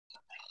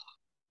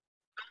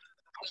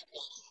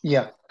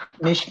Yeah.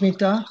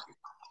 Nishmita,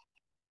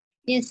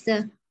 Yes,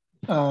 sir.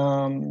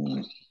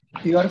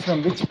 you are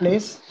from which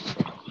place?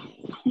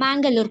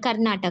 Mangalore,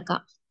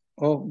 Karnataka.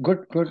 Oh,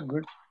 good, good,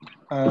 good.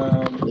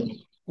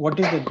 What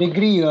is the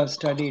degree you have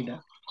studied?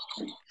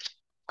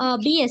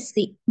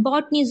 BSc,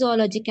 Botany,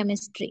 Zoology,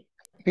 Chemistry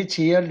Which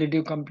year did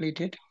you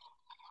complete it?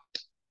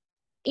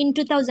 in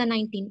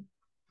 2019.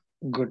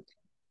 Good.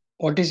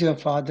 What is your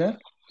father?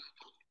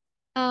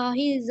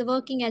 He is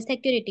working as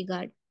security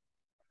guard.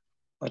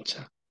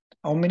 Acha.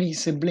 How many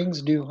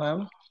siblings do you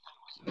have?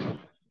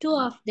 Two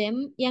of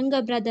them,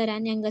 younger brother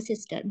and younger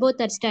sister,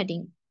 both are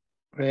studying.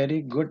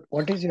 Very good.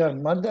 What is your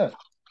mother?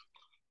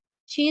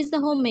 She is the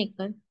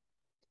homemaker.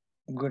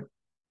 Good.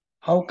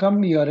 How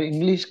come your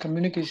English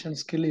communication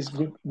skill is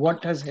good?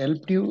 What has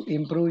helped you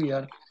improve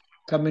your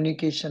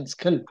communication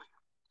skill?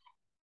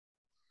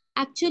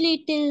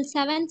 Actually, till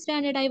 7th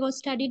standard, I was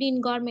studied in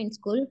government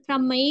school.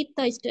 From my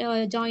 8th,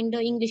 I joined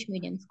the English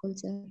medium school,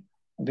 sir.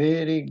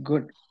 Very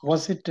good.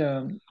 Was it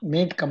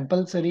made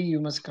compulsory? You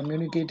must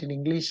communicate in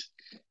English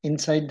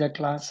inside the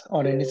class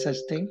or any such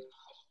thing?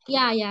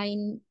 Yeah,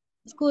 in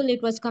school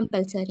it was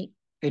compulsory.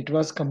 It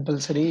was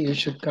compulsory. You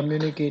should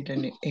communicate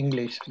in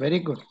English. Very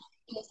good.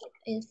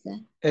 Yes, sir.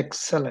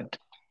 Excellent.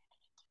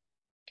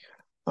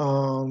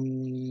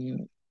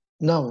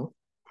 Now,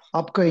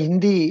 आपका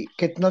हिंदी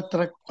कितना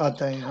तक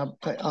आता है? आप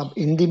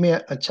हिंदी में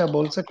अच्छा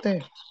बोल सकते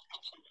हैं?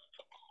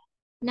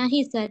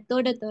 Nahi, sir.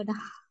 Thoda thoda.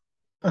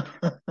 I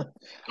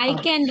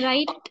आप can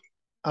write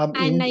आप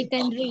and I Hindi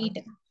can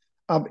read.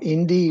 आप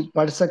हिंदी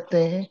पढ़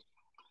सकते हैं?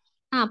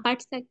 हाँ, पढ़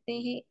सकते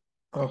हैं.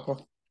 ओहो,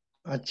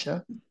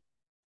 अच्छा.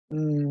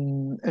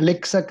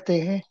 लिख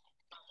सकते हैं?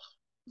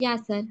 Yeah,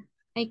 sir.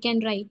 I can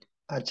write.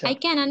 अच्छा. I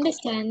can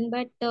understand,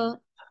 but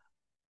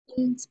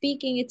in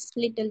speaking it's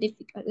little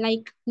difficult.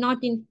 Like not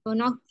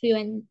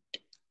fluent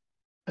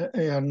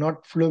You are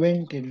not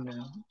fluent in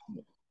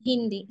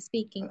Hindi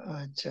speaking.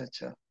 अच्छा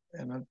अच्छा. You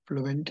are not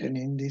fluent in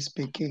Hindi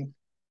speaking.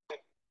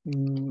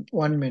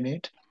 1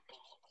 minute.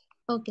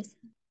 Okay, sir.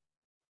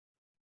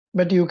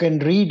 But you can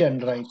read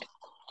and write.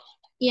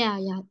 Yeah,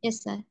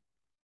 yes, sir.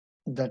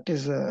 That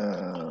is.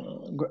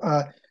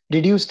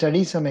 Did you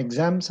study some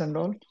exams and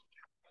all?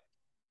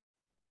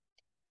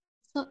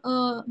 So,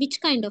 which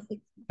kind of it?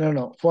 No,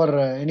 no. For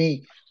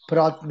any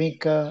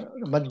Pratmika,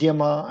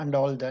 Madhyama, and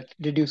all that.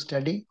 Did you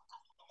study?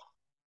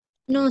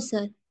 No,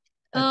 sir.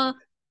 Ach-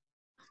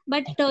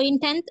 But in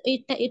 10th,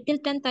 till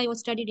 10th, I was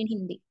studied in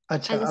Hindi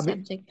Acha, as a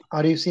subject.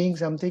 are you seeing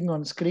something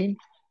on screen?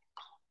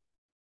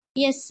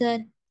 Yes, sir.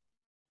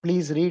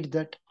 Please read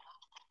that.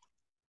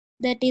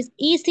 That is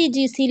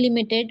ECGC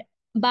Limited,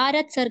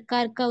 Bharat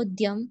Sarkar का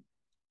उद्यम.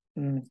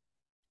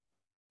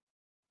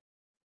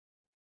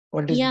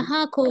 What is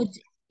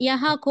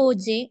यहाँ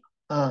खोजे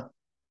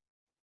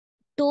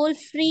toll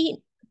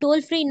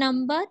free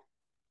number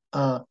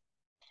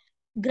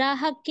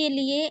ग्राहक के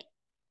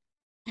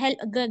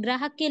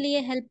लिए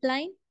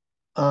helpline.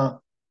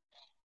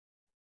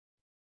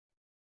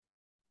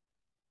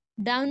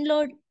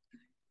 Download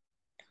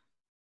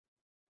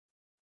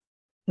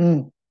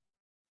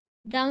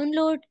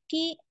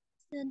की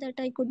that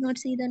I could not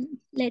see the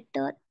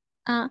letter.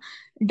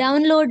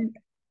 Download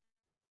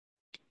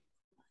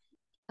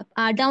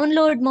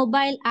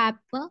mobile app,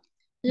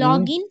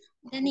 login,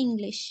 then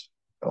English.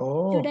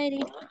 Should I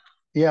read?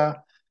 Yeah.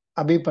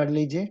 अभी पढ़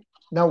लीजिए.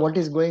 Now what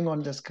is going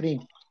on the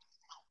screen?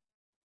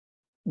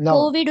 Now.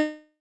 Covid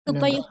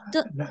उपयुक्त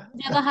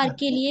व्यवहार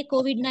के लिए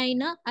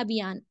कोविड-19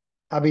 अभियान.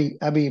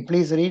 अभी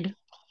please read.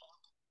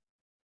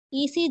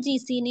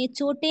 ECGC ने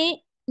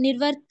छोटे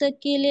निर्वर्तक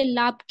के लिए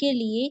लाभ के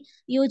लिए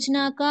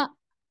योजना का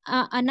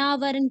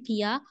अनावरण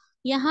किया.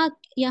 यहाँ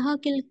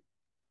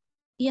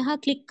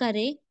क्लिक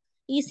करें.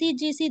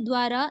 ECGC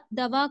द्वारा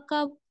दवा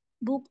का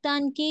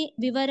भुगतान के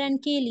विवरण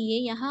के लिए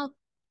यहाँ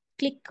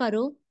क्लिक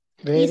करो.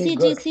 Very good.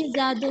 ECGC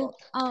ज़्यादा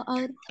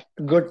और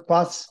Good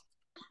pass.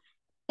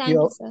 Thank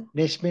you, sir.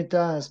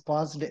 Nishmita has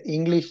passed the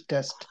English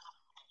test.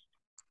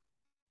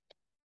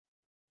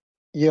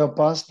 You have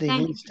passed the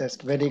English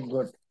test. Very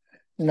good.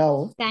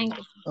 Now, thank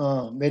you.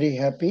 Very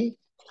happy.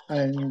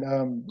 And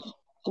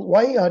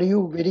why are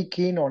you very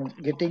keen on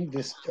getting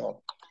this job?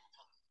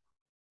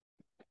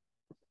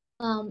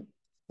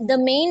 The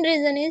main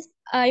reason is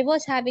I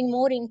was having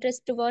more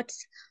interest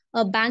towards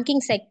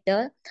banking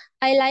sector.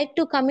 I like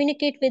to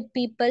communicate with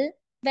people.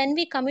 When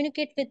we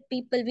communicate with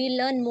people, we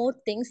learn more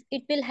things.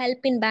 It will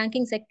help in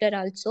banking sector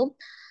also.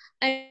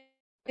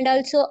 And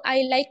also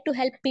I like to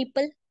help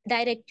people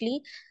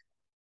directly.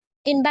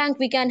 In bank,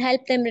 we can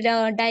help them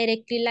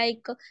directly.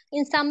 Like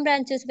in some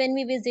branches, when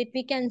we visit,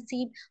 we can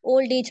see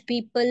old age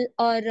people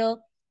or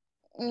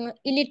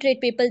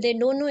illiterate people. They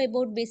don't know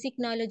about basic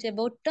knowledge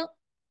about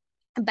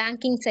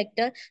banking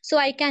sector, so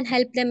I can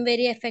help them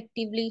very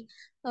effectively.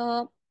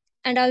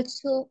 And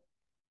also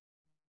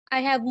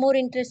I have more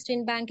interest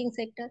in banking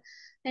sector,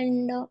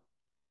 and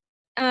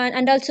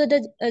also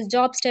the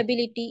job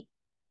stability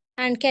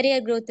and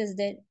career growth is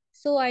there,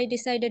 so I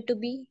decided to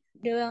be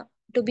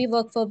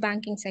work for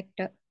banking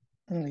sector.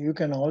 You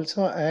can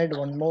also add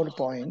one more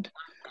point.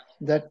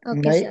 That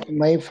Okay, sir.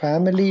 my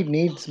family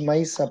needs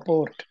my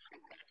support.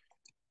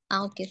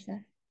 Okay,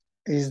 sir.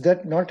 Is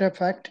that not a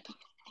fact?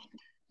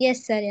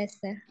 Yes, sir. Yes,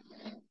 sir.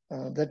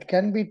 That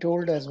can be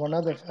told as one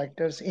of the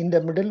factors in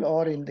the middle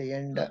or in the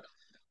end,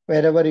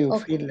 wherever you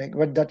Okay. feel like.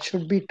 But that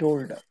should be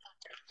told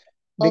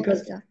Okay,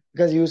 because sir.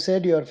 you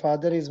said your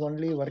father is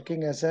only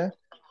working as a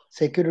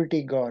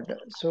security guard.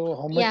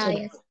 So Yeah,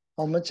 yes.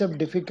 how much of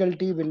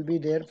difficulty will be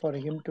there for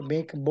him to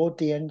make both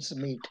the ends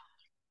meet?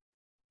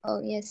 Oh,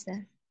 yes,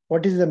 sir.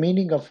 What is the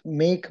meaning of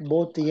make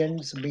both the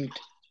ends meet?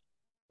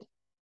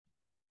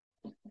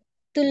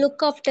 To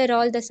look after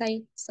all the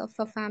sides of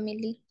a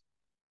family.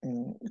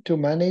 To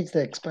manage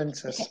the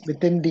expenses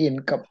within the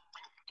income.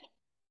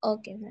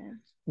 Okay, sir.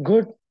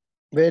 Good,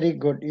 very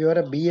good. You are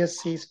a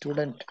BSc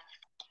student.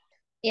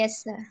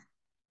 Yes, sir.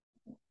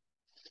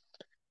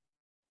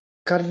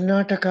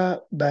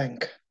 Karnataka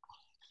Bank,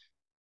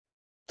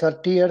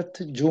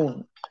 30th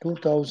June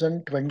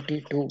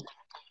 2022.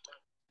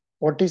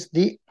 What is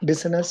the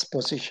business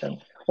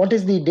position? What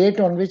is the date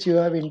on which you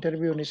have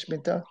interview,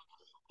 Nishmita?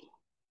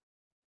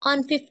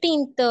 On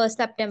 15th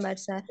September,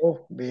 sir.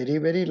 Oh, very,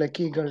 very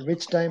lucky girl.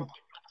 Which time?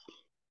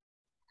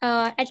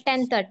 At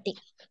 10:30.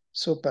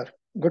 Super.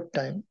 Good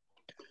time.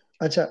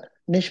 Acha,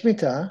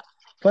 Nishmita,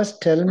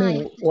 first tell Ah,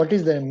 me what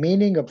is the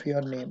meaning of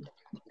your name?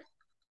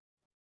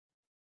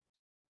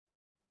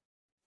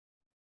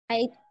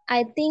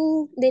 I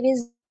think there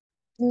is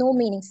no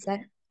meaning, sir.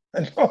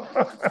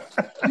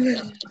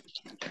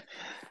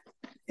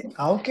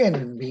 How can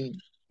it be?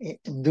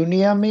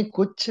 दुनिया में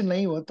कुछ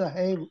नहीं होता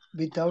है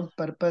without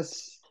purpose.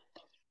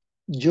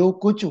 जो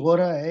कुछ हो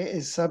रहा है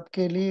इस सब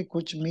के लिए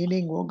कुछ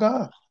मीनिंग होगा.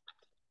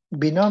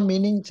 बिना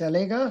मीनिंग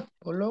चलेगा?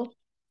 बोलो.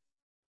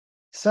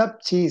 सब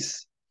चीज.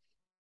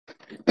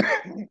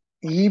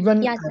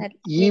 even Yeah, sir.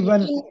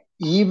 even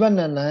even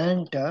an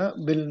ant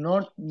will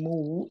not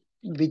move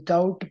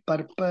without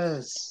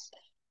purpose.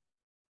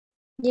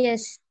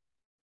 Yes.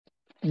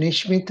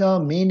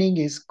 Nishmita meaning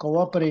is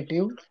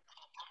cooperative,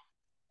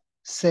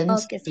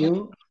 Okay, sir.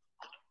 sensitive,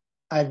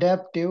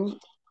 adaptive,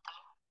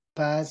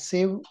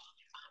 passive,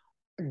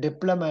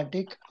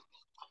 diplomatic,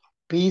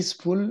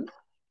 peaceful,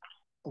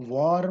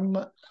 warm,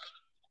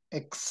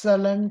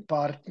 excellent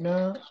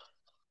partner,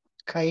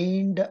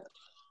 kind,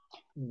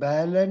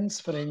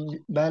 balance,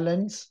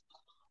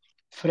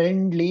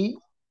 friendly,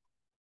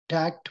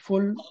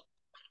 tactful,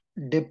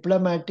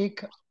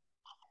 diplomatic,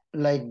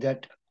 like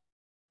that.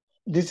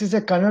 This is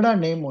a Kannada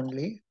name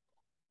only.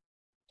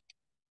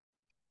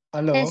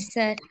 Hello, Yes,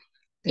 sir.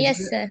 it's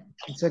Yes, sir.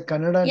 it's a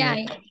Kannada Yeah.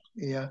 name.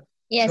 Yeah.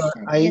 So Yes,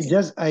 sir.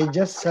 Yes. I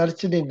just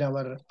searched in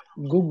our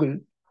Google.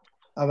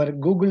 Our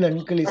Google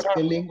uncle is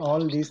telling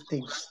all these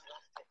things.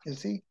 You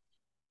see?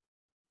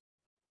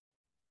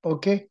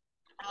 Okay.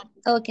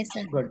 Okay,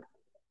 sir. Good.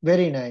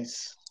 Very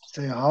nice.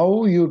 So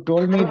how you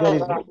told me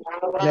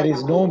there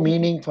is no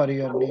meaning for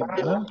your name,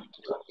 huh?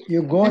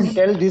 You go and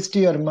tell this to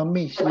your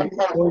mummy. She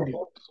told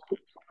you.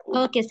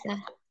 Okay, sir.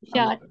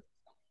 Sure.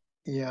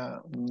 Yeah.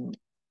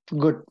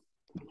 Good.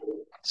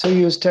 So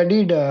you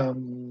studied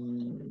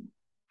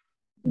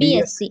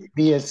BSc.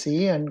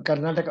 BSc and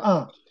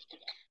Karnataka.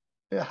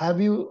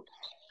 Have you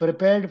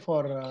prepared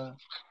for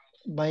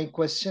my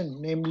question,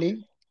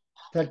 namely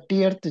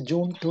 30th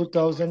June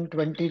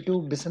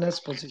 2022 business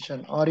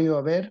position? Are you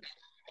aware?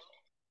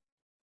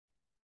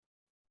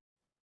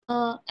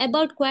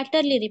 About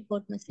quarterly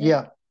report, no, sir.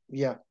 Yeah,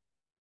 yeah.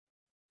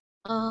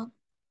 Uh,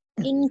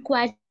 in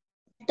quarter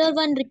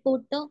one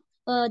report,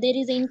 there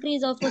is an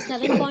increase of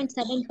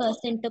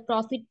 7.7%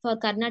 profit for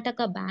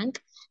Karnataka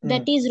Bank.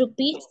 That Mm, is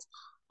rupees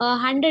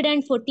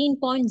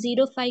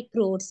 114.05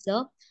 crores.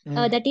 mm,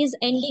 That is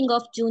ending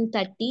of June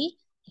 30.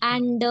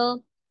 And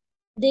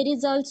there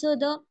is also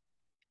the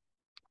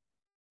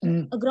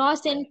mm,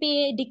 gross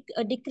NPA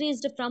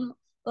decreased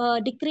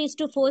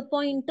to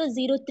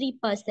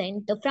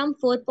 4.03% from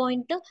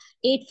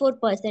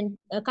 4.84%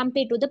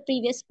 compared to the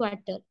previous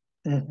quarter.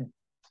 mhm.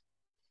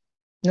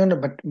 No, no,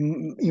 but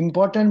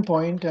important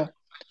point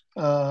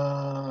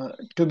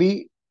to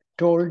be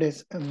told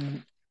is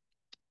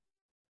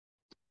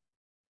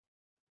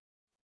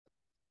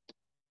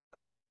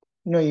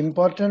no,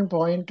 important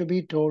point to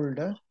be told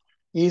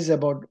is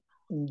about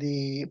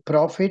the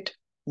profit,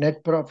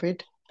 net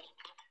profit,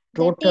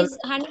 That total. is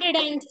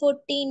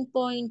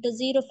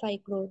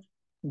 114.05 crore.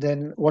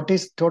 Then what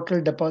is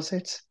total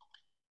deposits?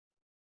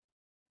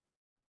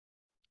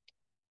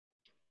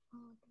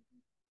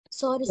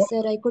 Sorry,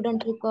 sir, I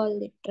couldn't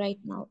recall it right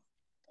now.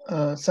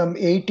 Some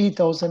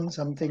 80,000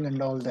 something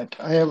and all that.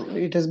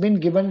 It has been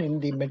given in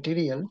the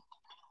material.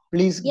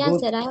 Please Yeah, go.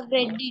 sir, I have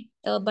read it,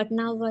 but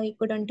now I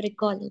couldn't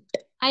recall it.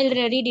 I'll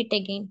read it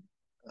again.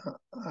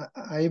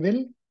 I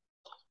will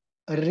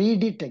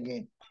read it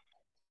again.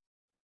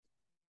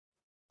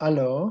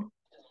 Hello.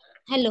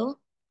 Hello.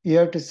 You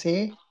have to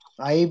say,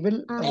 I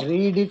will Uh,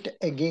 read it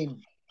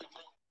again.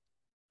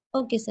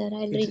 okay, sir,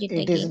 I'll read it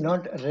It is again.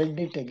 not read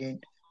it again.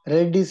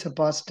 Read is a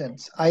past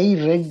tense. I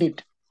read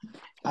it.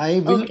 I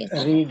will Okay,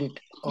 sir. read it.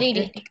 Read Okay.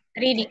 it.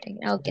 Read it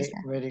again. Okay, Very,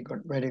 sir. very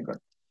good. Very good.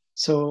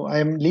 So I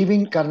am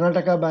leaving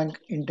Karnataka Bank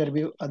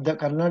interview, the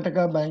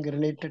Karnataka Bank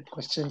related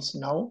questions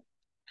now.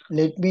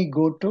 Let me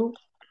go to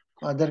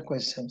other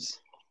questions.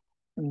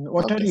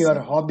 What are Okay, your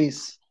sir.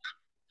 hobbies?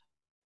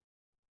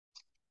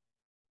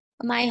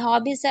 My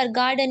hobbies are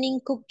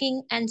gardening,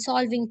 cooking, and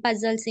solving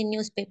puzzles in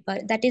newspaper.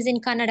 That is in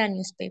Kannada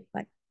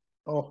newspaper.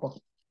 Oh,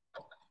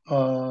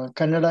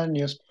 Kannada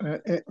news.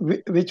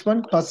 Which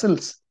one?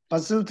 Puzzles.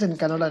 Puzzles in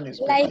Kannada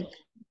newspaper. Like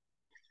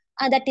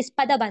that is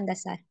Padabanda,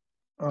 sir.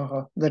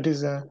 That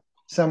is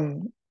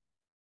some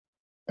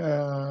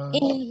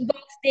In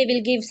box they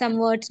will give some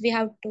words. We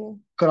have to.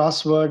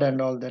 crossword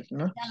and all that,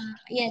 no?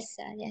 Yes,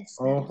 sir. Yes,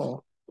 sir.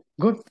 Oh,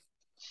 good.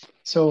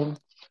 So,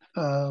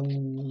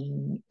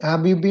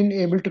 have you been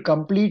able to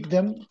complete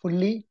them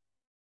fully?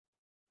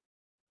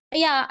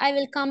 Yeah, I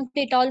will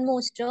complete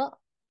almost,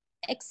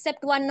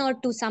 except one or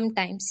two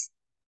sometimes.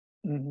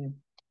 Mhm.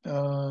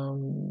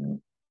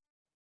 Um,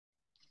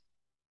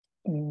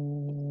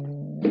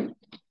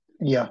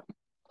 yeah,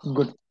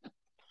 good.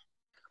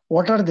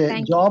 What are the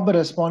Thank you. job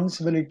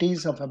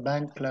responsibilities of a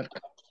bank clerk?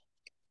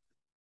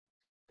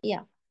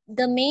 Yeah.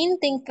 The main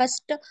thing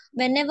first,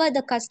 whenever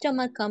the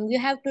customer come, you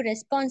have to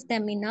respond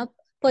them in a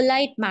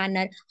polite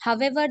manner.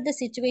 However, the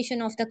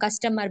situation of the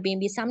customer may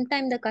be,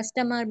 sometimes the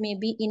customer may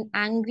be in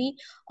angry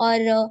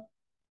or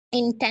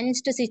in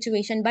tensed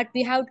situation, but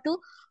we have to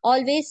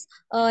always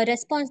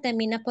respond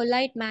them in a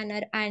polite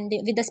manner and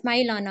with a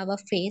smile on our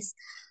face.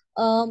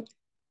 Um,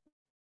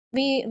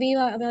 we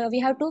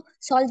have to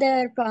solve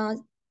their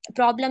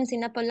problems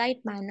in a polite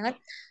manner.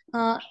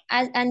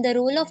 And the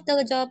role of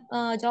the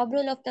job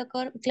role of the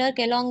clerk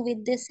along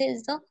with this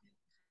is the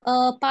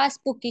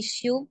passbook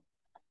issue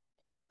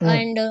Mm,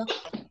 and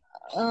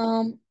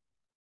um,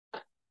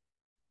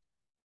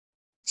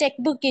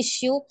 checkbook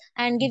issue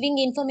and giving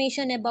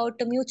information about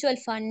the mutual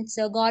funds,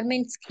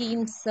 government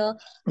schemes, mm,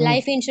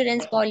 life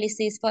insurance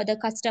policies for the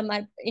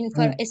customer.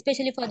 For mm,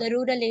 especially for the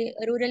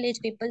rural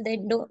age people,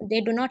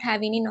 they do not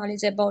have any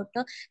knowledge about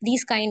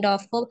these kind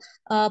of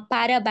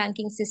para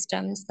banking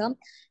systems,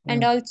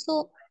 and mm,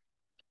 also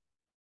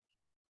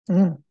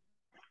mm,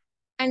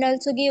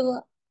 give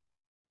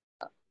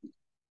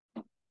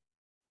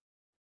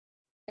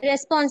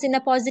response in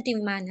a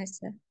positive manner,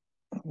 sir.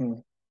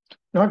 mm.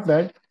 Not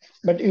bad,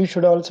 but you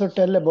should also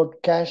tell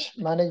about cash,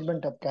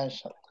 management of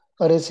cash,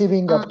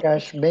 receiving of uh,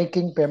 cash,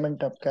 making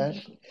payment of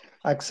cash,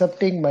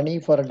 accepting money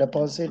for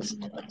deposits,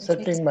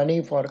 accepting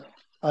money for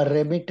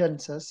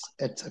remittances,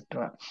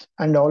 etc.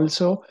 And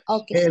also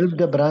okay, sir. help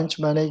the branch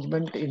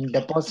management in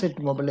deposit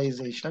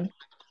mobilization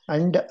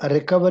and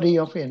recovery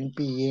of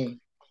NPA.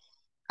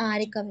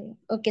 Recovery,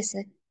 okay,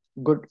 sir.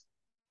 Good.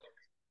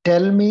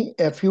 Tell me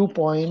a few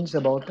points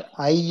about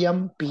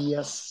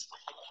IMPS.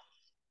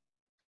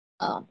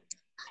 uh,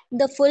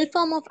 The full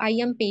form of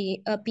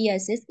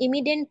IMPS is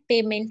Immediate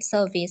Payment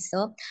Service.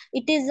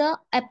 It is a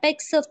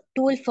apex of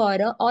tool for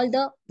all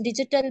the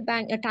digital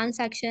bank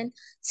transaction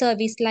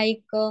service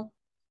like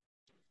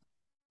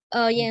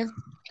yeah,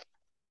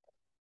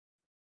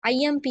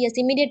 IMPS,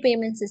 Immediate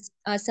Payments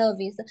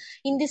Service.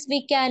 In this,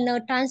 we can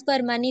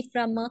transfer money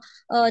from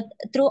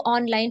through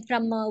online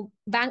from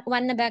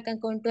one bank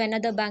account to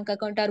another bank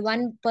account or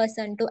one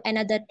person to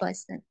another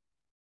person.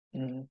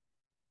 Mm.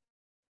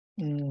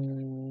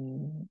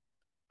 Mm.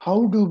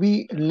 How do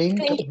we link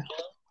 20,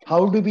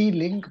 how do we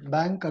link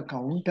bank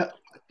account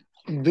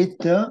with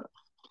the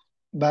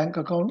bank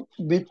account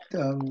with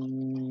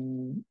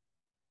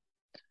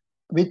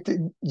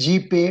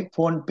GPay,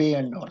 phone pay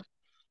and all?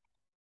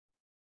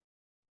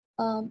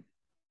 um,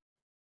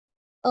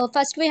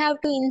 First, we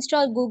have to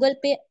install Google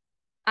Pay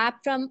app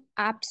from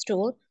App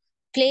Store,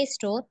 Play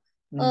Store.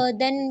 Mm.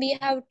 Then we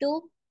have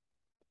to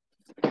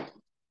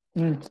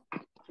Mm.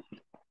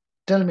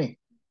 Tell me.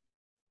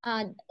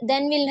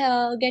 then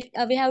we'll get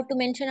we have to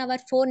mention our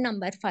phone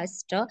number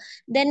first.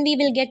 Then we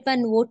will get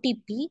one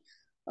OTP.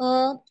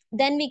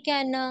 Then we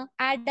can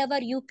add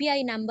our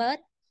UPI number.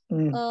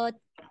 Mm. Uh,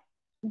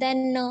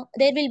 then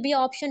there will be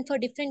option for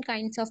different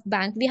kinds of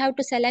bank. We have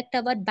to select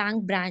our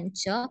bank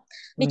branch,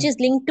 which Mm. is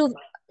linked to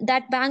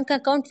that bank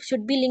account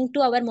should be linked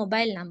to our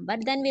mobile number.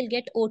 Then we'll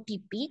get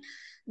OTP.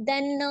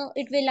 Then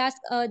it will ask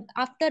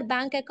after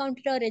bank account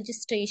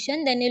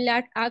registration. Then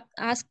you'll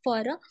ask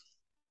for a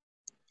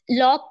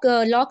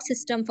lock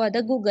system for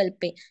the Google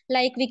Pay.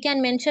 Like we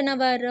can mention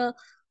our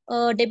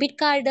debit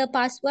card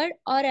password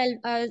or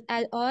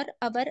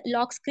our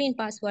lock screen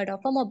password of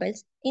our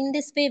mobiles. In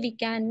this way, we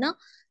can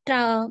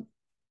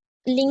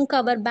link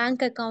our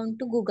bank account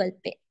to Google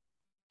Pay.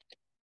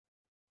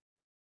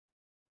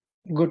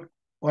 Good.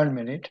 1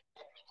 minute.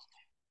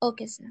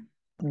 Okay, sir.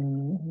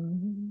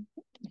 Mm.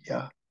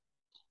 Yeah.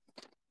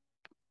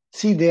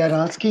 See, they are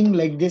asking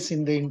like this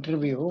in the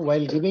interview.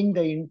 While giving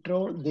the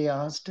intro, they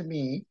asked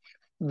me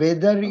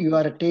whether you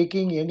are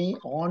taking any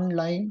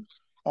online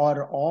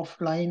or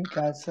offline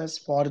classes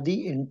for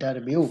the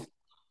interview.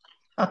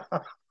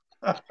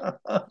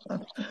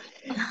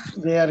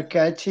 They are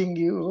catching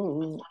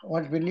you.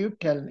 What will you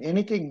tell?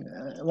 Anything?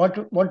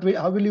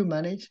 How will you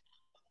manage?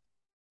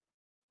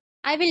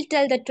 I will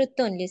tell the truth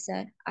only,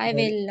 sir. I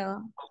Very,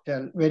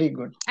 will very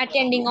good.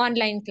 attending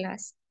online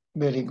class.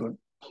 Very good.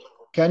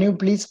 Can you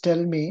please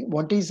tell me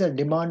what is a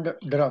demand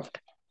draft?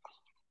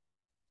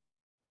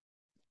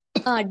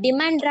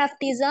 Demand draft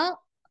is a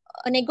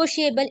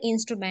negotiable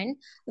instrument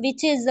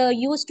which is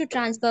used to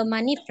transfer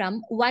money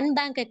from one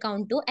bank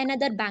account to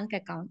another bank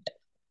account.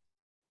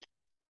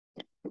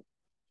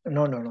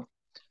 No, no, no.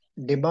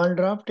 Demand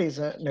draft is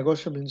a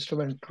negotiable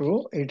instrument,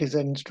 true. It is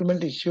an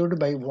instrument issued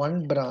by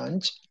one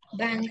branch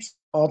Banks.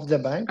 of the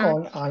bank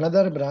on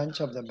another branch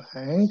of the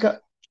bank,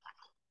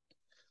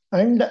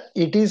 and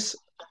it is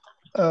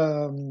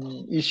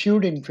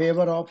issued in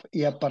favor of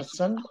a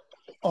person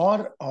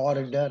or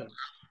order.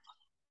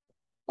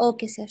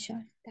 Okay, sir,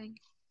 sure. Thank you.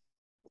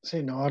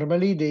 See,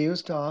 normally they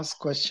used to ask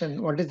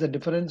question, what is the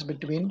difference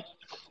between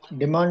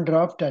demand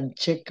draft and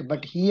check?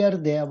 But here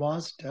they have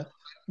asked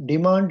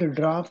demand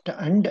draft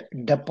and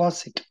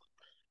deposit.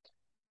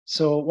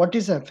 So what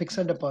is a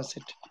fixed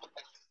deposit?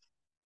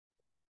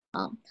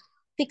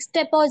 Fixed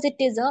deposit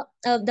is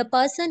the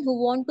person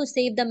who want to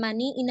save the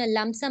money in a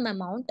lump sum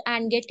amount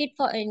and get it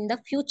for in the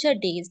future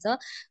days.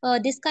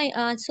 This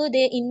kind, so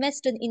they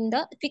invest in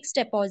the fixed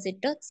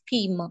deposit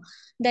scheme.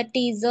 That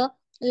is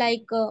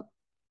like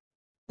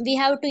we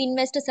have to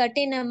invest a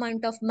certain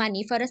amount of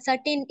money for a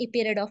certain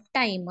period of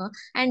time,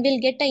 and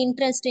we'll get the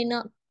interest in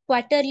a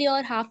quarterly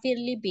or half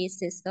yearly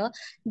basis.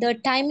 The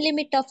time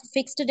limit of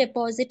fixed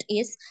deposit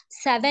is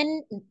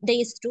 7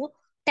 days to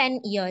 10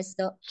 years.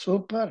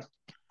 Super.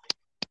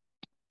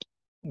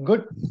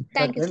 Good.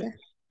 Thank you, sir.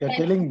 You're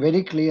telling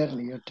very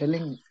clearly.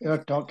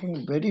 You're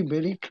talking very,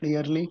 very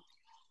clearly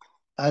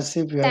as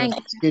if you're an Thank you,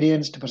 sir.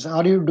 experienced person.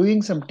 Are you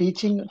doing some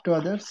teaching to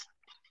others?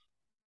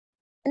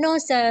 No,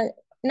 sir.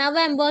 Now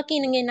I'm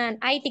working in an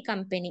IT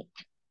company.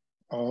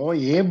 ओ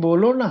ये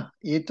बोलो ना,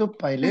 ये तो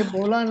पहले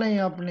बोला नहीं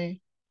आपने.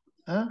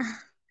 हाँ?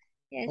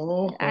 Yes,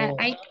 ओहो.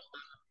 I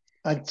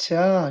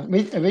अच्छा.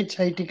 Which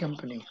IT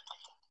company?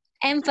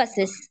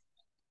 emphasis.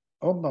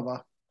 Oh,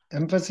 Baba.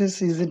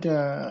 Emphasis, is it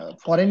a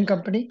foreign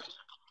company?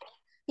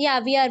 Yeah,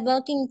 we are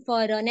working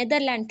for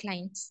Netherlands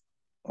clients.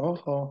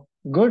 Oh,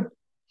 good.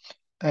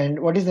 And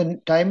what is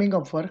the timing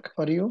of work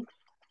for you?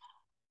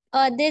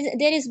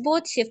 There is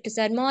both shifts,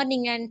 sir,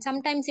 morning and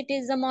sometimes it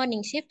is a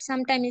morning shift,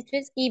 sometimes it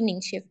is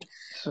evening shift.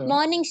 So,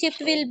 Morning shift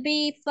will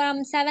be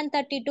from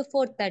 7:30 to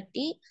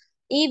 4:30.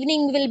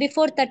 Evening will be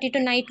 4:30 to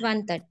night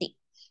 1:30.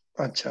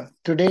 acha.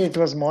 Today it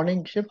was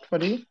morning shift for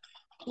you?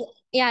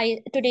 Yeah,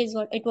 today is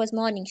what it was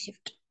morning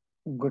shift.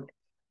 Good.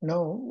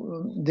 Now,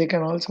 they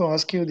can also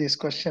ask you this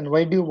question.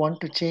 Why do you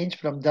want to change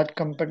from that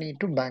company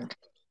to bank?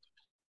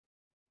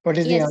 What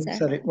is the Yes, sir.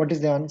 answer? What is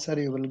the answer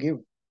you will give?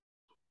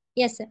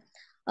 Yes, sir.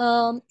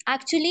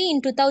 Actually,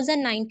 in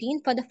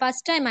 2019, for the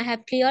first time, I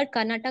have cleared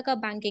Karnataka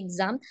bank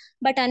exam,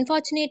 but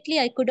unfortunately,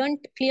 I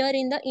couldn't clear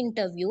in the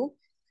interview.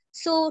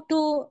 So,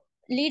 to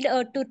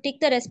take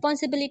the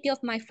responsibility of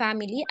my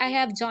family, I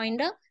have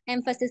joined a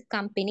emphasis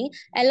company.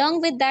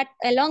 Along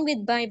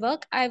with my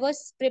work, I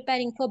was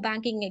preparing for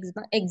banking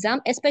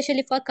exam,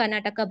 especially for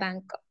Karnataka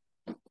bank.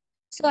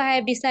 So, I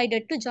have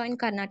decided to join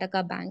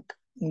Karnataka bank.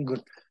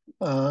 Good.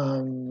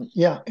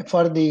 Yeah,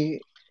 for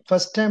the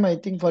first time, I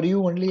think for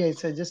you only, I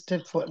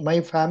suggested for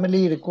my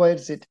family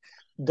requires it.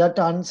 That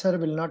answer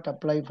will not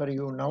apply for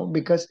you now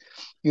because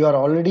you are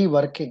already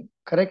working,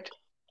 correct?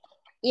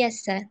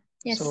 Yes, sir.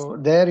 Yes. So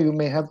there you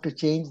may have to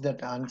change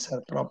that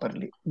answer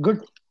properly.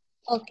 Good.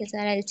 Okay, sir.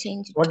 I'll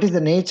change it. What is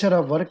the nature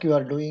of work you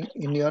are doing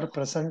in your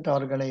present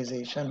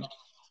organization?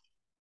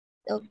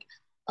 Okay.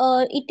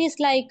 It is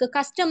like a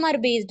customer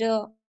based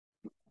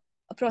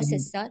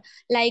process, Mm. sir.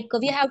 Like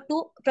we have to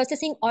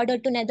processing order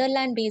to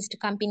Netherlands based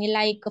company.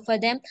 Like for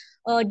them,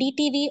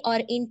 DTV or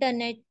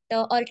internet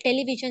or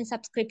television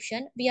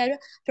subscription, we are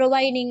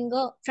providing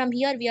from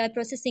here. We are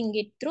processing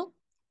it through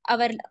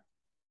our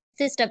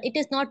system. It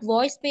is not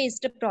voice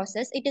based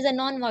process. It is a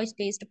non voice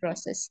based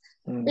process.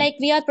 Mm. Like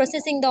we are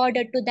processing the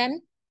order to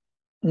them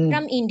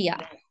from India.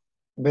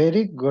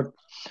 Very good.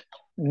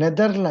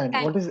 Netherlands.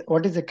 Thank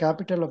What is the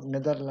capital of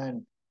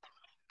Netherlands?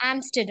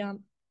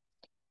 Amsterdam.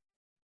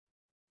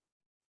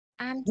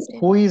 Who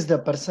Amsterdam. is the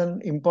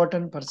person,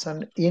 important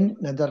person in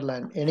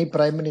Netherlands? Any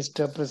prime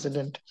minister,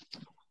 president?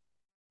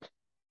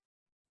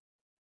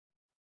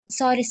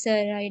 Sorry,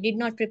 sir. I did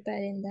not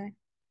prepare in that.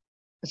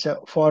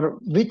 So for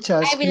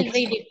I will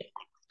read it.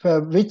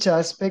 which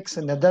aspects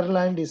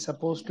Netherlands is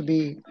supposed to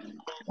be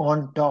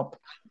on top?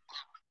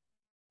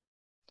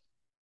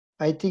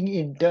 I think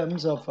in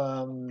terms of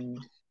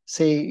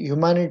say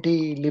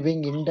humanity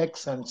living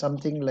index and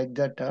something like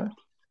that.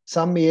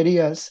 Some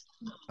areas,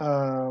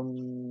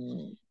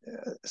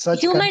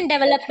 such Human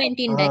Development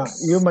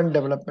Index. human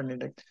development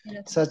index.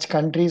 Such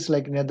countries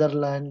like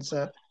Netherlands,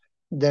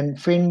 then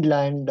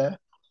Finland,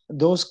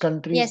 those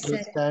countries Yes, will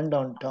sir. stand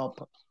on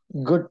top.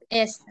 Good.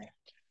 Yes, sir.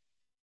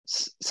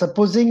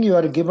 Supposing you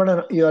are given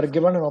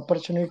an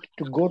opportunity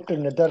to go to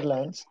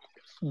Netherlands,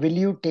 will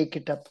you take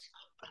it up?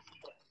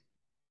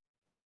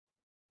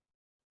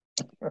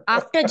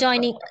 After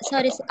joining,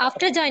 sorry,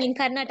 after joining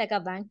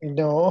Karnataka Bank.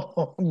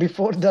 No,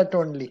 before that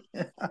only.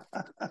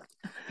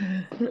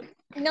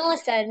 No,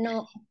 sir,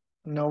 no.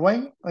 Now,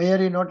 why are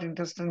you not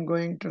interested in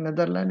going to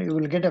Netherlands? You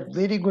will get a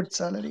very good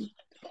salary,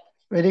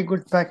 very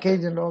good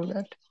package, and all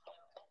that.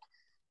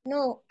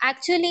 No,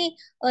 actually,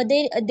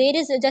 there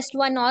is just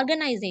one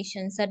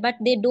organization, sir, but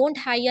they don't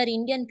hire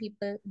Indian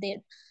people there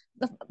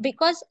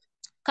because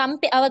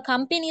our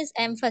company's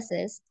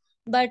emphasis.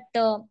 But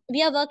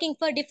we are working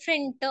for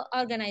different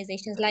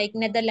organizations like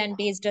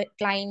Netherlands-based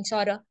clients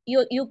or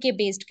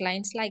UK-based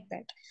clients like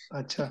that.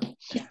 Acha.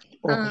 If,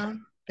 Okay.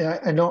 Yeah,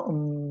 I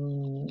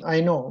know.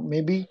 I know.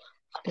 Maybe.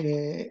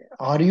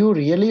 Are you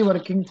really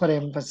working for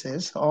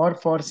emphasis or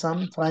for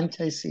some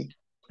franchisee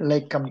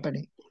like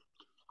company?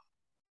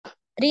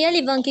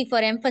 really working for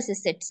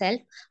emphasis itself,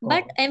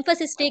 but Oh,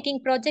 emphasis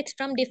taking projects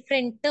from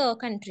different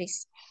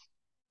countries.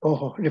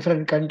 oh,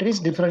 different countries,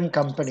 different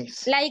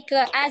companies. Like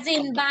as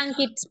in bank,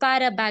 it's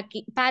para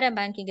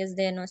banking is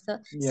there, no, sir.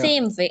 Yeah,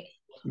 Same way,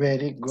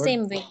 very good.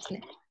 same way.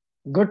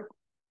 Good.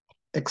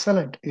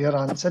 Excellent. You are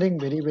answering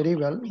very, very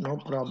well. No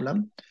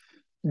problem.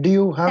 Do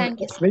you have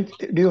Thank you, sir.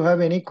 do you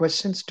have any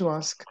questions to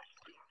ask?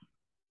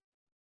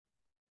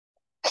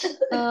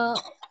 Uh,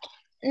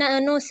 no,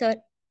 no, sir.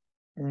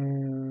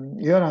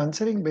 You are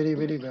answering very,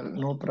 very well.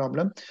 No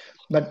problem.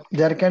 But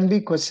there can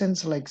be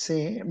questions like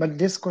say, but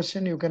this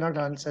question you cannot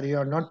answer. You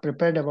are not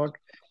prepared about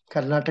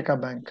Karnataka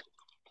Bank.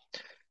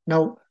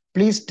 Now,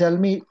 please tell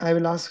me, I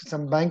will ask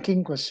some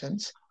banking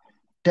questions.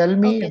 Tell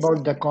me Okay, sir.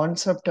 about the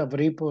concept of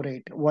repo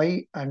rate,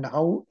 why and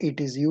how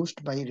it is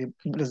used by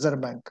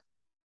Reserve Bank.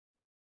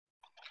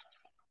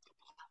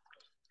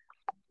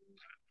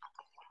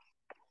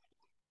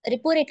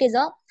 Repo rate is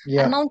a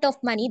Yeah. amount of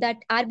money that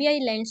RBI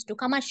lends to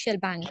commercial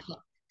bank.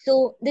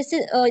 So this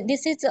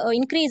is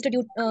increased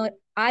due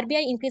RBI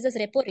increases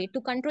repo rate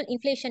to control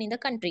inflation in the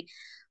country,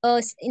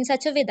 in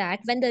such a way that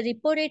when the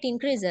repo rate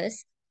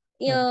increases,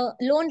 Mm,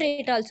 loan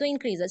rate also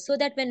increases. So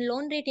that when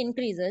loan rate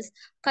increases,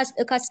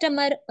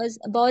 customer is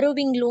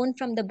borrowing loan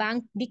from the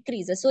bank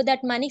decreases. So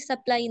that money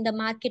supply in the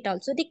market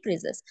also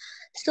decreases.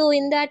 So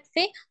in that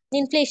way,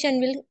 inflation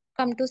will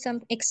come to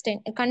some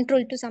extent,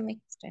 control to some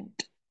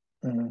extent.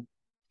 mm.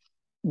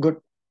 Good.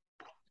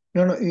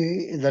 No, no.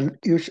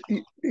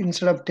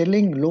 Instead of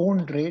telling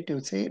loan rate,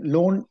 you say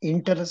loan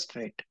interest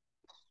rate.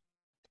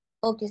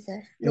 Okay,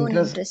 sir. Loan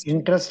Interest interest rate.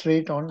 interest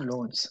rate on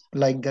loans.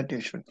 Like that, you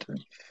should tell.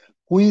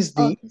 Who is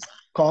the Okay, sir.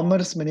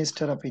 Commerce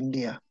Minister of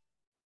India?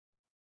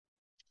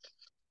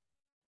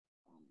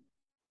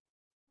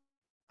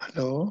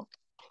 Hello,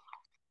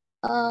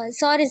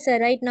 Sorry, sir.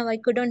 Right now I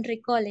couldn't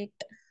recall it.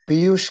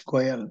 Piyush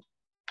Goyal.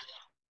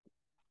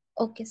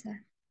 Okay, sir.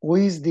 Who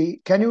is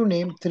the? Can you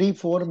name 3,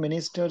 4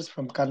 ministers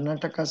from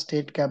Karnataka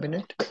State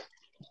Cabinet?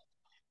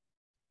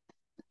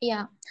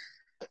 Yeah.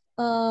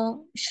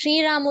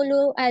 Sri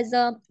Ramulu as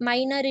a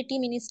minority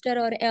minister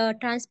or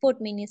transport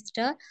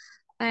minister,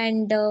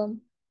 and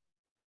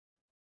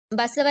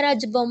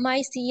Basavaraj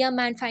Bommai CM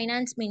and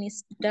finance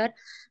minister.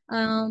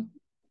 Uh,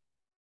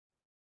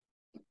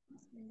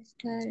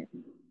 minister.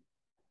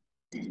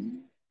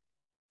 Then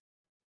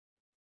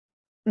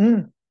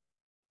Mm,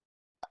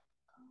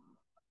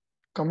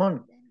 come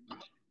on.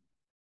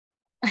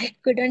 I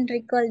couldn't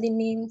recall the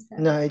name, sir.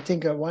 No, I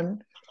think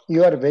one.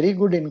 You are very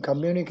good in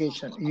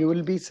communication. You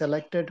will be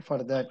selected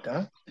for that.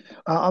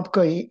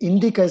 आपको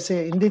हिंदी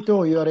कैसे हिंदी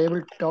तो you are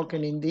able to talk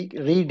in Hindi,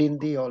 read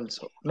Hindi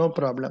also. No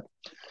problem.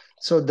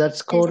 So that Yes,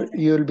 score sir.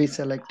 you will be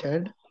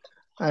selected.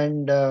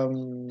 And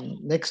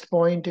next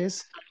point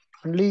is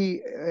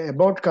only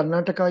about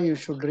Karnataka you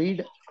should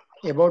read,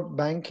 about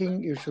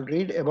banking you should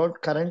read,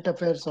 about current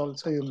affairs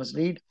also you must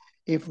read.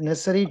 If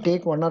necessary,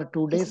 take 1 or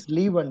 2 days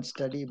leave and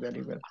study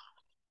very well.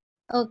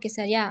 Okay,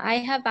 sir. Yeah, I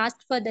have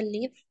asked for the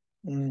leave.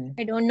 Mm,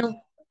 I don't know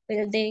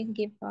will they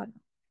give or.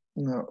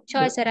 no,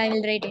 Sure, sir. I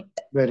will read it.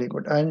 very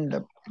good.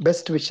 And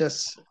best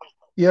wishes.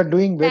 You are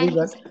doing very Thank you,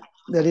 well. sir.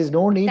 There is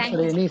no need Thank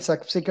for you, sir. any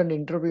subsequent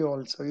interview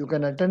also. You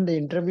can attend the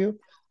interview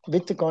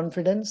with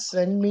confidence.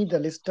 Send me the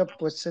list of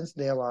questions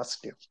they have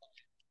asked you.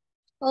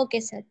 Okay,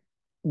 sir.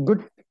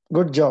 Good,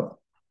 good job.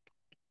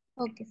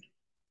 Okay.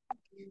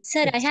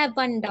 Sir, I have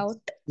one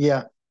doubt.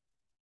 Yeah.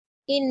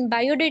 In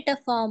biodata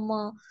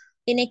form,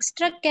 in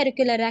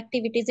extracurricular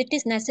activities, it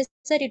is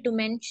necessary to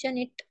mention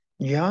it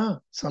Yeah,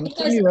 something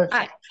because you have.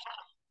 I,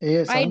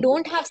 Yeah, I some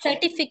don't have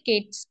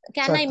certificates.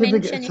 Can I certificate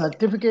mention it?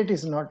 certificate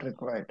is not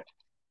required.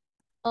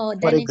 Oh,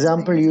 For then it's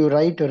example, fine, sir. you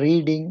write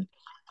reading,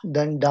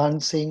 then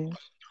dancing,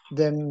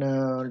 then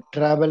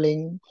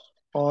traveling,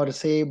 or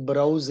say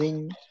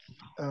browsing.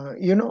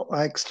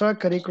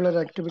 Extracurricular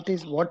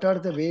activities. What are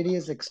the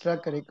various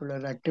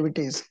extracurricular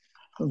activities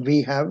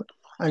we have?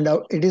 And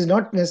it is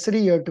not necessary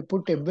you have to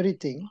put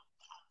everything,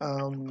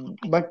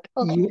 but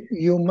Okay.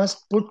 you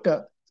must put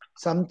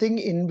something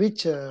in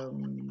which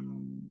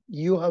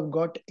you have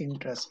got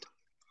interest.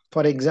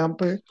 For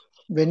example,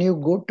 when you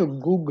go to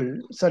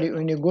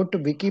when you go to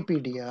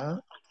Wikipedia,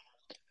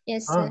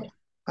 Yes, ah, sir.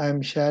 I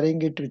am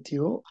sharing it with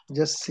you.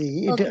 Just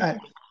see it. Okay.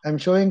 I'm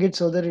showing it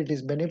so that it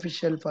is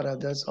beneficial for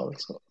others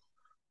also.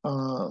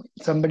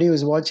 Somebody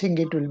who's watching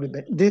it will be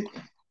better.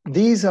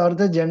 These are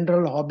the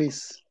general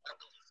hobbies.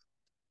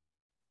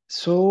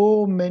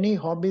 So many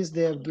hobbies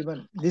they have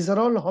given. These are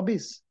all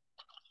hobbies.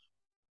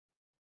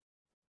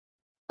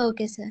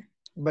 Okay, sir.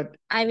 But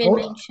I will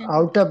mention.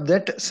 out of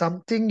that,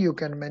 something you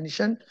can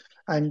mention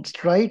and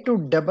try to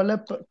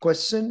develop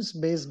questions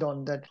based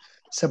on that.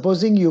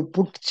 Supposing you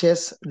put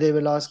chess, they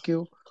will ask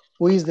you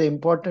who is the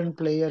important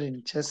player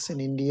in chess in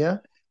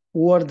India,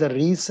 who are the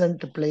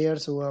recent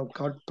players who have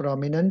got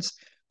prominence,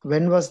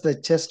 when was the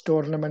chess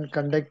tournament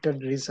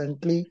conducted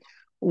recently,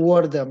 who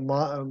are the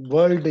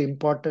world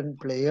important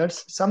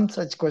players, some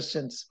such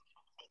questions.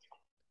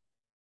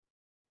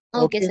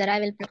 Okay, Okay. sir. I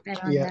will prepare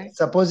on Yeah, that.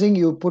 supposing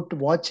you put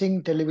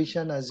watching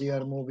television as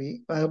your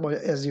movie,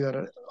 as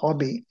your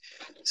hobby.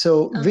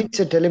 So, which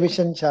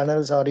television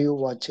channels are you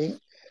watching?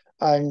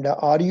 And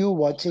are you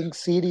watching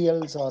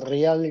serials or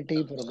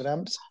reality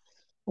programs?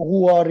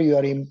 Who are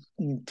your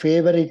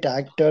favorite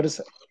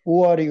actors?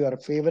 Who are your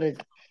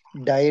favorite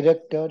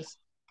directors?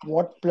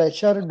 What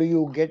pleasure do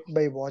you get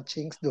by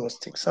watching those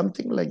things?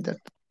 Something like that.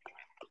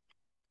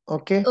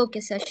 Okay, Okay,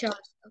 sir. Sure.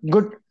 Okay,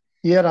 good. sir.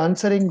 You are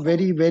answering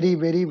very, very,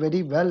 very,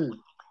 very well.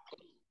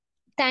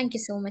 Thank you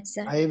so much,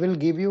 sir. I will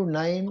give you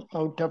 9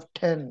 out of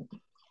 10.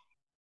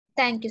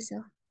 Thank you,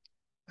 sir.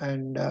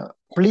 And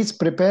please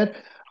prepare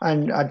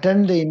and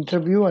attend the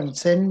interview and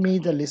send me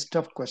the list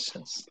of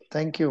questions.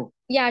 Thank you.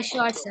 Yeah,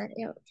 sure, sir.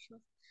 Yeah, sure.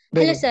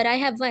 Hello, Very. sir. I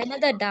have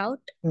another doubt.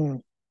 Hmm.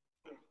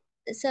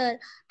 Sir,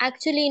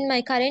 actually, in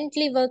my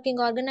currently working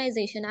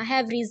organization, I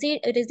have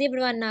received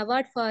one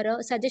award for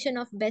a suggestion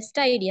of best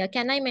idea.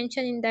 Can I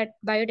mention in that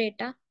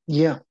biodata?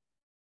 Yeah.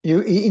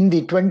 You in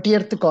the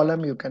 20th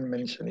column you can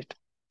mention it.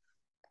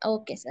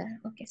 Okay, sir.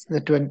 Okay, sir.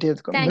 The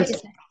 20th column. Thank you,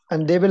 sir.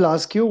 And they will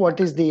ask you what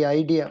is the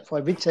idea,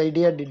 for which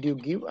idea did you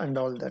give and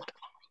all that.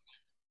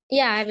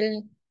 Yeah, I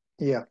will.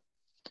 Yeah.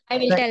 I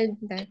will Thank,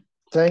 tell that.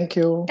 thank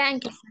you.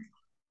 Thank you,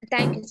 sir.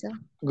 Thank you, sir.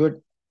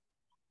 Good.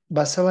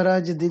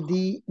 Basavaraj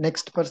Didi,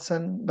 next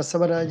person.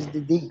 Basavaraj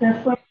Didi.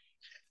 Yes, sir.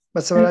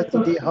 Basavaraj Yes,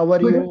 Didi, sir. how are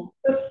Good. you?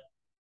 Yes,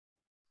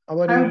 How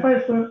are I am you?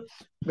 fine, sir.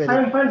 I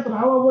Very am fine, sir.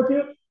 How about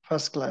you?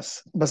 first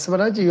class.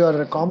 Basavaraj, you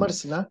are a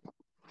commerce, na?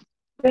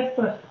 Yes,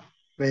 sir.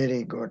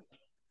 Very good.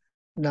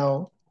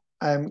 Now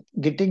I'm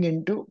getting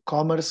into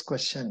commerce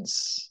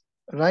questions,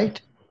 right?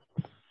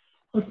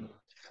 Okay.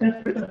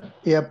 Yes, sir.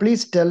 Yeah,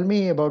 please tell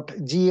me about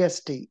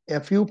GST,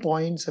 a few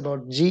points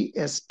about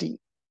GST.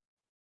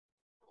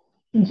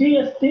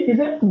 GST is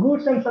a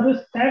goods and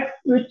service tax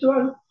which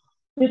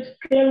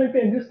came into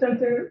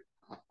existence in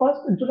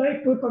 1st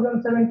July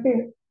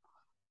 2017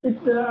 with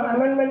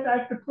Amendment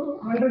Act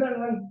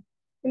 201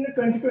 in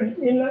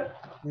 2020 in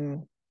Hmm.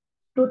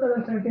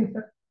 2017,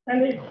 sir.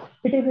 And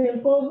it is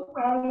imposed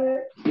on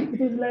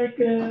it is like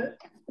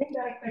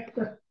indirect tax,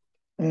 sir.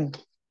 Hmm.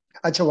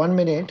 Acha, 1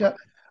 minute.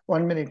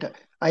 1 minute.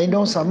 I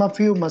know some of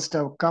you must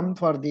have come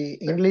for the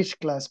English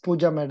class,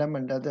 Pooja madam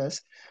and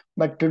others,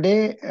 but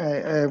today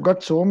I've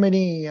got so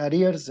many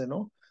arrears,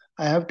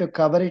 I have to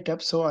cover it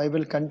up. So I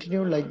will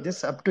continue like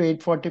this up to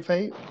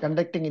 8:45,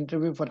 conducting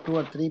interview for 2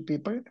 or 3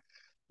 people.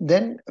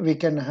 Then we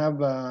can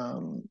have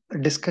a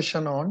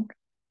discussion on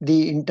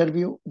the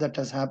interview that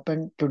has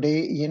happened today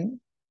in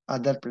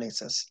other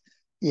places.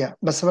 Yeah,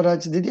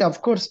 Basavaraj Didi,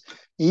 of course,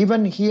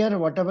 even here,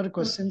 whatever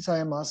questions I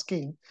am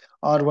asking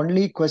are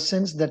only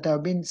questions that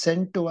have been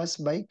sent to us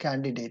by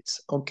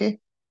candidates. Okay.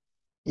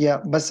 Yeah,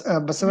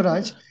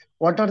 Basavaraj,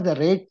 what are the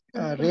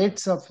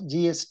rates of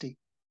GST?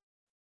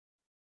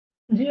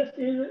 GST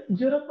is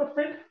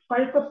 0%,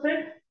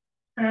 5%,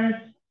 and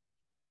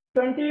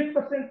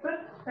 28%, sir,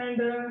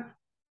 and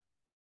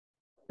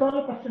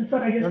 12%, sir,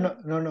 I No,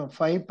 guess. no, no, no.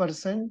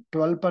 5%,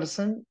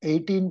 12%,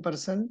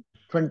 18%,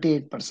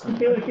 28%.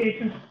 Okay,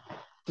 okay,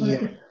 Yeah,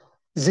 okay,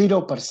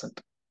 0%.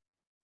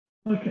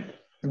 okay.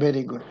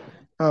 Very good.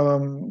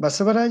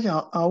 Basavaraj,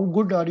 how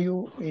good are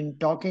you in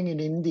talking in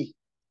Hindi?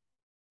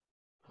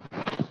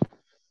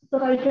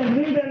 Sir, I can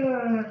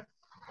read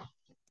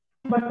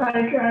but I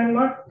am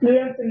not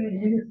fluent in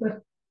English,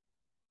 sir.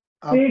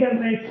 आप Read and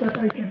write, sir,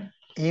 I can.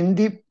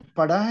 Hindi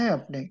पढ़ा है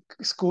आपने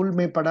school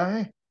में पढ़ा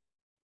है?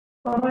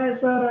 पढ़ा है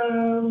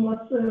sir,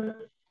 मत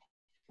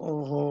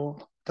ओहो,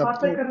 तब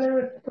बातें तो करने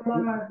में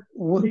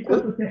थोड़ा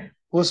दिक्कत होती है.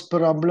 उस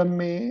प्रॉब्लम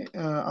में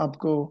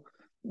आपको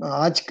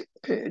आज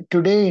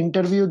today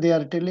interview they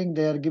are telling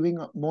they are giving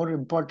more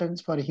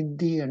importance for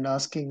Hindi and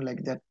asking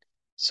like that.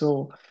 So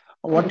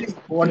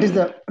what is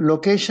the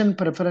location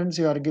preference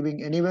you are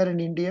giving, anywhere in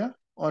India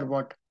or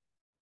what?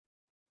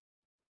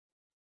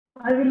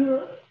 I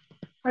will.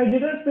 I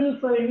didn't fill,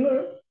 sir.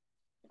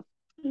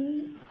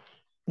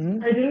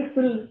 Hmm? I didn't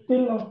fill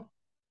till now.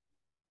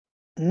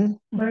 Hmm?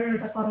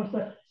 Biodata form,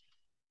 sir.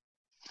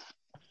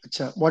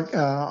 Acha, what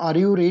are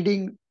you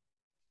reading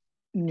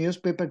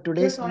newspaper, Yes,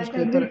 today's I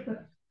can newspaper? read,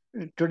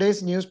 sir.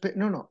 Today's newspaper?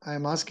 No, I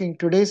am asking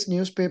today's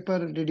newspaper.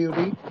 Did you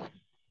read?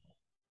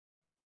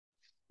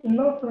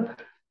 No, sir.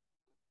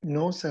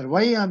 No, sir.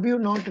 Why have you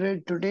not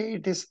read today?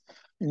 It is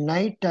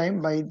night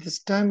time. By this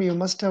time, you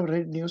must have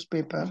read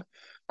newspaper.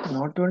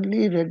 Not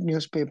only read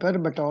newspaper,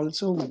 but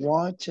also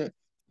watch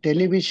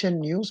television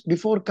news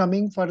before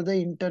coming for the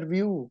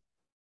interview.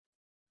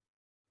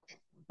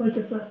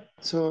 Okay, sir.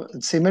 So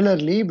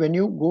similarly, when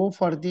you go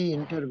for the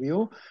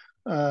interview,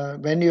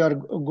 when you are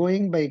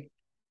going by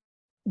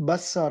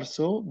bus or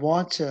so,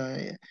 watch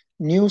a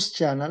news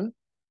channel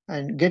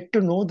and get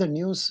to know the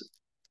news.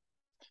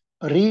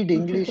 Read Okay,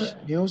 English sir.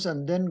 news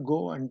and then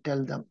go and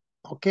tell them.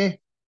 Okay?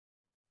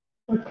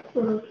 Okay,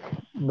 sir.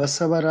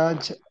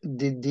 Basavaraj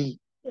Didi.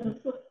 Yes,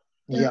 sir.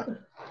 Yes, Yeah.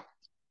 sir.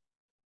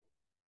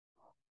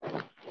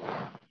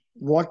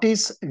 What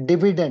is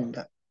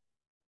dividend?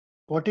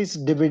 What is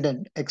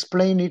dividend?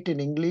 Explain it in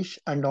English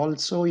and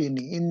also in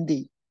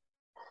Hindi.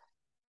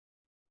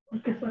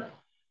 Okay, sir.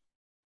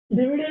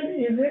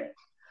 Dividend is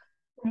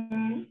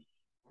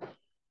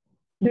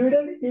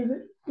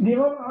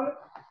given on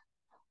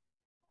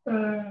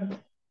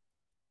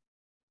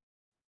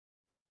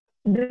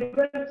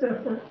debenture,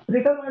 sir.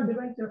 Return on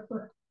debenture,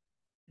 sir.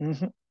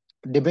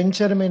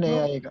 Debenture में नहीं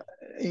No. आएगा.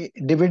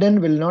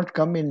 Dividend will not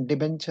come in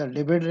debenture.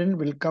 Dividend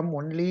will come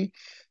only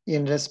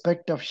in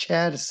respect of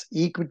shares,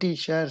 equity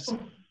shares,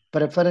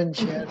 preference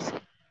shares.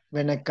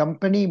 When a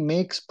company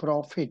makes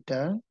profit,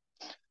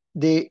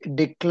 they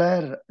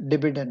declare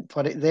dividend.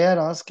 They are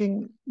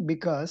asking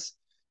because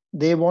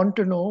they want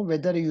to know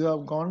whether you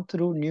have gone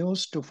through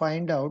news to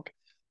find out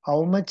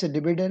how much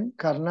dividend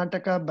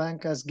Karnataka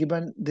Bank has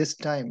given this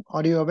time.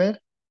 Are you aware?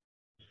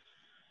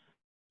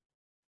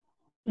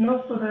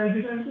 No, sir. I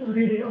didn't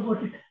read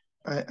about it.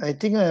 I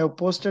think I have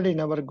posted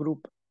in our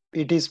group.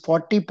 It is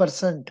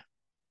 40%.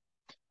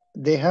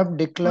 They have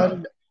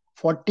declared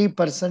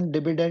 40%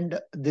 dividend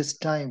this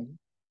time.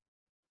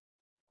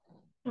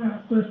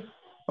 Sir.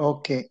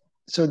 Okay,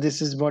 so this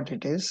is what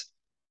it is.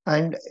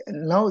 And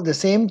now the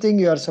same thing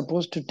you are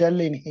supposed to tell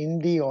in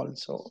Hindi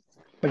also.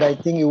 But I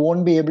think you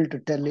won't be able to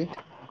tell it.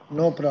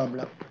 No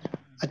problem.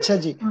 Acha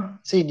ji,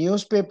 see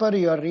newspaper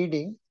you are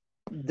reading.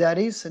 There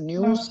is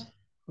news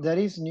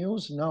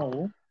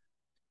now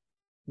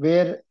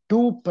where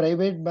two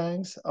private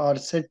banks are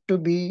said to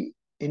be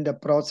in the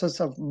process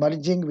of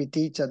merging with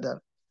each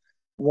other.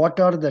 What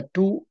are the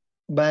two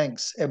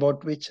banks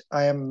about which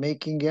I am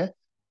making a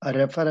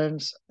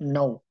reference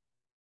now?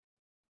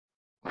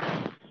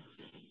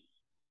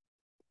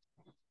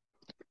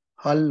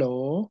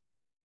 Hello?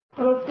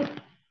 Hello, sir.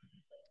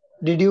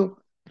 Did you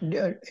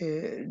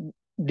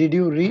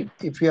read?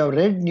 If you have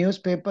read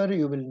newspaper,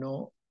 you will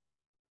know.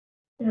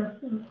 Yes,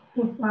 sir.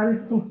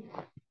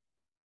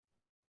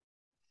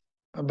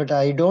 But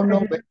I don't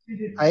know.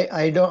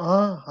 I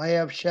don't. I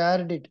have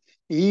shared it.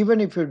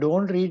 Even if you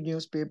don't read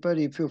newspaper,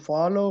 if you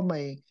follow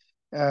my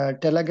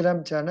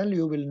Telegram channel,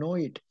 you will know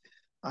it.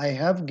 I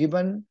have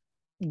given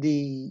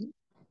the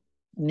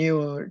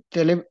I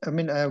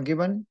have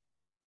given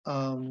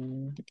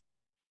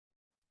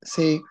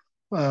say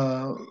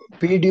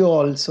video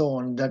also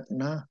on that.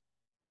 Na?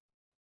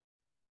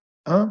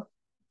 I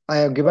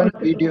have given a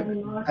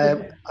video.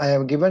 I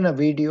have given a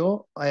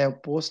video. I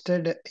have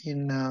posted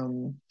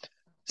in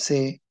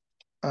say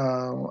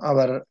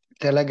our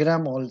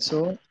Telegram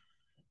also.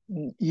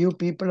 You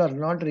people are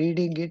not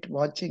reading it,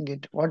 watching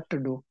it. What to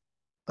do?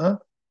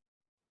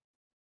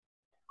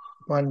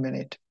 1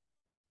 minute.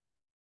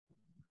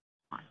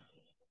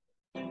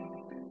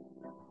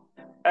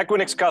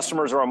 Equinix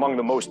customers are among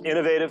the most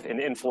innovative and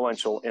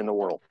influential in the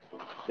world.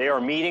 They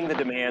are meeting the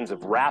demands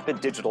of rapid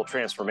digital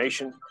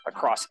transformation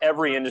across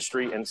every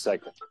industry and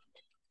segment.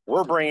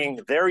 We're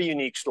bringing their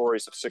unique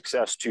stories of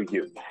success to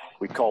you.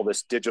 We call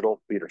this digital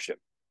leadership.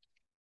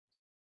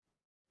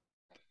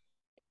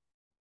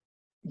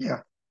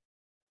 Yeah.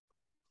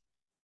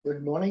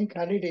 Good morning,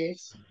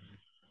 candidates.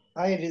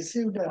 I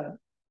received a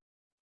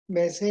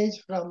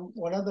message from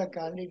one of the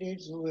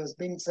candidates who has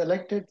been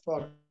selected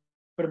for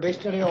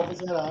probationary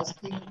officer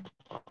asking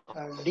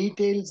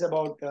details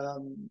about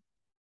a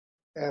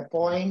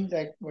point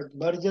that was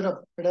merger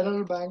of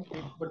Federal Bank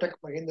with Kotak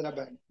Mahindra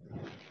Bank.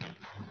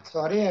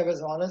 Sorry, I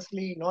was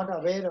honestly not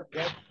aware of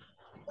that.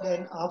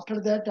 Then after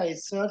that, I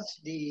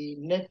searched the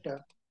net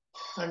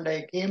and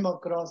I came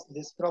across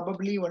this.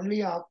 Probably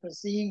only after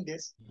seeing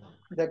this,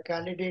 the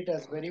candidate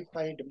has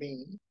verified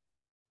me.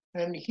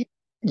 And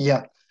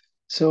yeah.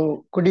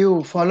 So could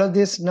you follow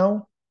this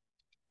now?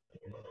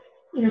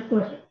 Yes,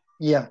 sir.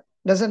 Yeah,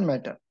 doesn't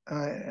matter.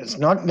 It's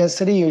not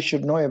necessary you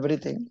should know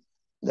everything.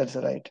 That's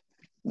right.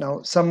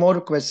 Now, some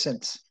more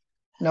questions.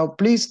 Now,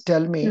 please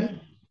tell me,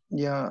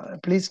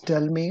 please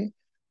tell me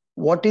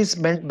what is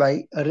meant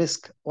by a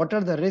risk. What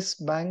are the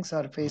risks banks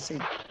are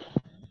facing?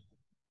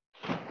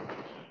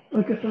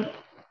 Okay, sir.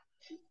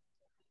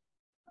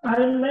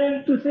 I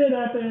meant to say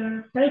that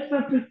types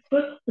of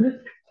risk,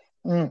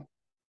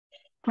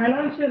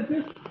 financial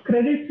risk,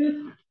 credit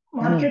risk,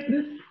 market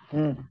risk,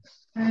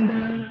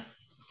 and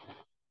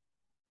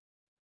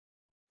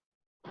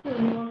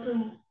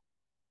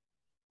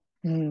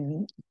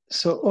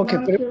So,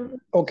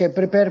 okay,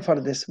 prepare for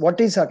this. What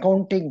is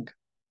accounting?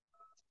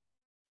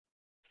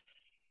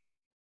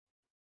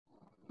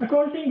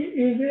 Accounting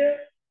is a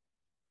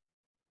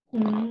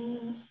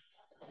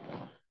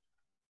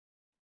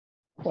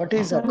what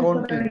is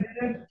accounting?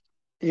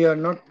 You are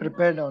not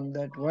prepared on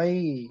that.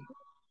 Why?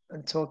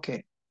 It's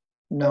okay.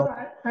 No,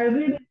 I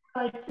read it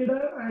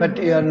like but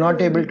you are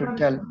not able to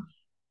tell.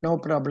 No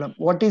problem.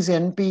 What is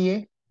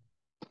NPA?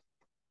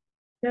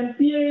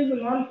 NPA is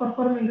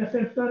non-performing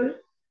asset, sir,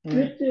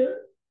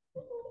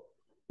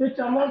 which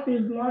amount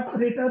is not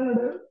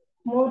returned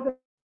more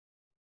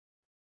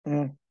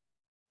Mm.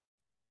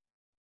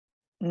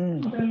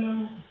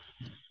 than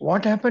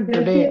What happened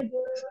today?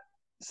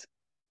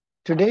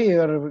 Today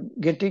you are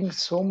getting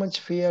so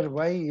much fear.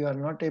 Why you are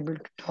not able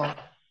to talk?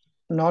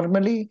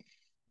 Normally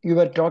you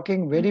were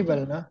talking very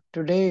well, na?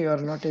 Today you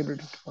are not able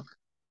to talk.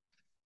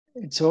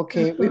 It's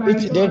okay. Yes,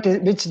 sir,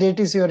 Which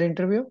date is your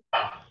interview?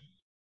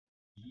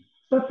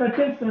 So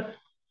 13th, sir.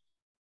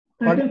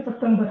 13th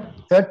September.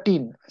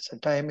 13. So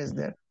time is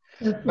there.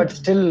 Yes, But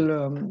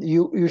still,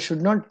 you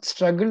should not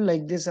struggle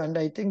like this. And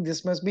I think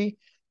this must be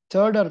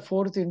third or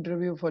fourth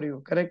interview for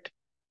you, correct?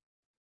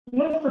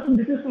 No, sir,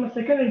 this is my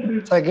second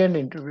interview. Second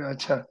interview,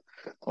 acha.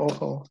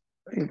 Oh.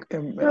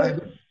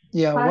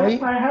 Yeah, I why?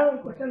 I have a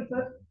question,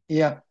 sir.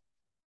 Yeah.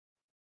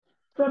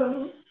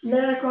 Sir, may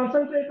I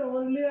concentrate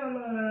only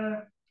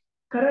on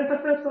current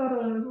affairs or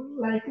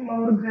like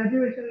our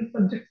graduation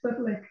subjects, sir,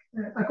 like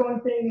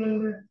accounting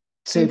and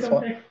See,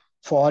 income tax?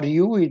 for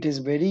you, it is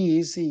very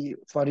easy.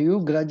 For you,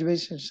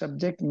 graduation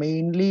subject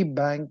mainly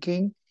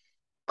banking,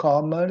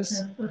 commerce,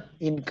 Yes, sir.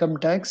 income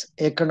tax,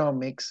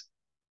 economics.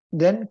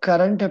 Then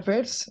current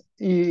affairs,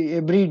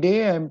 every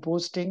day I am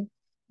posting.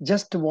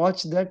 Just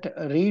watch that,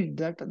 read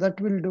that, that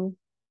will do.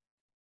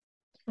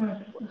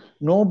 Okay, sir.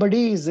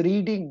 Nobody is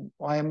reading.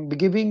 I am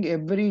giving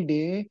every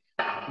day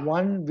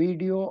one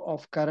video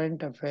of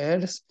current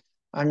affairs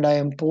and I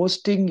am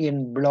posting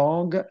in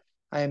blog.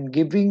 I am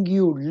giving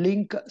you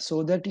link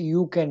so that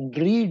you can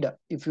read.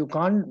 If you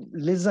can't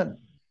listen,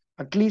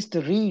 at least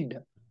read.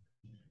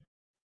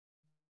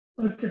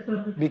 Okay,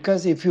 sir.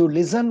 Because if you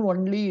listen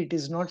only, it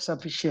is not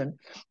sufficient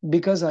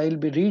because I will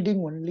be reading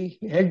only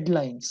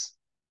headlines.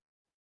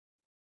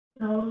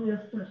 Oh, yes,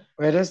 sir.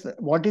 Whereas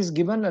what is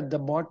given at the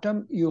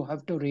bottom, you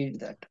have to read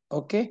that.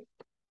 Okay?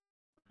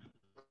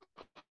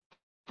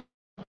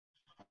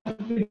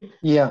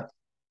 Yeah.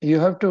 You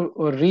have to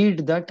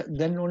read that,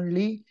 then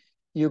only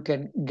you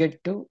can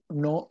get to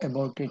know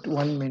about it.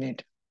 1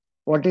 minute.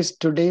 What is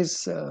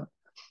today's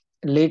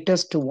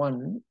latest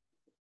one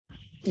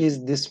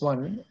is this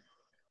one.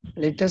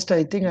 Latest,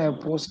 I think I have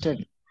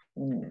posted.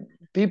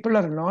 People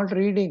are not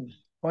reading.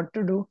 What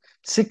to do?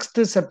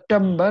 6th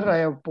September, I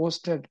have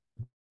posted.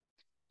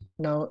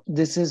 Now,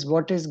 this is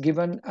what is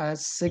given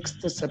as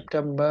 6th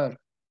September.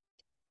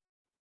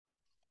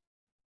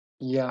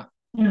 Yeah.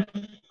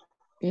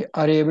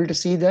 Are you able to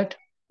see that?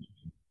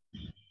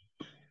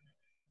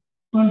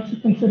 1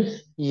 second, sir.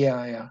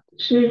 Yeah.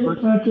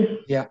 Okay.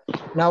 Yeah.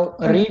 Now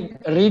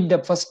read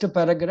the first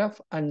paragraph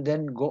and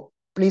then go.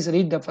 Please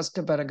read the first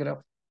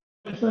paragraph.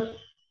 Sir.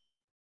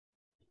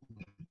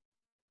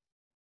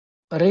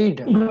 Read.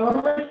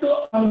 Government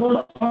to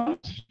onboard on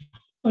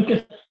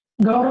okay.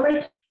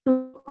 Government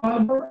to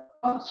onboard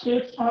all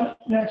states on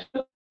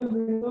national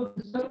window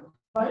system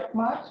by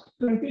March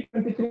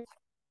 2023.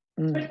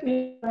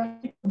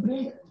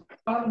 Bring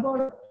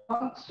onboard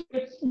all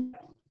states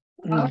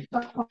of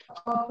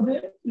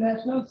the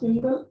national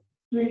single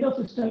window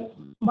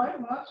system by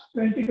March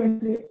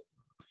 2023.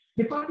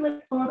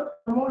 Department for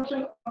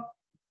Promotion of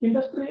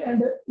Industry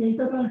and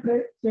Internal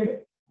Trade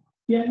said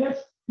NS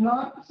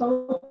North,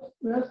 South,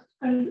 West,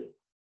 and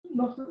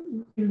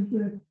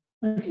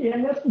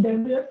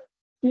NSWS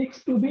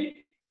seeks to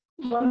be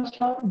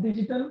one-stop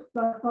digital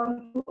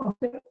platform to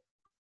obtain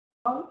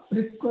all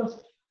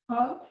requests,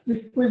 all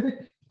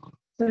requisite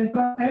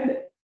central and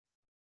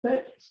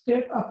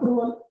state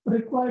approval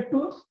required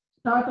to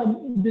start a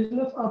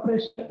business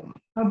operation.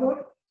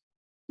 About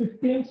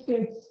 15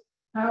 states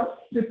have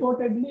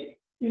reportedly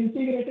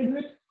integrated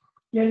with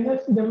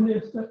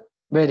NSWS.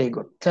 Very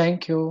good.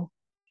 Thank you.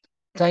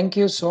 Thank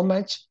you so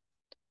much.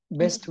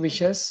 Best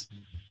wishes.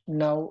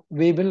 Now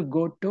we will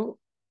go to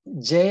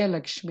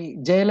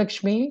Jayalakshmi.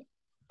 Jayalakshmi,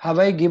 have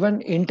I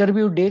given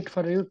interview date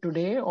for you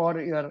today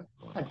or you are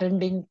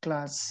attending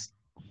class?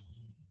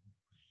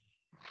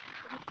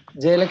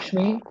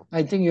 Jayalakshmi,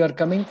 I think you are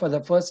coming for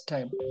the first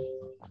time.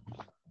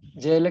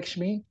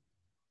 Jayalakshmi.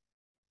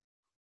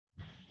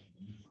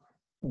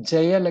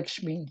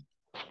 Jayalakshmi.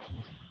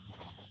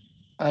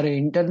 Our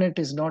internet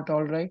is not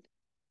all right.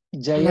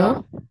 Jaya.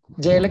 Hello.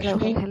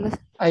 Jayalakshmi. Hello.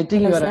 I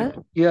think Hello,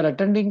 you are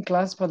attending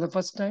class for the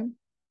first time.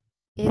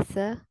 Yes,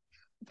 sir.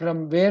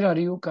 From where are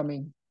you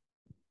coming?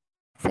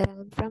 Sir,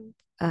 I'm from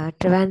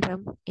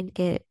Trivandrum in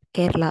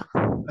Kerala.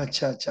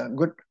 Acha.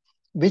 Good.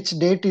 Which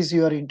date is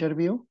your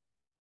interview?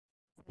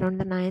 On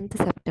the 9th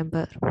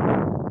September.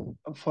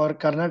 For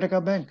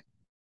Karnataka Bank?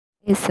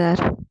 Yes, sir.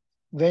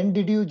 When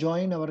did you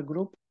join our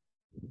group?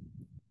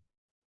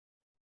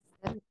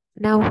 Sir,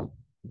 now.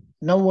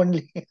 Now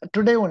only.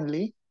 Today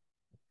only.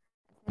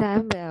 Sir,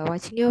 I'm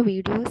watching your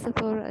videos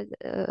for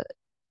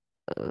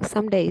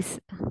some days.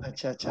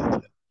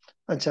 Acha.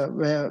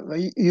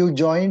 You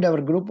joined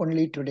our group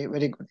only today.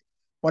 Very good.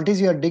 What is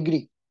your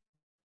degree?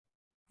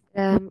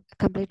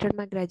 Completed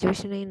my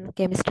graduation in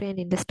chemistry and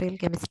industrial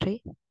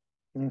chemistry.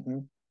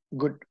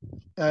 Good.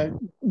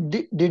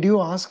 Did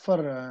you ask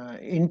for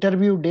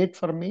interview date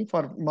for me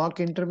for mock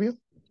interview?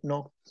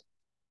 No.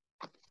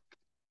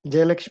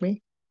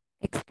 Jayalakshmi,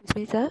 Excuse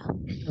me, sir.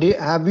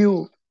 have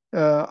you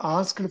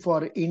asked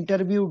for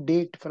interview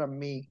date from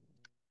me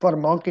for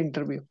mock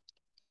interview?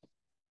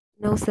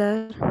 No,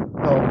 sir.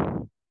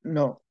 No.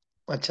 No.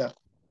 Acha.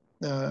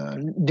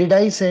 Did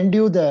I send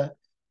you the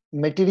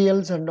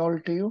materials and all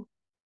to you?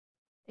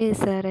 Yes,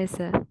 sir. Yes,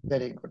 sir.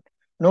 Very good.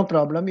 No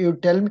problem. You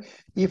tell me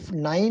if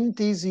 9th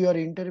is your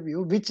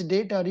interview, which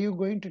date are you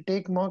going to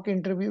take mock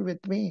interview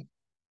with me?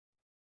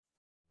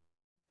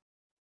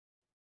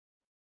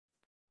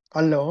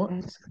 Hello.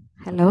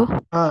 Hello.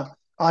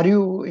 Are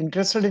you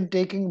interested in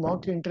taking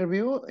mock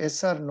interview?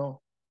 Yes or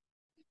no?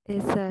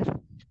 Yes, sir.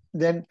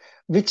 Then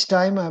which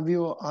time have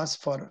you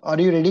asked for? Are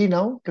you ready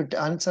now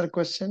to answer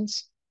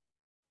questions?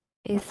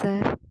 Yes,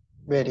 sir.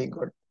 Very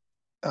good.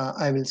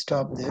 I will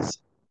stop this.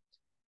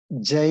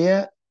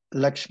 Jaya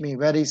Lakshmi,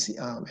 where is he?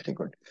 Very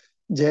good.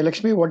 Jaya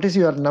Lakshmi, what is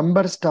your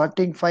number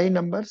starting 5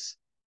 numbers?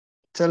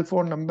 Cell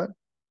phone number?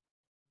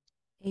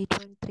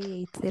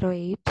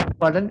 813808.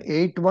 Pardon,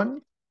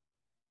 81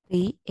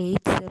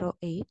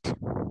 3808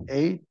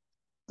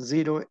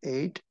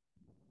 808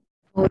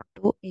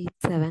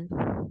 4287.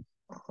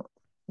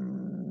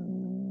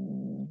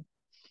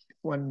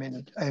 1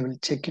 minute. I will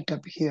check it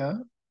up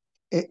here.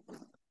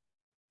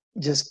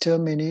 Just a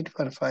minute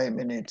for 5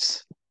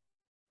 minutes.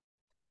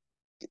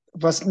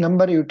 First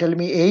number you tell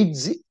me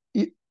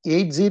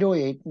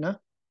 808, na?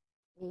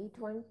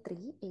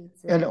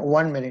 813808.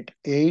 1 minute.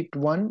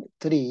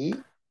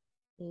 813.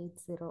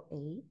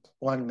 808.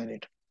 1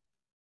 minute.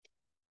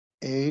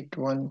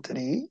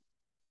 813.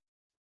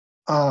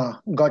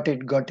 Got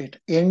it.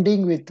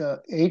 Ending with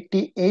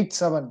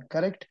 887,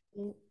 correct?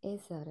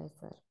 Yes, sir. Yes,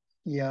 sir.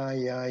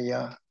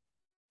 Yeah.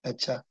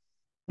 Acha.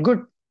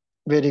 Good.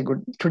 Very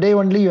good. Today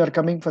only you are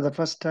coming for the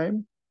first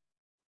time.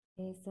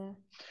 Yes, sir.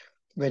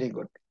 Very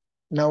good.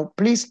 Now,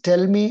 please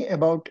tell me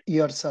about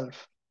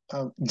yourself,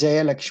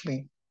 Jaya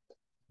Lakshmi.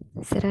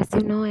 Sir, as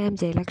you know, I am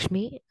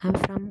Jayalakshmi. I'm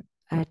from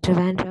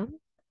Trivandrum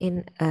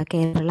in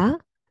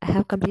Kerala. I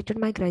have completed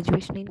my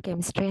graduation in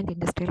chemistry and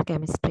industrial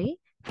chemistry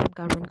from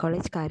Government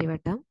College,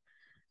 Karivattam.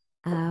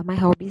 My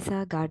hobbies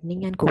are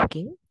gardening and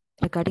cooking.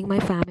 Regarding my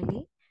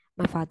family,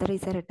 my father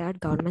is a retired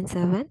government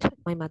servant.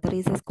 My mother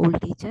is a school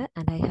teacher,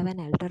 and I have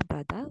an elder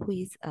brother who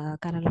is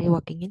currently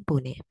working in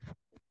Pune.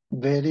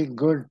 Very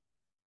good.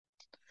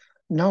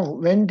 Now,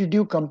 when did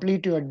you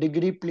complete your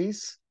degree,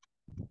 please?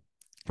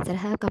 Sir, I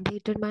have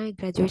completed my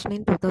graduation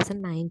in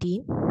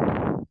 2019.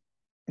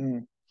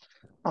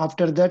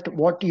 After that,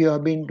 what you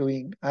have been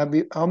doing?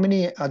 How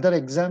many other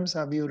exams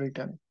have you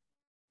written?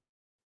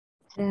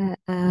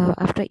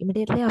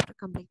 Immediately after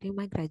completing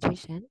my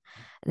graduation,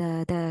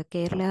 the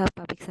Kerala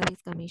Public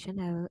Service Commission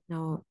have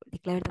now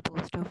declared the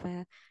post of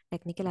a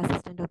technical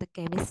assistant of the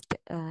chemist,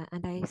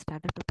 and I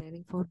started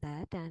preparing for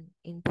that. And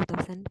in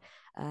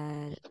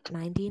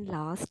 2019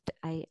 last,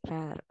 I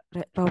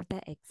wrote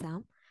the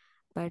exam,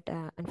 but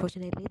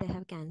unfortunately they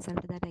have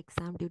cancelled that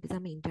exam due to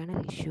some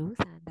internal issues,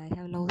 and I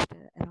have lost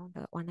around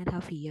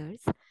 1.5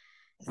 years.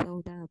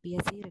 So the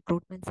BSc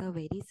recruitments are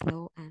very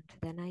slow, and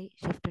then I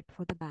shifted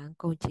for the bank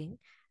coaching,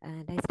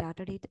 and I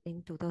started it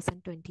in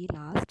 2020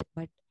 last,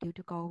 but due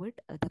to COVID,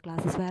 the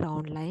classes were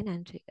online,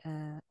 and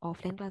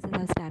offline classes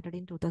have started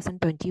in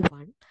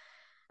 2021,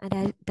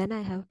 and then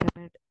I have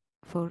prepared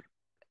for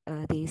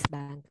these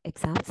bank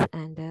exams,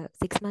 and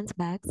 6 months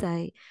back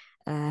I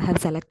have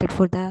selected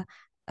for the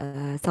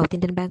South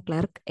Indian Bank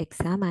clerk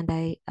exam, and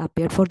I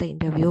appeared for the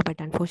interview, but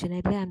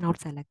unfortunately I'm not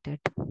selected.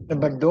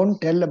 But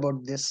don't tell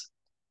about this.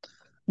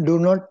 Do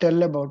not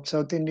tell about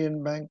South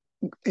Indian Bank.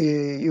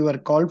 You were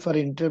called for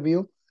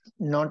interview,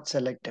 not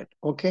selected.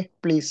 Okay,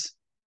 please.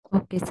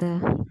 Okay, sir.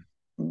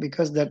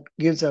 Because that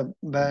gives a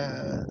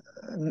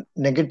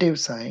negative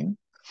sign.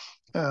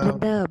 In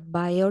the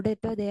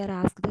biodata, they are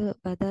asked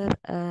whether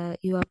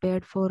you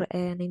appeared for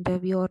an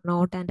interview or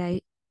not,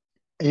 and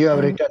you have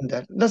written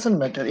that. Doesn't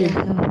matter.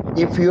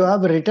 If you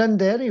have written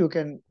there, you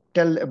can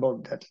tell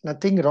about that.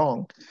 Nothing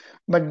wrong.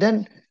 But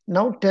then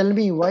now tell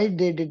me why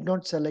they did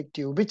not select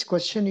you. Which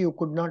question you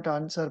could not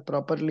answer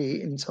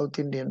properly in South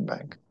Indian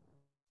Bank?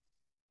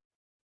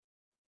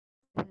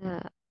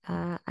 I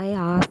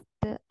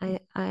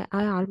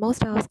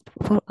almost asked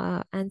for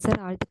answer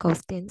all the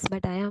questions,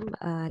 but I am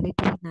a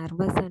little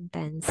nervous and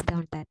tense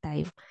on that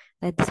time.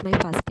 That's my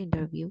first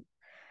interview.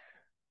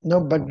 No,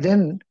 but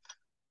then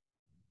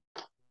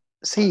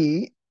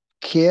see,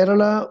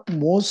 Kerala,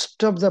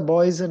 most of the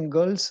boys and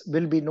girls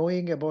will be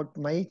knowing about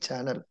my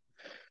channel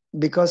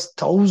because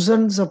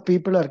thousands of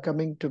people are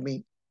coming to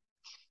me.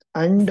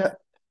 And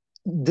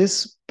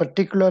this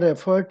particular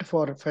effort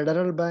for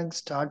Federal Bank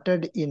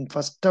started in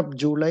 1st of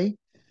July.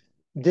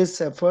 This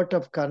effort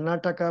of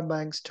Karnataka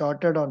Bank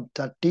started on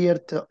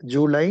 30th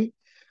July.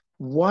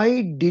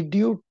 Why did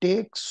you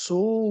take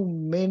so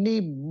many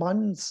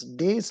months,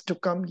 days to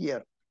come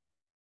here?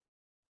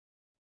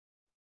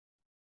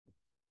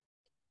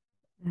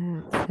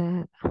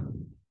 Sir,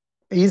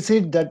 Is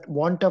it that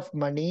want of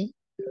money,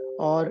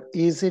 or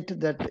is it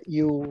that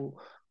you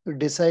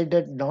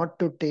decided not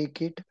to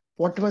take it?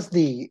 What was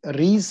the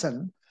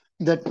reason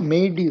that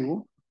made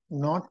you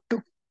not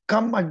to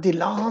come at the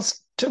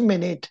last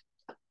minute?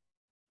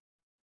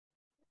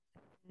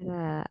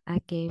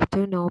 I came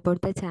to know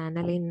about the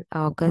channel in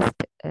August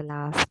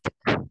last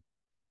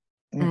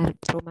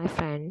through my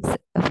friends,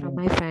 from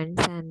my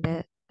friends,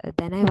 and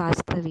then I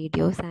watched the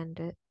videos,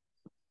 and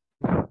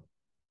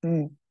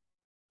I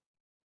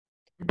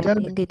Tell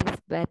me. think it is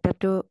better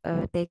to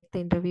take the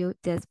interview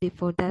just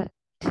before the.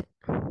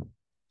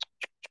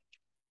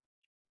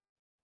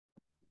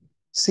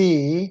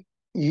 See,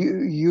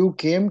 you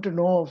came to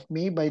know of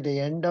me by the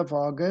end of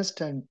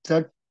August, and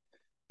that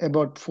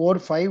about 4 or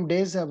 5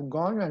 days have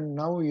gone, and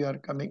now you are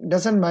coming.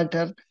 Doesn't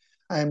matter.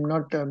 I am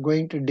not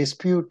going to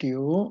dispute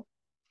you.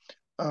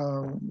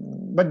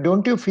 But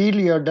don't you feel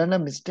you have done a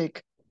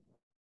mistake?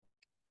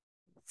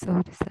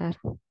 Sorry, sir.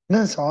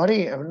 No,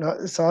 sorry.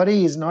 No,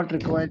 sorry is not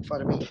required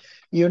for me.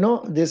 You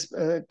know, this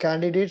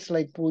candidates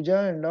like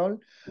Pooja and all,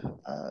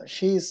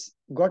 she's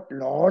got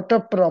lot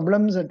of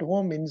problems at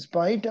home. In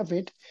spite of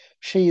it,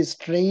 she is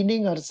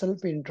training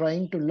herself in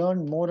trying to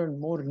learn more and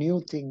more new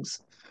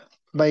things.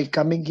 By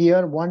coming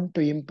here, one,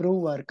 to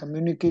improve our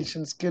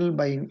communication skill.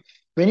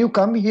 When you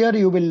come here,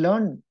 you will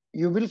learn.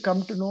 You will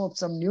come to know of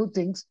some new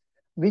things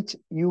which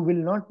you will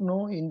not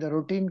know in the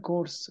routine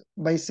course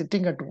by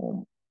sitting at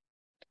home.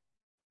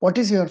 What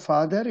is your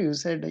father? You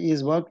said he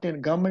is worked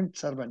in government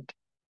servant.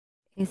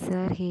 Yes,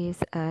 sir. He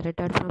is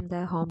retired from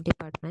the home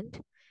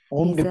department.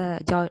 Home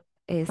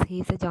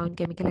He's a joint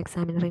chemical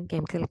examiner in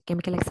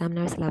chemical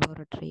examiner's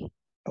laboratory.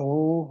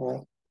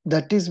 Oh,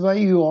 that is why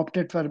you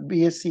opted for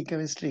BSc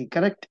chemistry,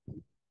 correct?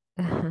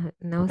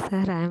 No,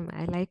 sir.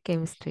 I like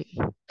chemistry.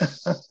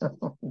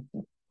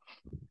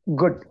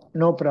 Good,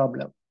 no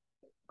problem.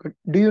 Good.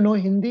 Do you know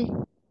Hindi?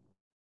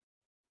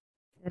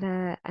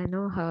 Sir, I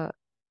know how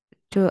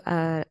to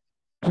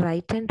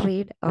write and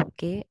read,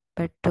 okay,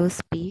 but to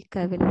speak,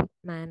 I will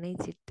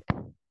manage it.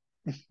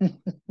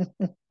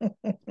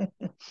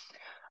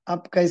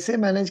 आप कैसे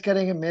manage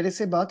करेंगे? मेरे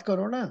से बात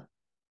करो ना.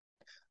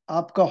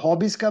 आपका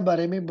hobbies का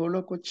बारे में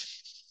बोलो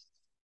कुछ.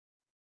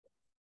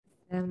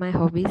 My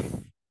hobbies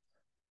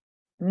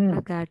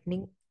are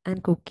gardening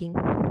and cooking.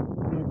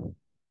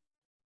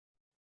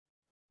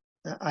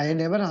 I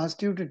never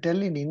asked you to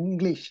tell in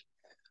English.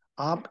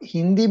 आप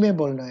हिंदी में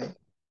बोलना है.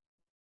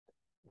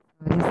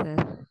 Sorry, sir.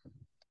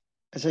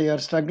 So you are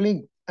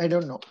struggling. I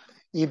don't know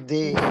if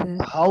they Yes,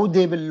 how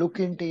they will look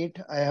into it.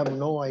 I have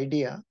no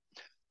idea.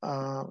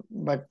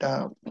 But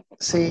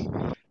say,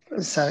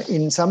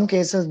 in some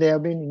cases they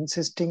have been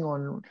insisting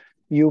on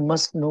you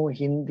must know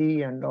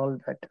Hindi and all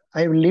that.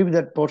 I will leave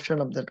that portion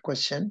of that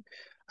question.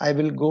 I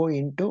will go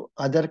into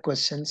other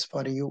questions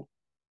for you.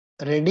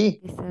 Ready?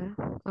 yes, sir.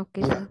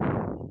 Okay, Yeah. sir.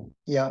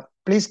 Yeah.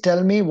 Please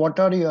tell me what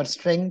are your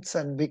strengths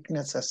and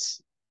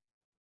weaknesses.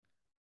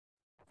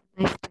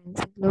 My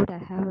strengths include I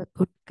have a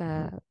good.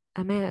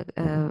 I'm a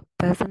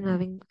person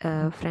having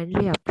a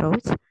friendly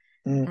approach,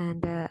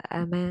 and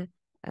I'm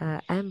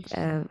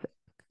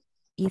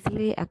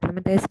easily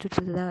acclimatized to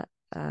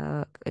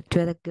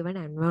the given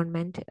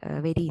environment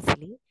very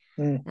easily.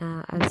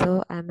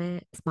 Also, I'm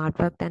a smart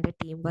work and a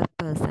teamwork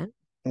person.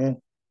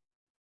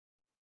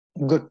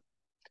 Good.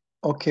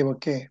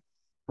 Okay.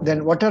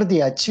 Then what are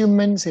the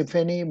achievements, if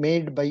any,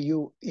 made by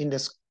you in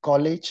this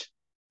college?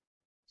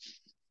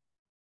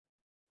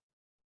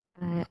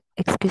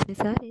 Excuse me,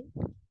 sir.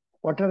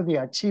 What are the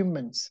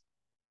achievements?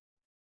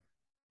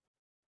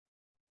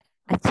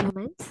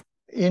 Achievements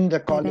in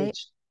the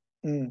college?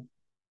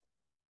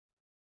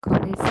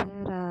 College,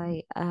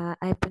 sir, I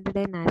attended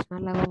a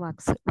national level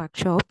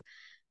workshop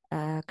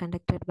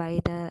conducted by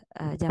the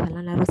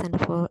Jawaharlal Nehru Center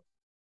for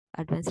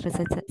Advanced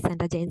Research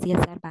Center,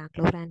 JNCSR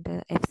Bangalore, and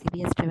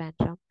FCBS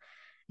Trivandrum,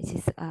 which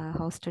is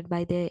hosted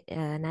by the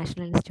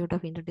National Institute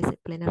of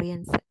Interdisciplinary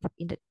and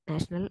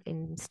National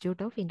Institute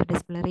of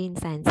Interdisciplinary in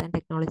Science and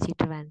Technology,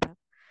 Trivandrum.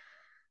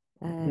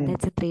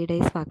 That's a 3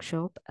 days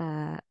workshop.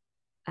 I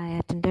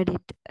attended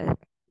it.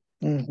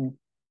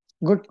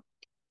 Good,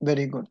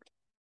 very good.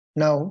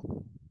 Now,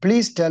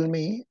 please tell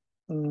me,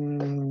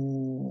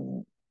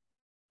 who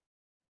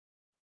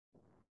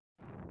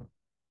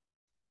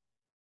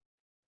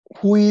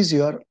is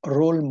your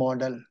role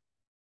model?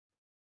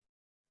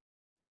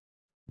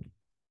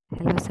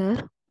 Hello,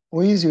 sir.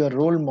 Who is your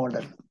role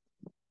model?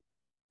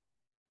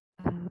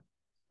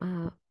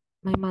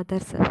 My mother,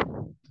 sir.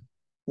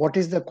 What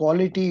is the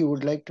quality you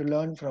would like to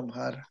learn from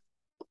her?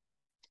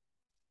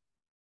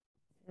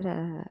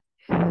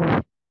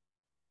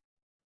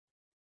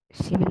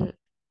 She will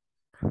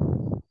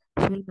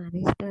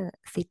manage the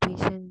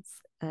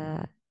situations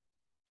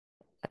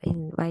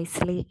in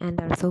wisely, and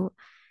also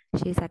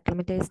she is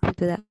acclimatized to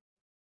the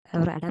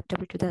or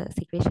adaptable to the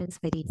situations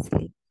very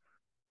easily.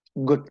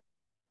 Good.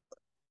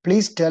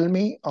 Please tell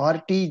me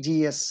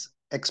RTGS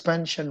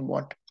expansion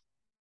what?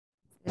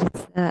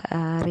 It's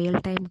a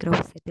real-time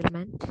growth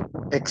settlement.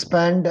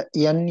 Expand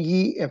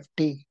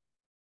NEFT.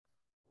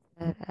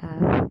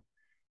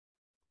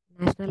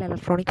 National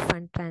Electronic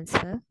Fund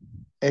Transfer.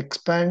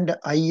 Expand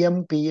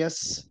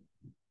IMPS.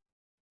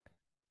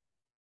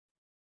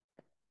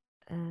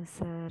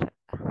 Sir,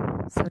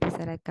 sorry,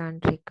 sir, I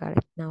can't recall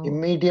it now.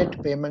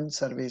 Immediate payment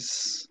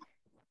service.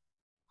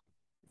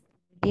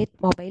 Immediate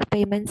mobile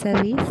payment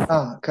service.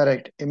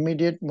 Correct.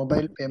 Immediate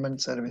mobile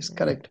payment service.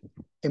 Correct.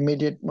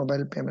 Immediate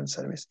mobile payment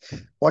service.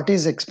 What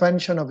is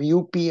expansion of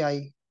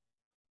UPI?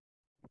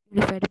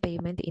 Unified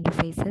Payment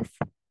Interfaces.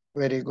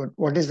 Very good.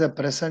 What is the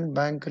present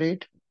bank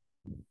rate?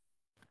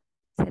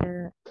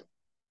 Sir,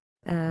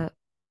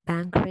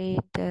 bank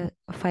rate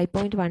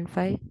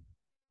 5.15.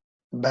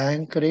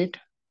 Bank rate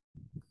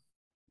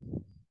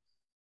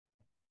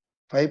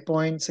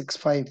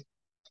 5.65.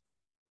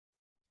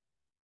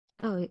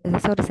 Oh,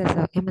 sorry,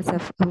 sir.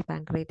 MSF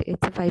bank rate.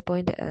 It's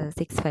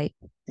 5.65.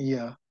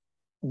 Yeah.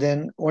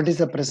 Then what is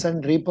the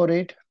present repo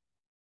rate?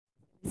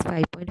 It's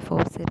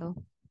 5.40.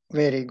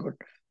 Very good.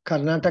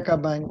 Karnataka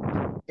Bank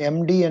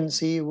MD and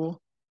CEO.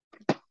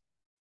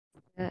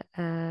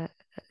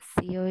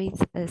 CEO is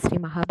Sri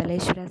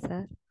Mahabaleshwara,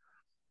 sir.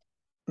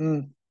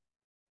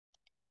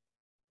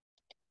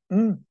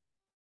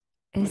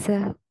 Is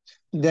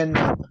Then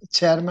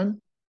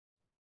chairman.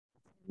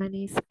 Chairman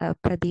is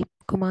Pradeep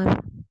Kumar.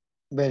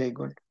 Very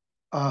good.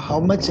 How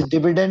much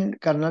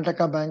dividend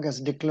Karnataka Bank has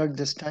declared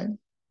this time?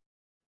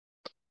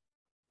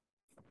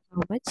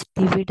 How much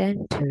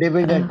dividend?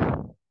 Dividend.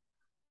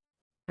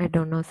 I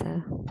don't know,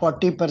 sir.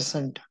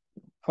 40%.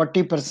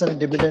 40%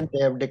 dividend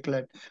they have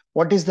declared.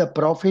 What is the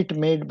profit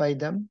made by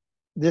them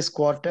this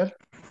quarter?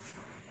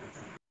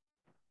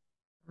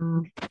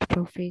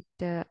 Profit,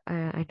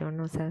 I don't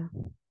know, sir.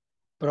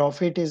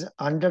 Profit is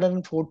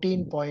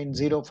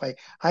 114.05.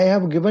 I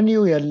have given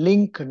you a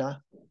link, na?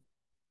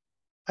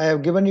 I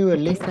have given you a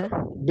link. Sir.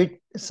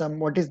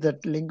 What is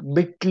that link?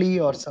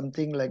 Bitly or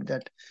something like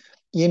that.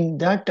 In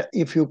that,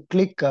 if you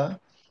click,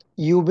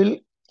 you will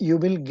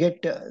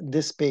get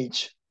this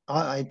page.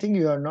 I think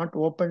you are not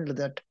opened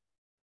that.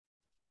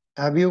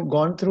 Have you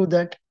gone through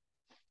that?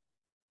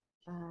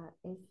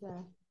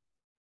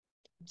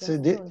 So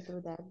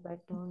through that, but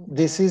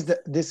this is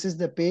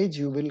the page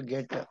you will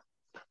get.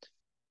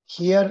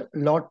 Here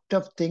lot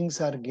of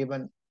things are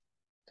given,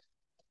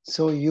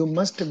 so you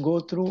must go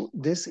through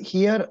this.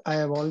 Here I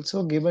have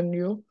also given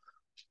you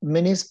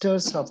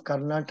ministers of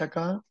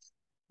Karnataka,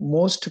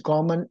 most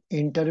common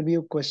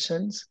interview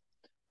questions.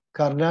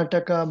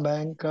 Karnataka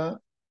Bank,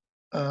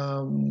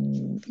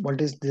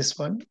 what is this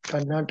one?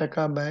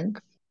 Karnataka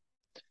Bank,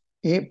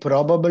 a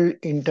probable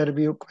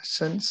interview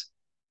questions.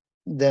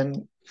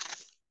 Then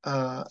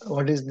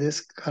what is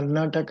this?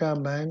 Karnataka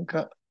Bank,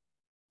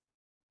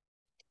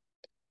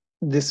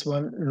 this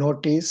one,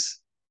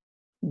 notice.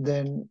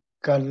 Then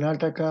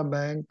Karnataka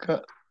Bank,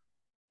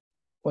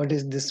 what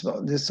is this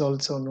one? This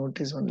also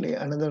notice only.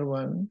 Another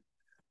one,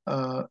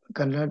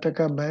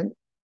 Karnataka Bank.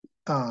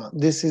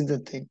 This is the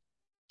thing.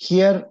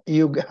 Here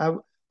you have,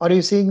 are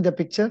you seeing the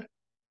picture?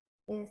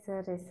 Yes,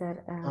 sir. Yes,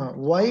 sir.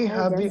 Why I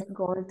have just you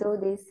gone through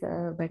this,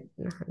 but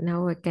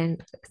now I can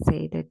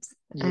say that.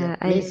 Yeah,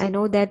 I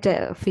know that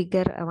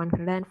figure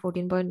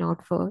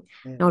 114.04,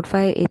 not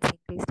 5, it's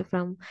increased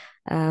from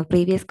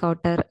previous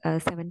quarter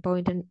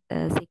 7.6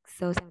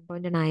 or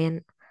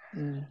 7.9.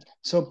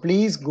 So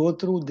please go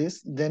through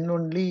this, then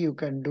only you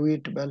can do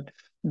it well.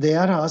 They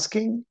are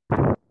asking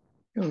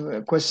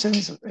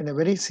questions in a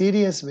very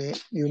serious way.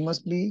 You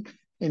must be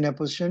in a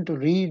position to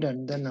read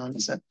and then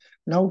answer.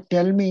 Now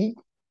tell me,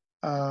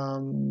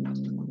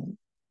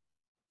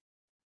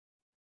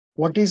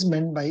 what is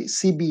meant by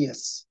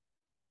CBS?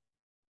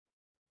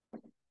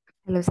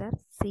 Hello, sir.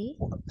 C?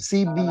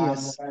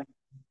 CBS.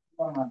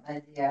 Core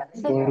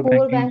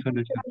banking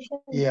solution.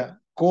 Yeah,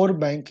 core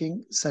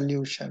banking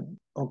solution.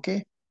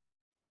 Okay.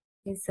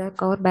 It's a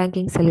core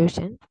banking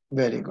solution.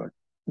 Very good.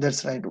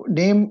 That's right.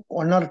 Name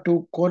one or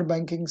two core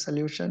banking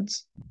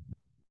solutions.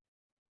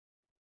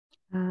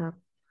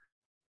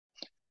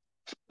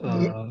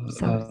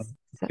 Finacle.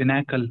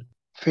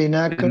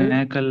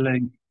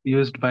 Finacle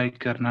used by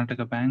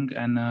Karnataka Bank,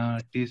 and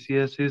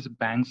TCS is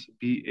banks,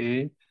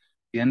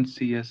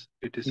 BANCS.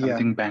 It is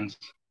something banks.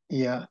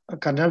 Yeah,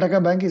 Karnataka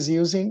Bank is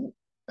using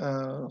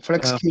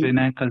Flex.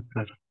 Finacle,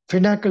 sir.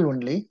 Finacle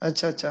only.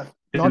 Acha.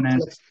 Not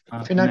Flex.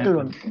 Finacle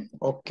only.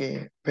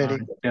 Okay, very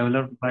good.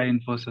 Developed by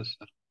Infosys,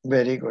 sir.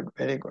 Very good,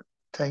 very good.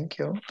 Thank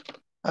you.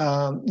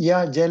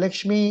 Yeah,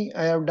 Jayalakshmi,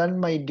 I have done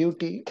my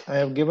duty. I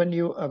have given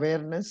you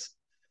awareness.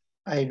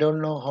 I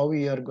don't know how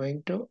you are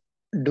going to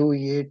do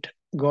it.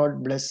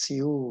 God bless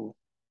you.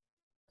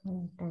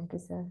 Thank you,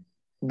 sir.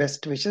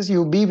 Best wishes.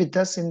 You be with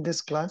us in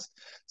this class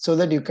so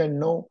that you can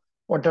know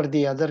what are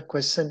the other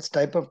questions,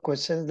 type of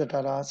questions that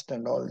are asked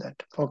and all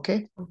that.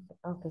 Okay?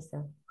 Okay,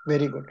 sir.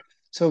 Very good.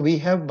 So we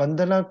have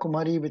Bandana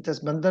Kumari with us.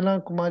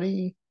 Bandana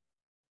Kumari.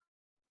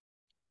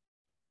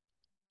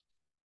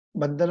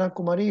 Bandana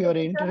Kumari,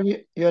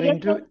 your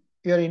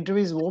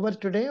interview is over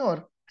today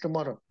or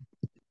tomorrow?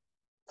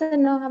 Sir,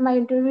 no, my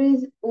interview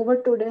is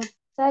over today.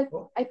 Sir,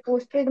 I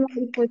posted my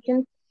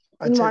questions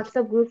in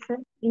WhatsApp group, sir,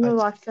 in my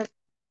WhatsApp.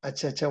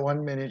 Acha,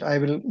 1 minute. I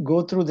will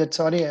go through that.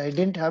 Sorry, I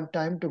didn't have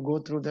time to go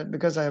through that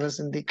because I was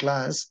in the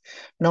class.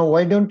 Now,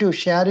 why don't you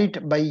share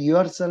it by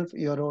yourself,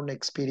 your own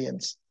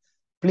experience?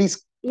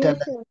 Please tell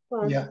Yes, us. sir, of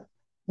course. Yeah,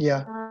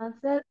 yeah,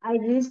 Sir, I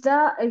reached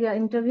the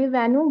interview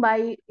venue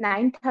by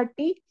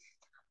 9:30.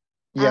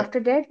 yeah. After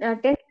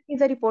that, 10 is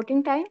the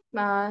reporting time.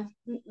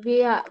 We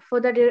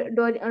for the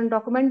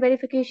document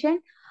verification,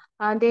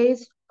 there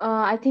is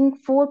I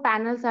think four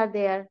panels are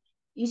there.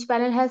 Each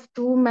panel has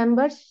two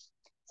members.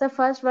 So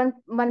first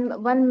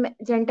one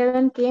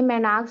gentleman came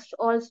and asked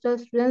all the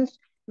students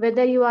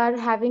whether you are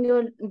having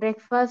your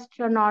breakfast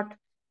or not.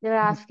 They were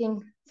asking.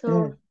 Mm,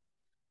 So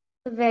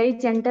very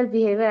gentle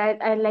behavior.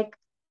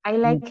 I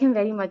mm, like him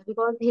very much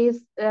because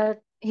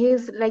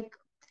he's like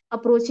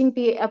approaching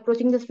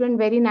the student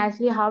very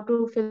nicely, how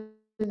to fill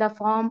the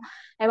form,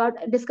 about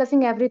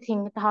discussing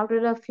everything, how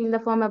to fill the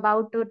form,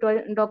 about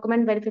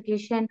document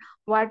verification,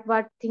 what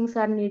things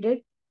are needed.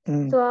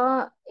 mm,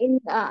 So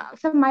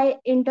so my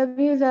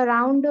interview is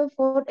around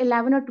for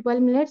 11 or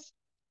 12 minutes,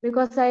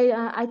 because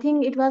I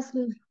think it was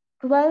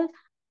 12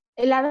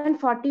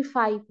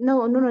 11:45.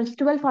 No, it's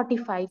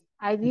 12:45.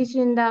 I reached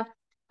in the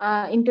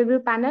interview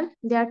panel.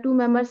 There are two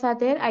members are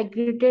there. I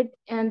greeted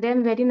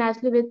them very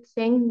nicely with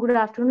saying good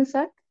afternoon,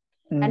 sir.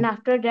 And mm,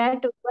 after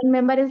that, one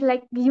member is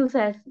like you,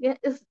 sir. Yeah,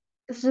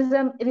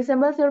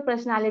 resembles your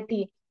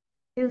personality.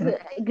 He's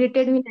mm,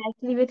 greeted me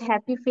nicely with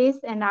happy face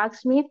and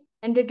asked me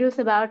introduce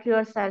about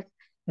yourself.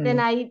 Then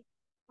mm, I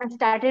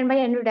started my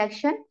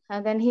introduction.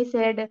 Then he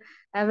said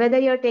whether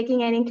you're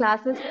taking any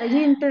classes.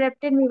 He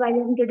interrupted me while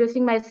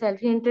introducing myself.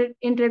 He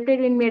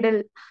interrupted in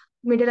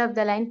middle of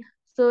the line.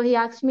 So he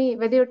asked me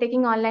whether you're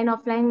taking online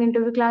offline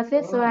interview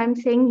classes. So I'm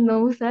saying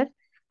no, sir.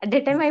 At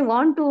that time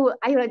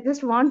I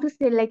just want to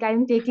say like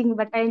I'm taking,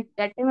 but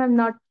that time I'm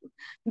not,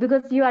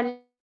 because you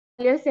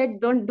earlier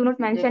said do not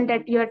mention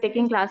that you are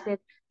taking classes.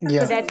 So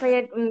yeah.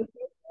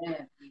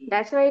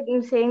 that's why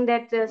I'm saying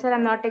that, sir,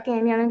 I'm not taking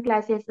any online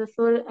classes.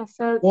 So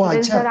Oh,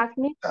 then sir acha, asked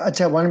me,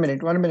 1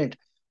 minute, 1 minute.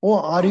 Oh,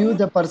 are you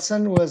the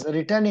person who has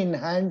written in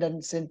hand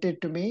and sent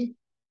it to me?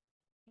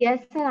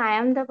 yes, sir, I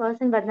am the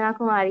person, Badna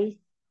Kumari.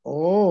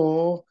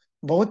 ओ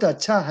बहुत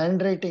अच्छा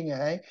hand writing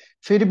है।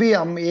 फिर भी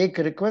हम एक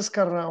request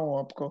कर रहा हूँ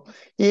आपको,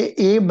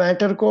 ये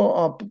मैटर को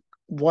आप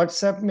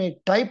व्हाट्सएप में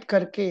टाइप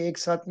करके एक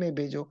साथ में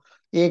भेजो।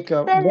 एक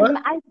Sir,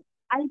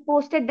 I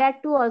posted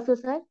that too also,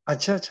 sir.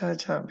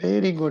 अच्छा,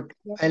 very good.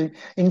 Yes. And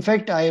in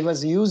fact, I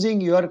was using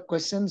your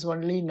questions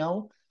only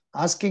now,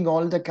 asking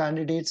all the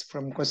candidates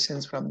from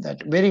questions from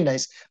that. Very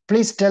nice.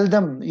 Please tell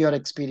them your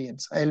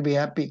experience. I'll be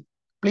happy.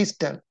 Please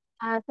tell.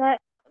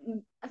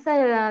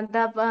 Sir,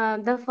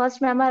 the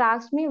first member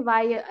asked me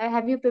why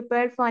have you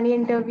prepared for any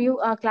interview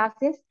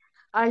classes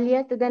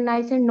earlier? So then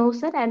I said no,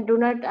 sir, and do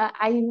not.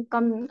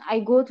 I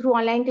go through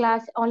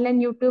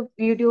online YouTube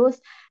videos,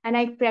 and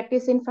I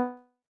practice in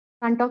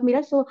front of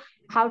mirror. So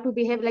how to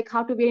behave, like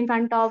how to be in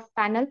front of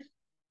panel.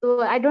 So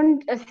I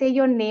don't say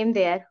your name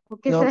there.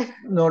 Okay, sir.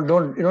 No,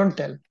 don't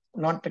tell.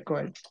 Not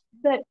required.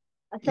 Sir,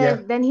 Yeah.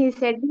 then he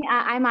said me,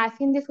 I'm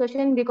asking this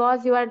question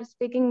because you are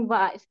speaking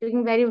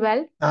very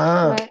well. So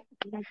Ah.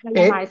 that's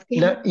why I'm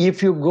asking.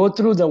 If you go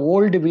through the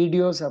old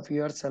videos of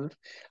yourself,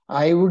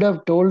 I would have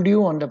told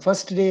you on the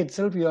first day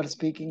itself you are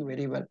speaking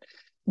very well.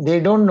 They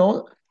don't know.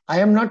 I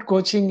am not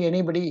coaching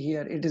anybody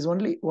here. It is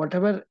only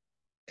whatever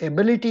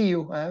ability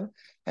you have,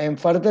 I am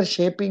further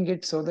shaping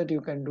it so that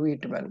you can do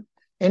it well.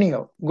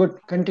 Anyhow, good.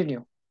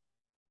 Continue.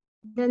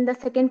 Then the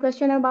second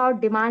question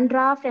about demand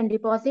draft and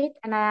deposit,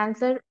 and I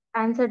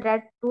answered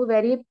that too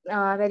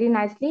very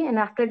nicely. And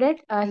after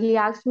that, he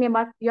asked me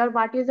about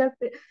what is your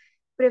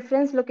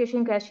preference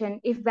location question.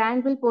 If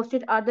bank will post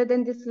it other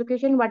than this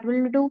location, what will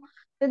you do?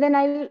 So then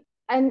I will,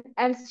 and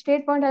at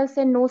straight point I'll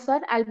say no, sir.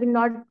 I'll be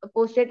not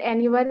posted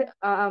anywhere.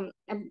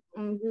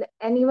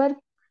 Anywhere.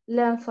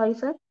 Sorry,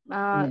 sir.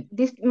 Mm,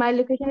 This my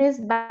location is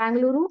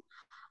Bangalore,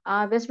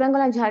 West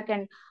Bengal and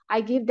Jharkhand.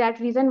 I give that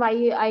reason why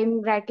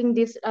I'm writing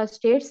these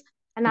states.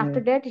 And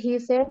after mm, that, he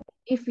said,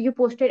 if you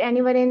posted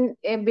anywhere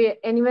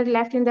anywhere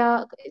left in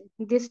the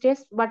this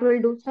states, what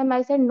will do? So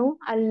I said, no,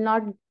 I'll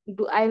not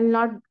do. I'll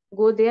not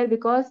go there,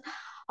 because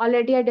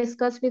already I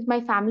discussed with my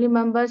family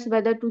members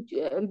whether to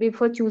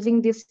before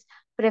choosing this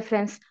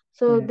preference.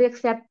 So mm, they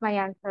accept my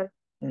answer.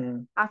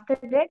 mm, After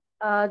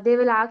that, they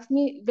will ask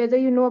me whether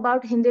you know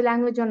about Hindi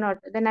language or not.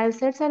 Then I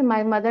said, sir,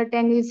 my mother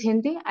tongue is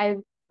Hindi. I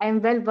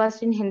am well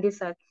versed in Hindi,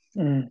 sir.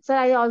 mm. So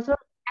I also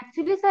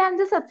actually, sir, I'm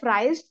just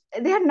surprised.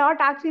 They are not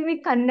asking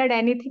me Kannada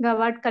anything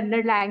about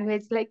Kannada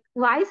language. Like,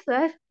 why,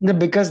 sir?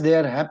 Because they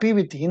are happy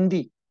with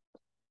Hindi.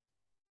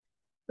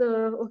 So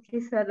okay,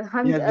 sir.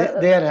 Yeah,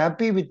 they are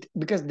happy with,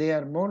 because they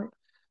are more,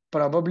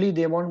 probably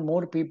they want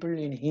more people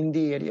in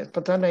Hindi areas.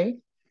 Pata nahi,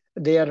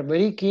 they are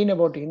very keen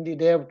about Hindi.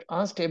 They have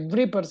asked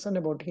every person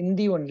about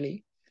Hindi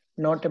only,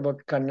 not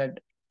about Kannada.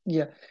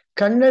 Yeah,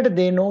 Kannada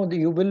they know that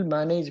you will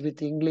manage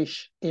with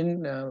English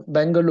in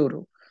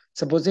Bengaluru.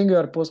 Supposing you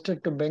are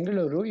posted to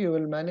Bengaluru, you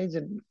will manage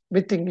it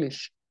with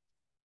English.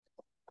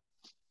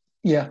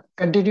 Yeah,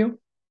 continue.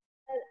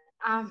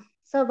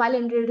 So while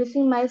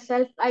introducing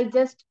myself, I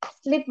just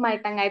slipped my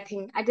tongue, I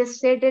think. I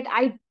just said that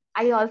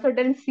I also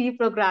done C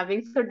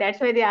programming. So that's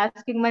why they're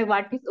asking my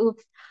what is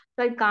oops.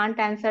 So I can't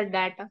answer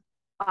that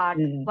part.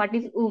 What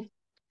is oops?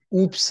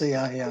 Oops,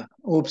 yeah.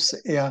 Oops,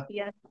 yeah.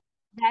 Yes.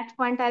 That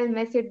point I'll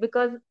miss it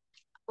because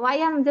why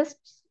I'm just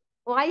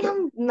why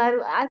I'm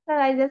nervous.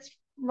 I just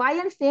why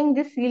I'm saying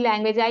this C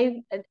language.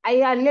 I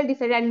earlier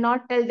decided I'll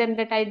not tell them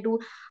that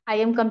I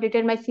am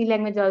completed my C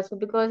language also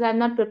because I'm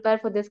not prepared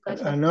for this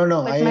question.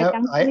 No, But my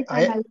tongue slip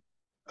and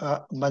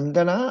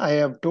Bandana, I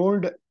have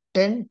told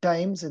 10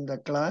 times in the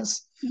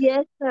class,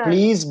 yes, sir.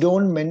 please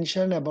don't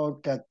mention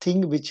about a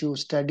thing which you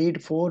studied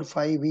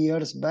 4-5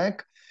 years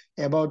back,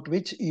 about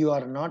which you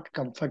are not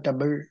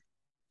comfortable.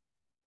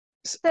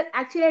 Sir,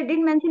 actually, I did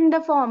mention in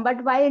the form,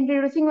 but while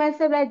introducing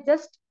myself, I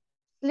just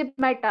slipped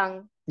my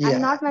tongue.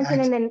 I'm not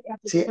mentioning in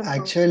the See,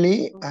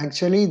 application form.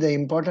 actually, the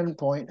important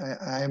point,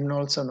 I am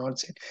also not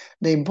saying,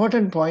 the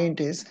important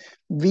point is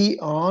we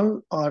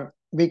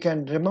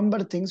can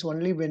remember things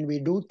only when we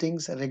do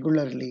things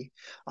regularly.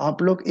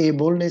 आप लोग ये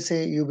बोलने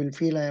से you will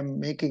feel I am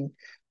making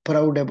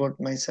proud about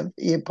myself.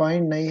 ये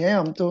point नहीं है,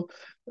 हम तो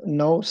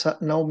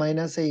 9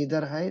 महीना से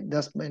इधर है,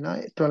 10 महीना,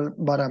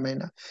 12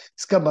 महीना.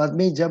 इसका बाद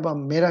में जब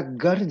हम मेरा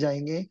घर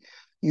जाएंगे,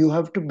 you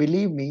have to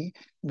believe me,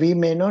 we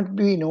may not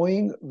be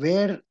knowing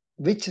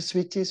which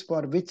switch is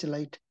for which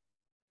light.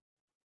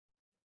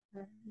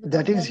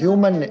 That is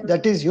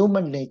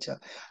human nature.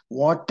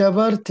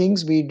 Whatever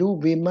things we do,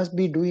 we must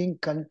be doing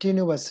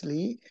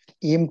continuously,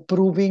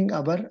 improving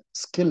our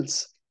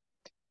skills.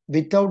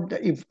 Without,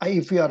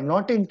 if you are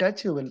not in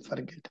touch, you will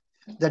forget.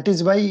 That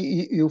is why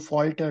you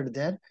faltered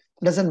there.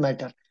 Doesn't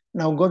matter.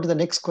 Now go to the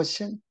next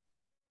question.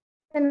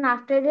 And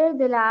after that,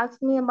 they'll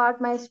ask me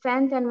about my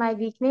strength and my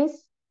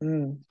weakness.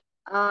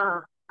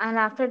 And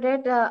after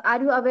that,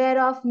 are you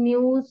aware of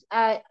news?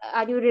 Are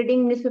you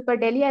reading newspaper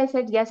daily? I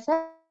said yes,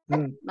 sir.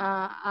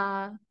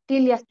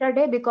 Till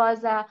yesterday because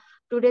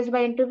today's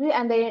my interview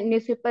and the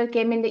newspaper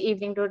came in the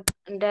evening.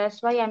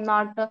 That's why I'm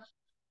not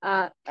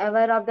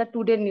aware of the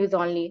today news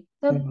only.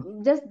 So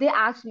just they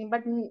asked me,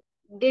 but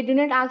they did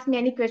not ask me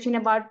any question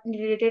about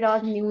related or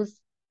news.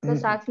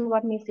 Just ask me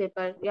what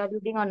newspaper you are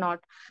reading or not.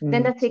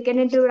 Then the second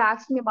interview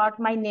asked me about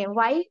my name.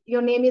 Why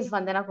your name is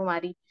Vandana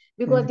Kumari?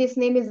 Because this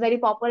name is very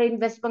popular in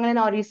West Bengal and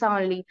Orissa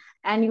only,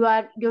 and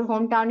your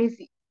hometown is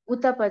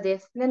Uttar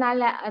Pradesh. Then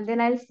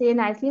I'll say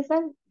nicely,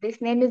 sir,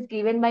 this name is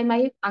given by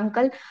my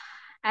uncle,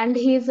 and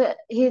he's a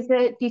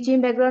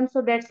teaching background,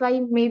 so that's why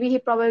maybe he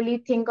probably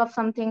think of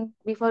something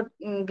before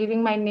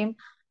giving my name.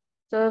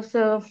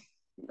 So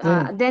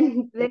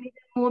then it's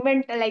a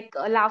moment like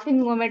a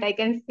laughing moment, I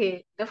can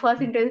say. The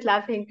first interview is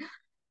laughing.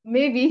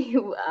 Maybe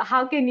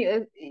how can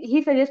you?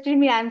 He suggested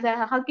me answer.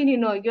 How can you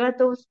know? You're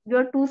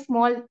too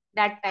small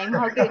that time.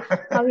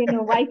 How you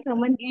know why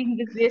someone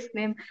gave this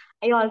name?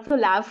 I also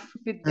laugh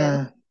with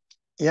them.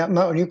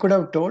 Yeah, you could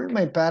have told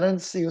my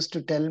parents used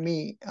to tell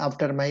me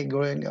after my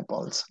growing up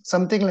also.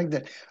 Something like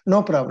that.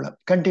 No problem.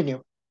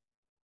 Continue.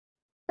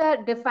 Sir,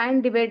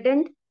 define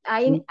dividend.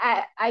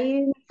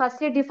 I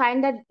firstly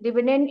defined that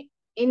dividend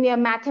in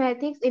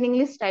mathematics in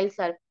English style,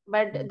 sir.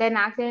 But then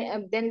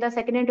the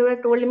second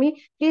interviewer told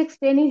me, please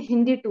explain in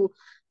Hindi too.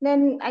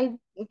 Then I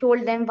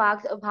told them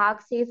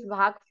bhag says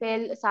bhag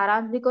fail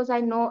saransh because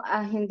I know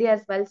Hindi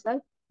as well, sir.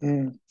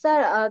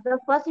 Sir, the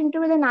first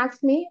interview then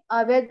asked me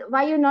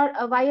why you're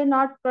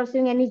not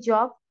pursuing any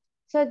job.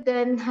 So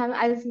then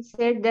I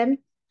said them,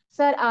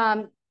 sir,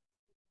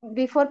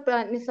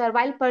 sir,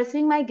 while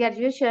pursuing my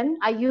graduation,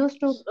 I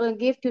used to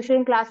give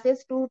tuition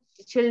classes to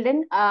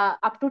children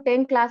up to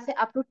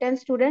 10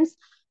 students.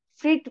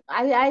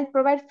 I'll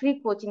provide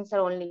free coaching, sir,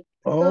 only.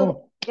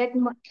 So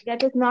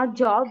that is not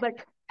job, but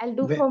I'll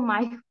do for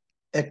my.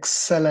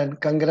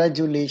 Excellent.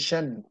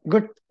 Congratulations.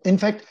 Good. In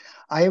fact,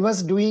 I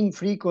was doing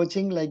free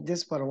coaching like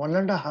this for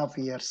 1.5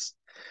 years.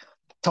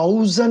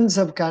 Thousands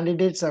of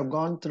candidates have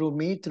gone through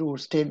me through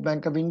State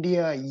Bank of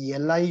India,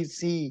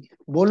 LIC,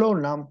 बोलो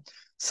नाम,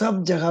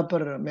 सब जगह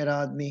पर मेरा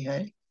आदमी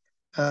है.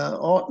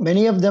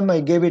 Many of them I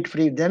gave it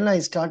free. Then I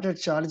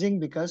started charging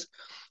because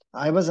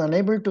I was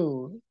unable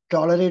to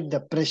tolerate the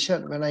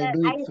pressure when I do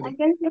it free. I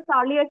can say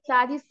probably your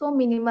charge is so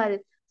minimal,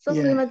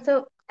 minimal,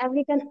 so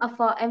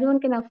everyone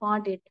can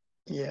afford it.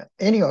 Yeah.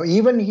 Anyhow,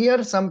 even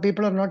here, some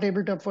people are not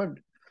able to afford.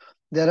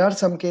 There are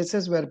some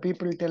cases where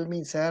people tell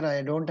me, sir,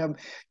 I don't have.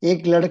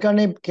 एक लड़का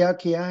ने क्या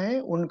किया है,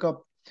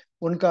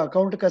 उनका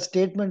account का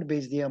statement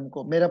भेज दिया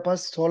हमको. मेरा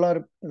पास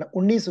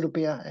 19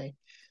 रुपया है,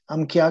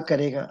 हम क्या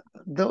करेगा?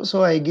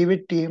 So I give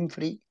it to him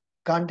free.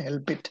 Can't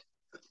help it.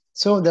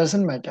 So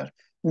doesn't matter.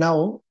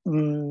 Now,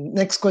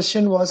 next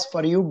question was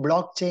for you,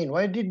 blockchain.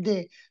 Why did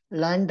they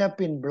land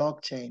up in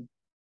blockchain?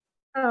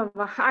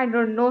 I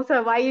don't know,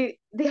 sir. Why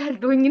they are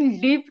doing in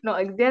deep?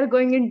 No, they are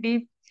going in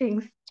deep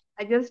things.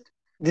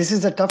 This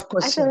is a tough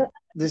question.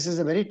 This is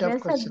a very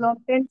tough question.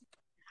 Blockchain.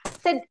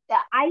 Said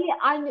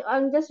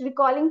I'm just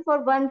recalling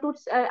for one to.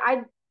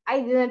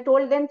 I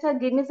told them, sir,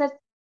 give me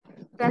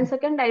 10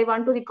 seconds. I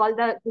want to recall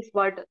this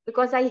word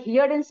because I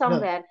heard in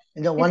somewhere.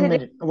 No, 1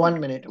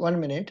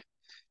 minute.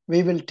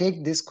 We will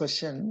take this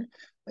question.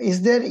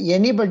 Is there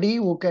anybody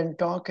who can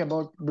talk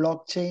about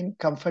blockchain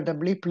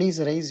comfortably? Please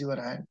raise your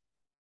hand.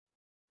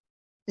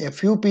 A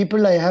few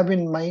people I have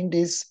in mind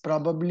is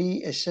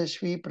probably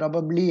Yashashvi,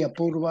 probably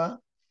Apurva.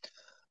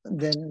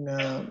 Then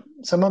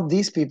some of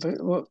these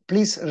people,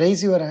 please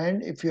raise your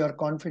hand if you are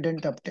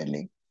confident of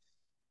telling.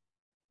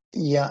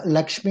 Yeah,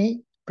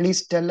 Lakshmi,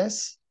 please tell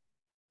us.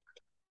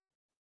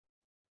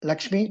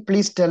 Lakshmi,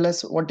 please tell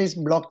us what is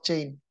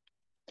blockchain.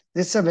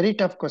 This is a very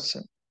tough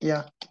question.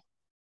 Yeah.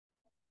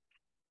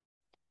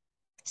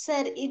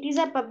 Sir, it is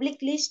a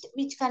public list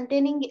which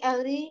containing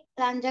every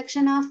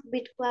transaction of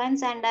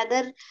bitcoins and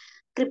other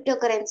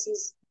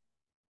cryptocurrencies.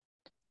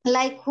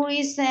 Like who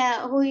is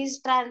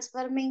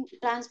transferring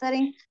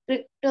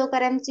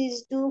cryptocurrencies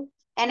to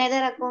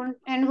another account,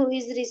 and who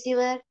is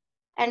receiver,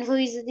 and who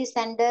is the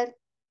sender.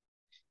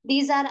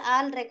 These are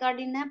all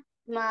recorded in a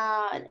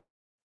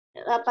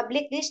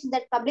public list.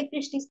 That public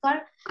list is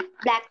called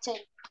blockchain.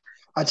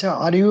 Acha,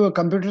 are you a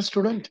computer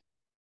student?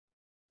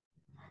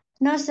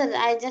 No, sir.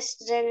 I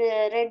just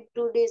read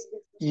 2 days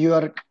before. You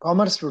are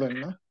commerce student,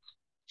 no?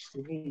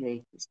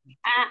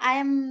 I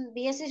am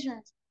BSc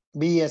student.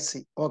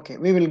 BSc. Okay,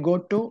 we will go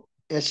to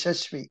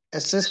Yashashvi.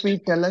 Yashashvi,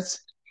 tell us.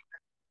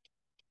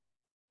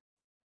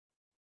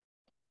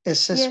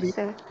 Yashashvi. Yes,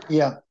 sir.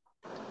 Yeah.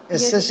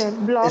 Yes, sir.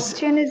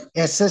 Blockchain is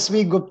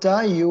SSV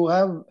Gupta, you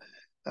have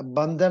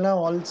Bandana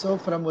also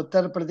from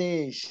Uttar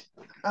Pradesh.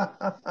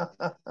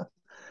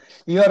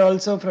 You are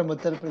also from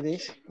Uttar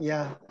Pradesh.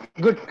 Yeah.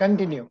 Good.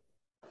 Continue.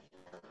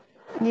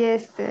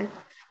 yes, sir.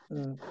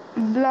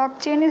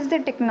 Blockchain is the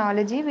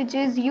technology which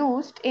is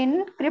used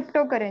in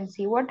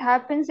cryptocurrency. What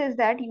happens is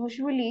that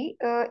usually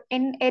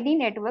in any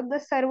network, the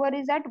server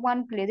is at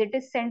one place, it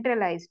is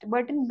centralized.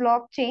 But in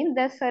blockchain,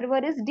 the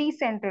server is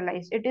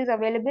decentralized. It is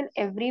available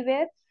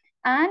everywhere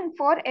and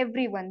for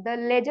everyone. The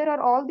ledger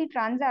or all the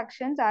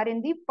transactions are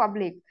in the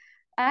public,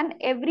 and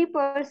every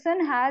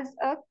person has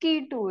a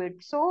key to it.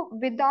 So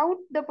without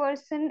the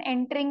person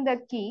entering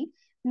the key,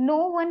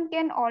 no one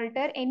can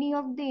alter any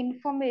of the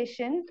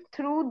information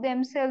through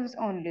themselves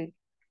only.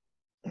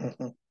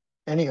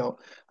 Anyhow,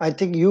 I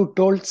think you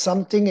told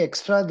something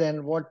extra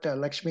than what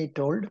Lakshmi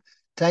told.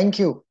 Thank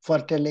you for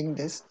telling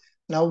this.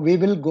 Now we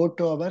will go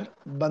to our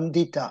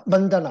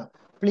Bandana.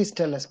 Please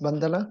tell us,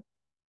 Bandana.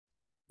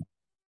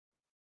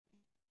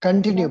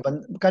 Continue,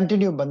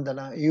 continue,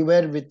 Bandana. You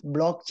were with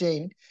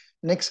blockchain.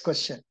 Next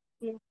question.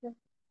 Yes, sir.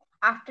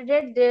 After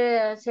that,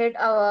 they said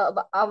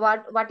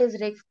what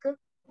is risk?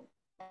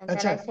 And then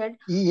I said,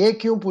 ये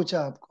क्यों पूछा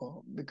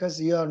आपको?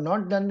 Because you have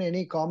not done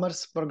any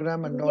commerce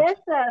program and all. yes,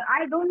 sir.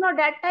 I don't know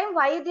that time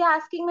why they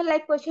asking me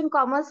like question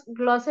commerce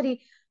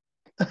glossary.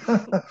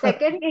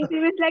 Second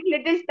interview is like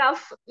little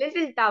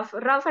tough,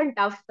 rough and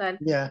tough, sir.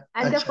 Yeah.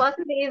 And the first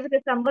day is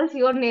resembles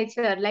your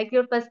nature, like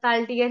your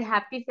personality and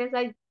happy face.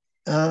 Like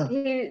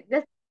he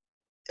just.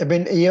 I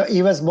mean,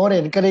 he was more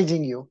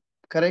encouraging you,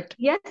 correct?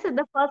 Yes, sir,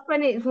 the first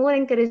one is more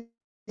encouraging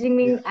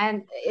me,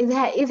 and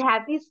his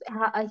happy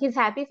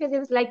face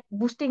is like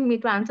boosting me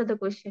to answer the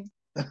question.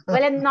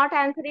 Well, I'm not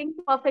answering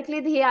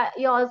perfectly.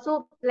 He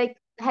also like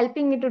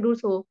helping me to do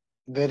so.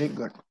 Very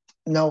good.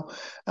 Now,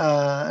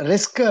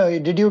 risk,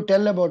 did you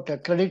tell about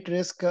credit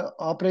risk,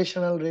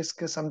 operational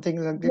risk,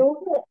 something like that?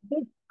 No,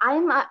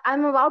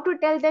 I'm about to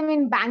tell them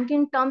in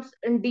banking terms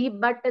in deep,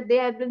 but they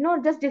have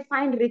just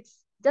defined risks.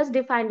 Just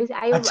defined this.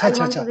 I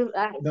want to.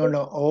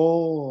 No.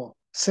 Oh,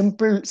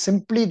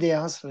 simply they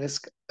ask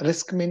risk.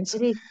 Risk means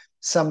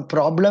some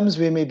problems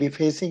we may be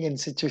facing in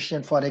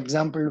situation. For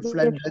example,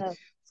 flood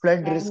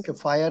risk,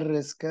 fire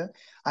risk.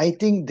 I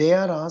think they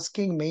are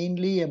asking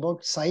mainly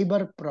about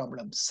cyber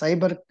problems,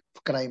 cyber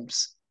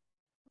crimes.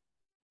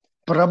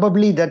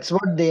 Probably that's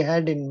what they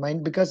had in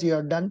mind, because you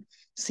have done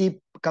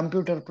C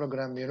computer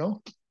program, you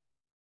know.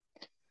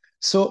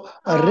 So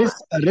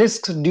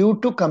risks due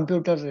to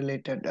computer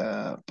related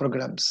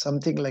programs,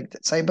 something like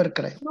that, cyber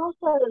crime. No,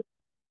 sir.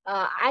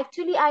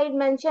 Actually, I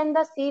mentioned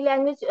the C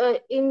language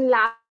in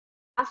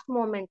last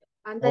moment,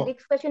 and the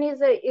next question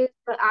is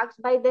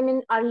asked by them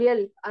in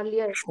earlier.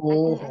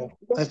 Oh,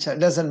 अच्छा,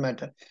 doesn't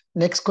matter.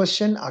 Next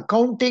question,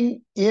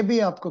 accounting. ये भी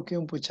आपको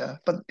क्यों पूछा?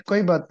 पर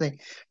कोई बात नहीं.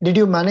 Did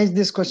you manage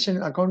this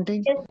question,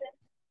 accounting? Yes, sir.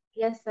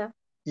 Yes, sir.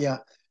 Yeah.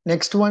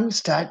 Next one,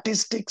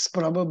 statistics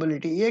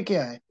probability. ये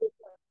क्या है?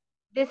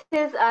 This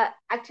is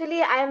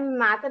actually I'm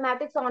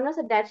mathematics honors,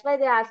 so that's why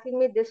they're asking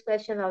me this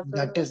question also.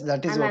 That is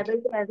okay.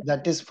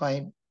 That is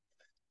fine.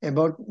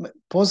 About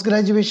post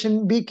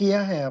graduation भी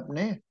किया है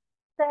आपने?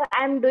 Sir,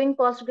 I'm doing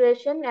post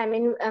graduation. I'm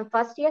in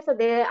first year, so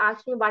they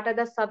asked me what are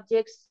the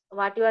subjects,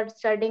 what you are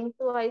studying.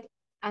 So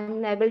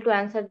I'm able to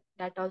answer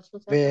that also,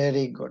 sir.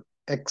 Very good,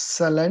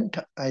 excellent.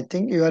 I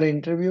think your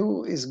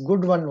interview is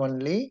good one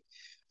only.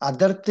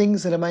 Other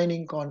things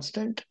remaining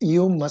constant,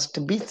 you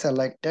must be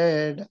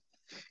selected.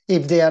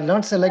 If they are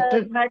not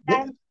selected,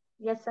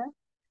 yes, sir.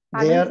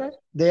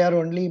 They are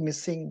only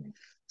missing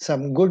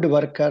some good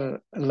worker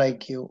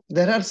like you.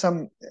 There are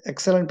some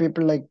excellent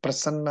people like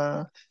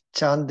Prasanna,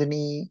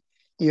 Chandni,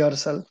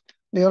 yourself.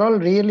 They are all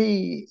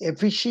really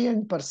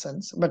efficient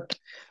persons, but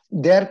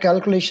their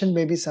calculation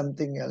may be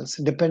something else.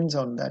 Depends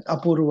on that.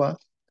 Apurva.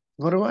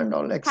 Guru and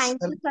all Thank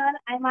excel. you, sir.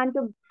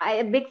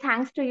 A big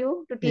thanks to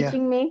you to Yeah.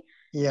 teaching me.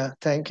 Yeah,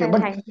 thank you. Sir,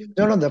 But thank you.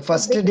 no, the A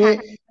first big day,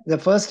 thanks. the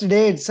first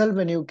day itself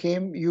when you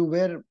came, you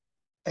were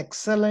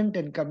excellent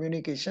in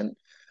communication,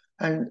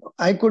 and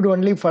I could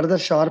only further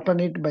sharpen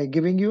it by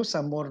giving you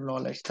some more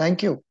knowledge.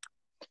 Thank you.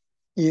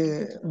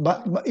 Yeah,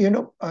 but you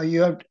know,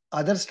 you have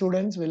other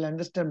students will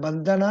understand.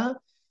 Bandhana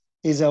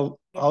is a Yes,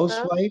 sir.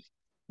 housewife.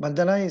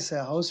 Bandhana is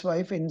a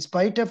housewife. In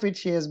spite of it,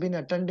 she has been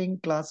attending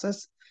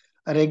classes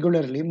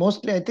regularly.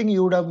 Mostly, I think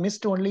you would have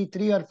missed only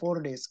 3 or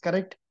 4 days.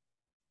 Correct,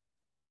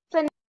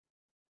 So,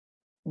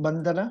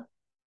 Bandhana?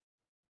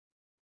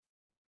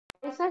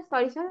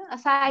 sorry, sir.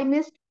 So I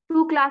missed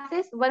 2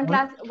 classes.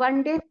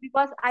 One day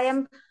because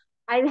I'm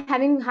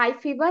having high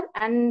fever,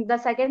 and the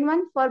second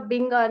one for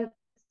being a.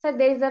 So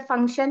there is a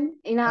function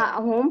in a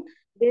home.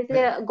 There is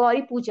a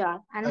Gauri Puja,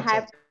 and I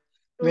have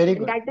Very to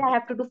good. that day I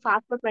have to do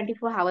fast for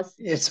 24 hours.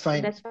 It's So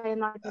fine. that's why I'm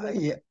not able to.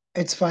 Yeah,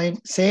 it's fine.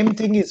 Same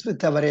thing is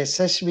with our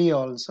SSV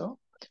also.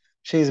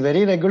 She is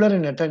very regular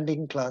in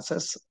attending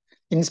classes.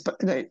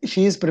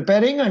 She is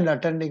preparing and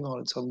attending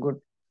also. Good.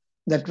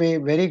 That way,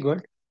 very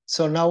good.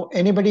 So now,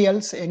 anybody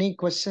else, any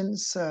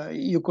questions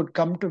you could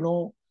come to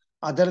know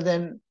other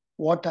than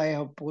what I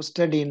have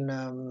posted in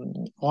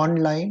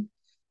online?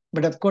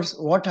 But of course,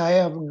 what I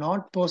have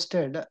not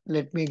posted,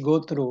 let me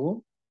go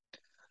through.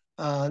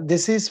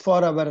 This is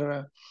for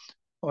our,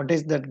 what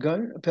is that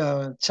girl?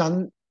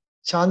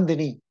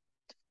 Chandini.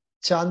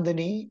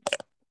 Chandini.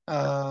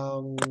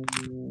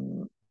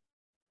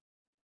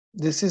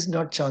 This is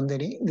not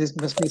Chandini. This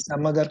must be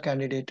some other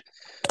candidate.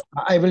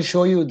 I will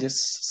show you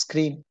this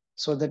screen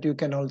so that you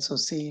can also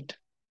see it.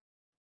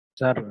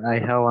 Sir, I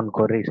have one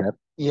query, sir.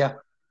 Yeah.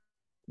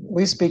 Who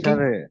is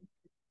speaking?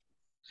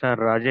 Sir,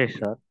 Rajesh,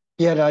 sir.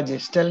 Yeah,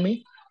 Rajesh. Tell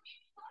me.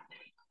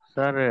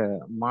 Sir,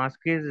 mask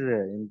is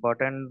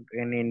important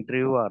in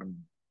interview or not?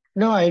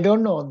 No, I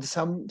don't know.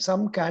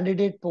 Some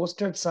candidate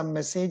posted some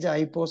message.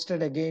 I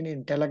posted again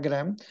in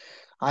Telegram.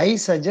 I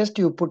suggest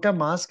you put a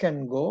mask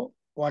and go.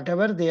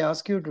 Whatever they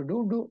ask you to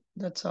do, do.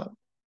 That's all.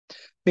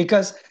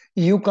 Because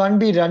you can't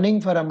be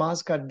running for a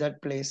mask at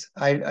that place.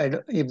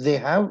 If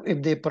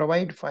they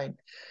provide, fine.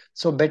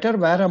 So better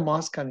wear a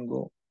mask and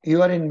go.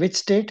 You are in which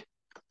state?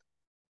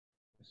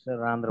 Sir,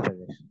 Andhra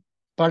Pradesh.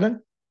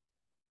 Pardon?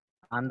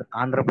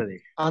 Andhra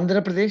Pradesh.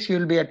 Andhra Pradesh, you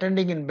will be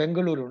attending in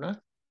Bengaluru, na?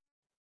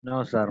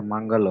 No, sir,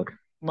 Mangalore.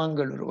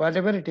 Mangaluru.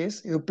 Whatever it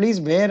is, you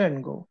please wear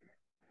and go.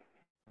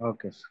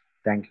 Okay, sir.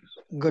 Thank you.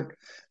 Good.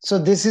 So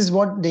this is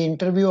what the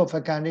interview of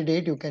a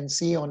candidate you can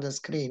see on the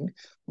screen.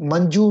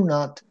 Manju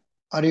Nath.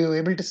 Are you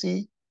able to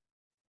see?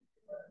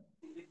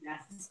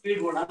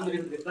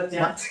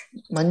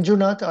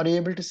 Manjunath, are you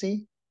able to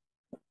see?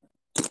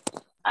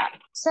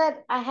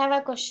 Sir, I have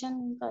a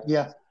question.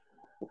 Yeah.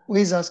 Who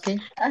is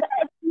asking?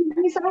 Excuse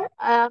me, sir.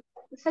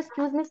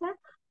 Excuse me, sir.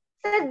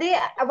 Sir, they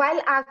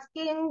while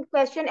asking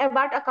question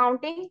about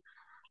accounting,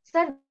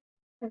 sir,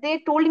 they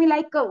told me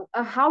like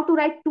how to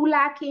write 2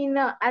 lakh in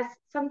as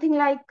something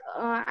like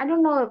I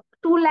don't know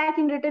 2 lakh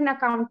in written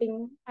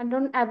accounting. I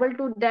don't able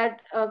to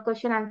that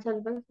question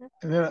answerable, sir.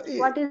 No,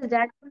 What is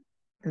that?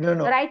 no.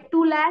 Write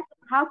 2 lakh.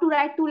 How to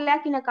write 2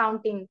 lakh in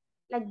accounting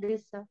like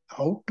this, sir?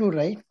 How to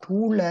write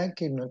 2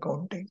 lakh in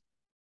accounting?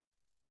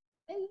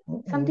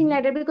 Something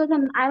like that because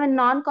I'm a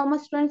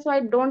non-commerce student, so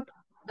I don't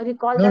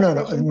recall No, that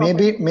no. question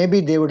properly.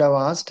 Maybe they would have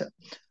asked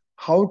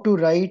how to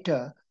write,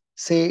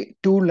 say,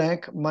 2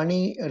 lakh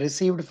money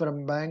received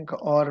from bank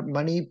or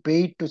money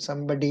paid to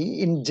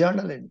somebody in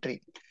journal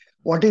entry.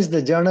 What is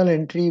the journal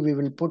entry we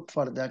will put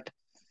for that?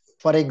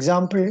 For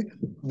example,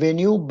 when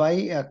you buy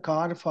a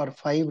car for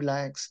 5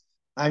 lakhs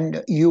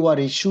and you are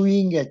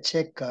issuing a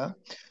check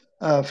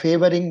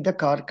favoring the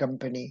car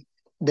company,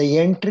 the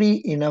entry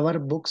in our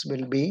books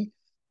will be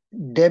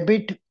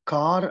debit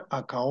car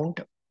account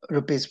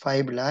rupees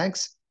 5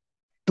 lakhs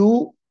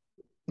to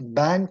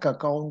bank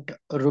account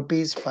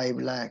rupees 5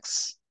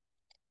 lakhs.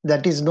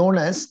 That is known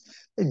as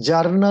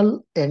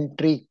journal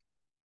entry.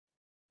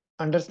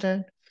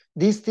 Understand?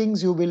 These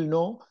things you will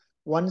know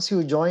once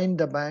you join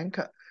the bank.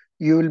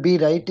 You will be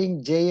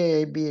writing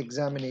JAIB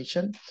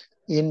examination.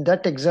 In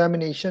that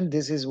examination,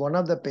 this is one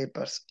of the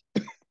papers,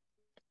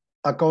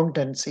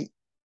 accountancy.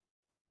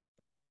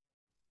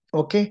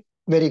 Okay,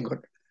 very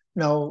good.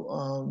 Now,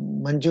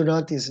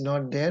 Manjunath is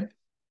not there.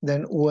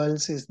 Then who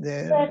else is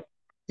there? Sir.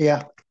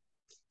 Yeah.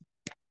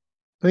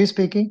 Who is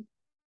speaking?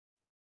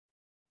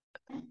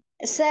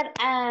 Sir,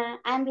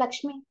 I'm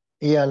Lakshmi.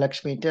 Yeah,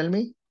 Lakshmi, tell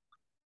me.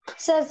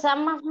 Sir,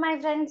 some of my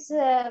friends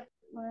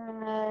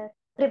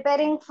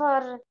preparing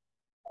for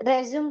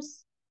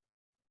resumes.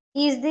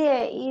 Is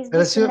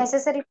this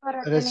necessary for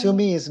attending?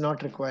 Resume is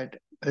not required.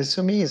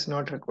 Resume is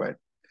not required.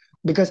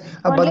 Because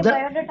only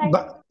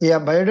biodata.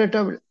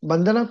 Biodata.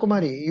 Bandana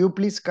Kumari, you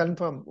please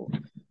confirm.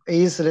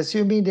 Is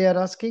resume they are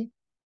asking?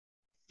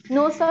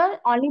 No, sir.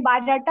 Only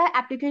biodata,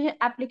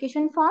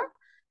 application form,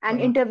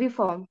 and interview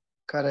form.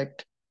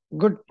 Correct.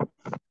 Good.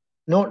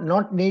 No,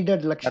 not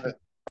needed, Lakshmi.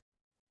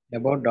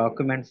 About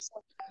documents.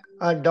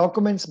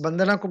 Documents.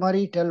 Bandana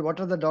Kumari, tell what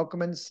are the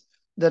documents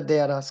that they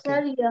are asking?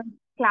 Sir,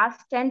 class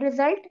 10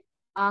 result,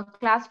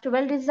 class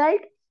 12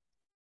 result,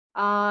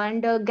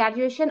 and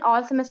graduation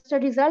all semester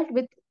result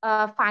with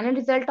final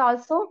result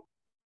also.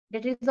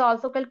 That is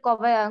also called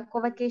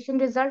convocation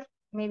result.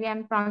 Maybe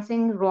I'm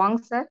pronouncing wrong,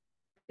 sir.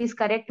 Please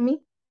correct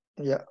me.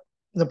 Yeah.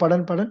 No,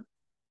 pardon.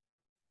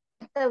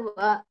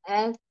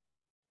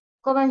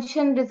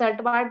 Convention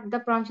result. What the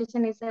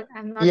pronunciation is, sir?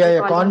 I'm not Yeah,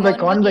 recalling.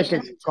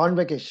 convocation.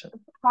 Convocation.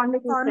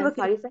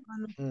 Sorry, sir.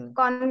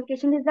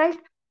 Convocation result.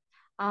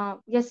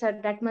 Yes, sir.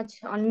 That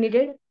much only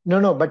needed.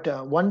 No, but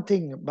one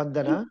thing,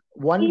 Bandana,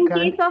 In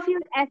case of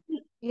your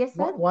SC, yes,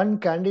 sir. One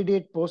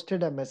candidate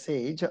posted a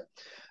message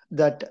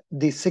that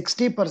the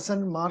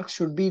 60% mark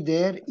should be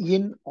there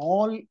in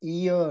all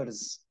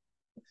years.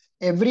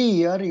 Every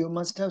year you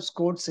must have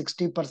scored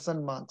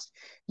 60% marks.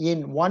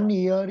 In 1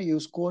 year you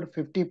score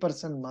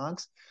 50%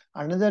 marks.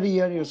 Another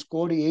year you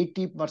scored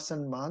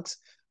 80% marks.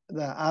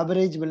 The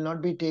average will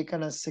not be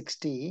taken as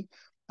 60.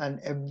 And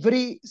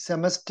every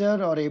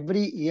semester or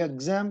every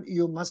exam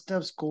you must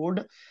have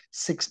scored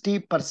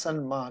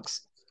 60%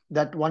 marks.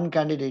 That one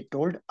candidate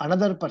told.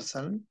 Another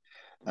person,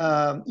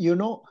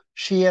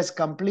 she has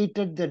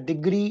completed the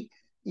degree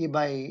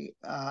by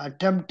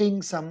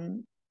attempting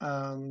some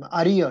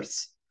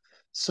arrears.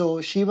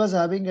 So she was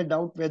having a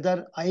doubt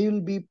whether I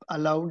will be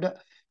allowed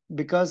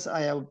because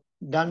I have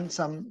done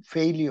some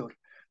failure.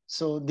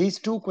 So these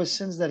two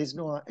questions, there is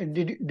no.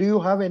 Do you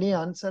have any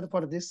answer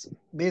for this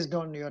based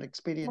on your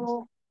experience?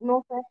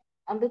 No, sir.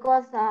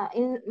 Because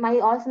in my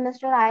all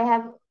semester I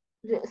have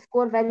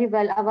scored very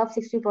well, above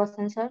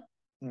 60%, sir.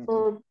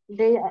 So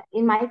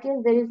in my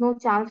case, there is no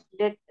chance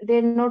that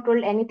they not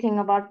told anything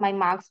about my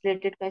marks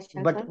related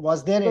questions. But sir.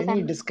 was there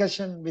any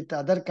discussion with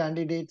other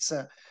candidates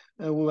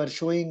who were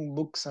showing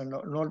books and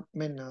not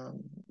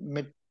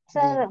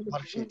Sir,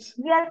 marksheets?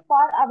 we are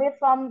far away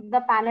from the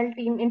panel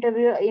team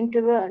interview.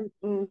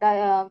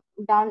 The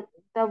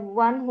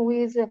one who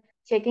is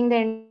checking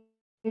the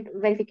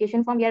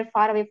verification form. We are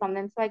far away from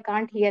them, so I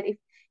can't hear if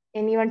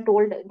anyone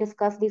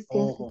discuss these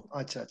things. Oh,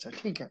 acha.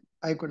 Okay,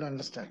 I could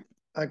understand.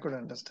 Sir,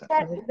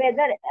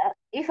 whether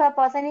if a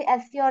person is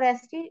SC or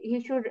ST,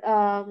 he should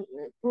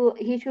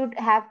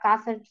have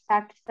caste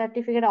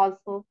certificate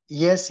also.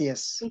 Yes.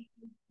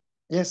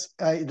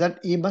 That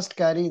he must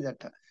carry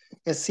that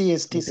SC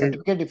ST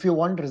certificate if you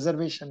want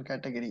reservation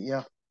category.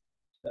 Yeah.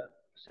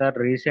 Sir,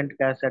 recent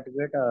caste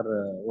certificate or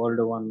old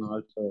one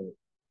also?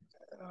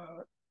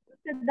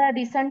 The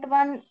recent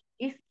one,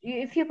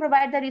 if you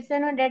provide the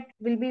recent one, that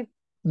will be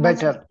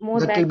better.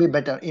 Will be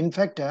better. In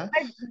fact,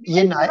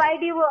 we'll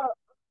provide you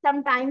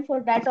some time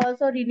for that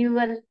also,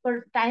 renewal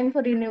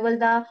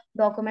the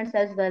documents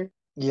as well.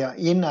 Yeah,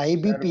 in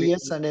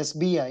IBPS and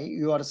SBI,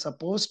 you are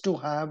supposed to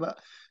have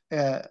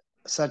a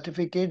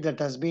certificate that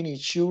has been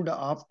issued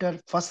after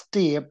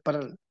 1st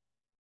April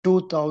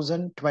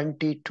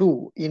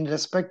 2022 in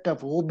respect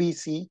of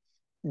OBC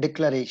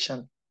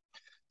declaration.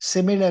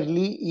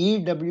 Similarly,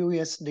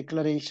 EWS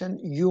declaration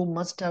you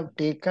must have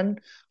taken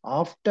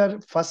after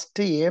 1st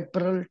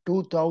April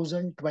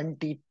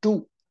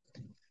 2022.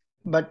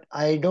 But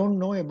I don't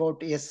know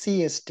about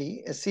SC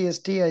ST. SC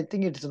ST, I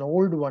think it's an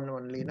old one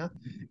only. Na?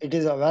 It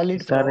is a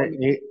valid for all.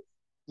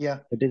 Yeah.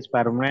 It is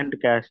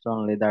permanent caste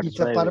only. That's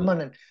it's a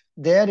permanent.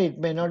 There it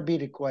may not be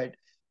required.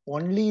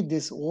 Only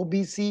this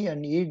OBC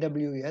and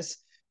EWS,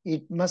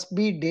 it must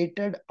be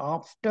dated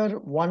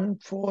after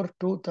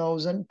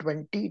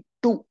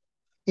 1/4/2022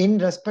 in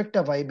respect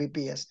of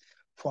IBPS.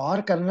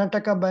 For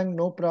Karnataka Bank,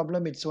 no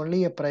problem. It's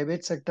only a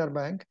private sector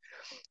bank.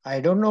 I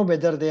don't know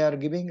whether they are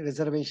giving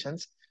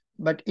reservations,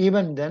 but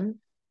even then,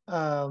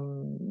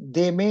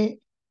 they may,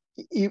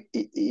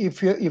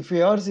 if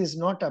yours is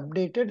not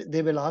updated,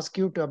 they will ask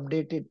you to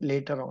update it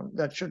later on.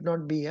 That should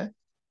not be a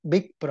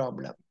big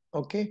problem.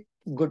 Okay,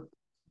 good.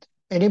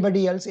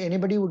 Anybody else?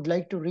 Anybody would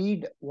like to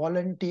read?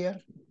 Volunteer?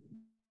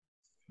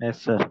 Yes,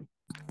 sir.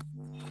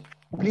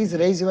 Please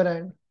raise your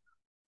hand.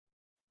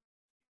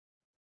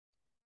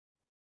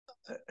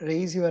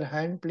 Raise your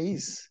hand,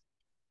 please.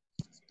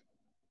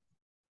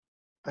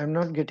 I'm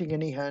not getting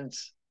any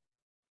hands.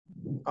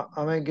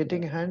 Am I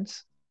getting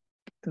hands?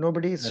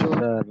 Nobody is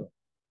showing.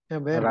 Yeah,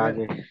 where?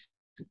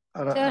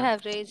 Sir,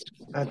 have raised.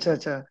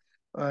 Acha.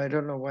 I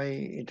don't know why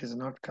it is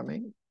not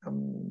coming.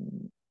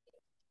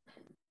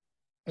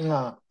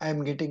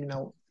 I'm getting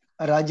now.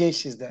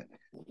 Rajesh is there.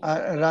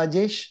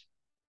 Rajesh?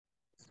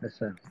 Yes,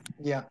 sir.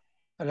 Yeah.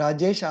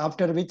 Rajesh,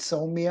 after which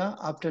Soumya,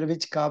 after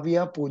which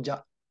Kavya,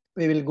 Pooja.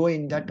 We will go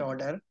in that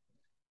order.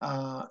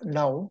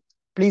 Now,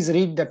 please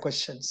read the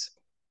questions.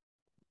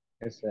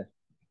 Yes, sir.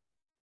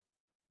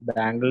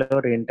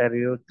 Bangalore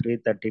interview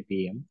 3:30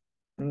 p.m.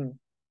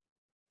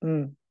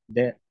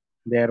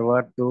 There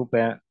were two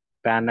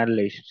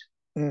panelists.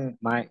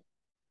 My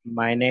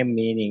name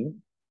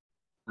meaning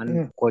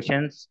and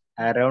questions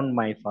around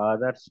my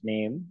father's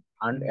name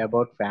and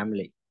about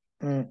family.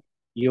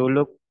 You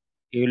look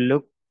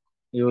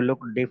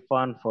deaf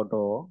on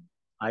photo.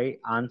 I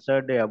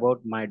answered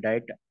about my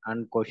diet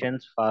and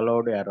questions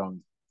followed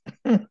around.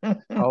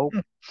 How?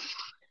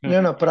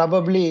 No,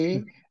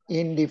 probably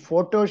in the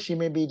photo she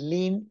may be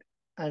lean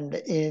and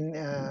in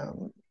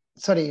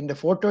sorry, in the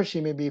photo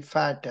she may be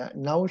fat.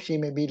 Now she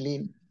may be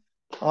lean,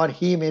 or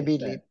he may be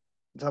lean,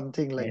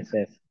 something like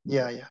that.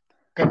 Yes. Yeah.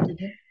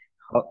 Continue.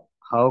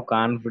 How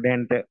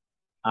confident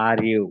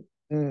are you?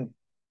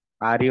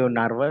 Are you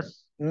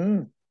nervous?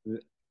 Were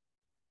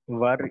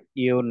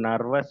you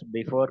nervous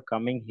before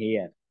coming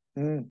here?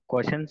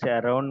 Questions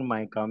around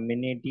my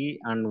community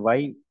and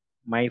why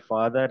my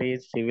father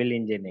is civil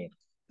engineer.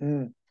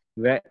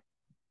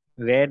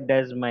 Where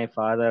does my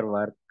father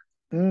work?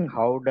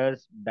 How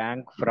does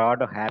bank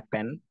fraud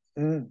happen?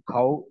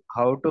 How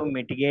to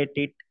mitigate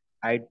it?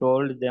 I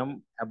told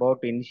them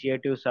about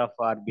initiatives of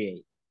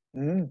RBI.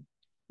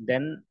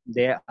 Then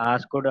they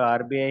asked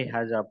RBI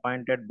has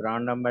appointed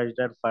brand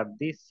ambassador for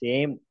the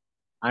same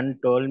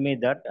and told me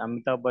that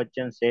Amitabh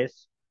Bachchan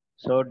says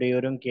so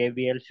during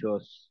KBL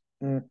shows.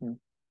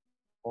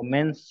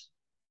 Women's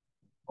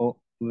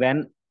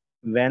when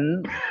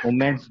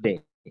Women's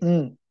Day,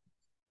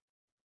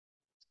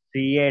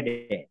 CA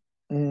Day.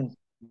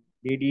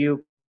 Did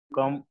you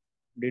come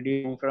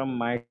from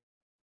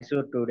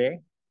Mysore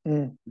today?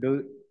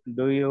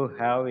 Do you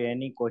have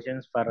any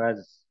questions for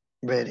us?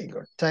 Very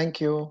good.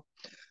 Thank you.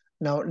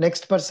 Now,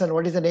 next person.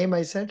 What is the name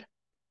I said?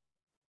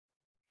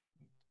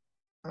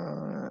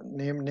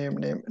 Name.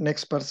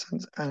 Next person.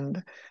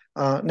 And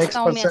next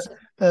Soumya, person.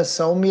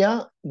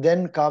 Soumya,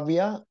 then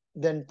Kavya,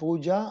 then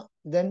Pooja,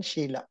 then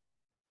Sheila.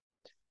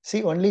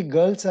 See, only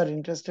girls are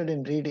interested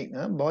in reading.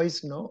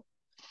 Boys, no.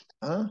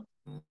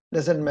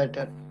 Doesn't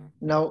matter.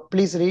 Now,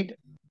 please read.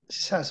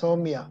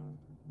 Soumya.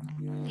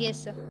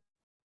 Yes, sir.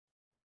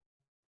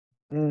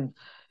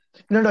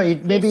 No,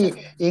 it may Yes, be, sir.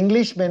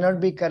 English may not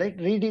be correct.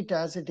 Read it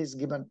as it is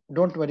given.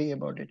 Don't worry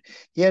about it.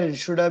 Here it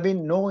should have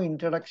been no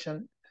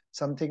introduction,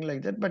 something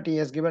like that. But he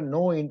has given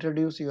no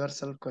introduce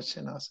yourself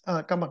question asked.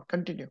 Come on,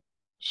 continue.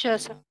 Sure,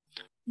 sir.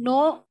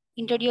 No,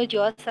 introduce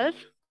yourself.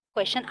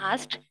 Question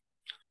asked.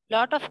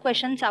 Lot of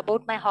questions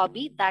about my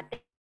hobby, that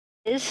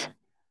is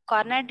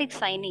Karnataka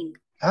signing.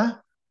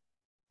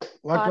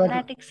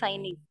 Karnataka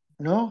signing.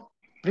 No,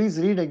 please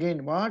read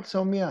again. What,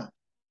 Soumya?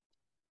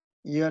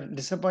 You are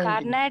disappointing.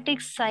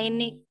 Karnataka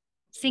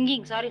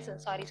singing. Sorry, sir.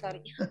 Sorry.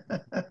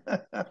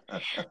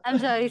 I'm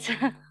sorry,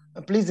 sir.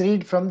 Please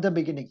read from the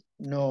beginning.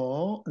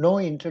 No,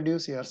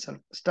 introduce yourself.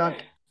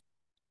 Start.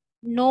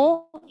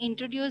 No,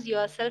 introduce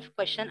yourself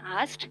question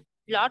asked.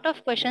 Lot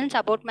of questions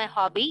about my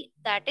hobby,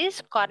 that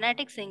is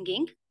Carnatic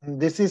singing.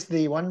 This is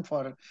the one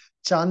for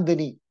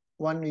Chandini,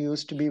 one who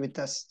used to be with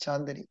us,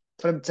 Chandini,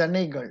 from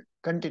Chennai girl.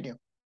 Continue.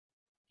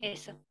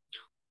 Yes, sir.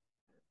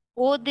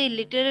 Oh, they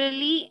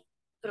literally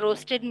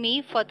roasted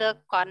me for the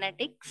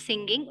Carnatic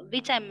singing,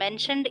 which I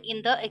mentioned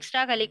in the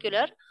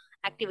extracurricular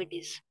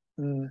activities.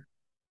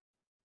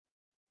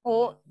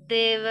 Oh,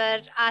 they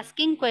were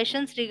asking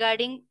questions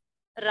regarding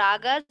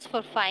ragas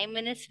for 5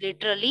 minutes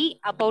literally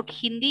about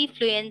Hindi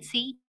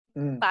fluency,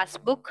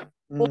 passbook,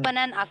 open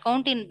an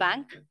account in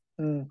bank,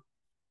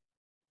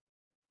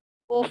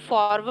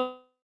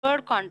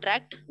 forward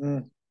contract,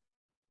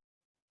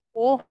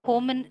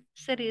 home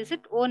minister, is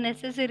it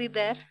necessary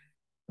there?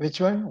 Which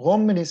one?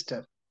 Home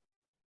minister.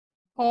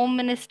 Home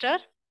minister.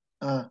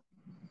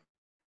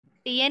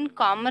 TN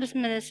commerce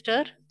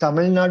minister.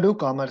 Tamil Nadu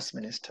commerce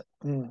minister.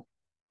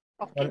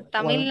 Okay,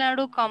 Tamil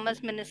Nadu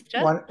commerce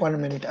minister. One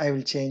minute, I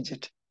will change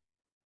it.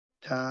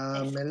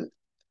 Tamil.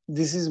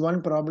 This is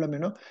one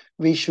problem,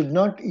 we should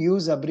not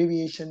use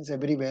abbreviations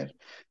everywhere.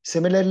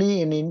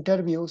 Similarly, in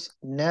interviews,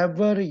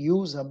 never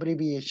use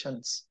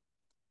abbreviations.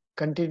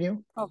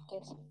 Continue. Okay.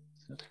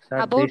 Sir,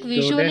 about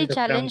visually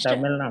challenged.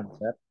 From Tamil Nadu,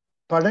 sir.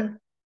 Pardon?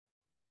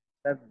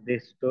 Sir,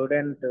 this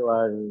student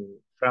was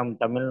from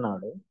Tamil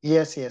Nadu.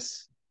 Yes.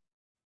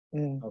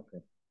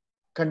 Okay.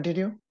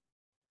 Continue.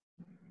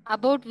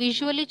 About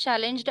visually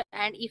challenged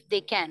and if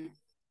they can.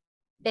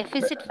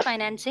 Deficit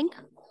financing.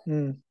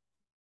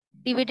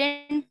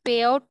 Dividend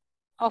payout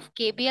of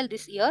KBL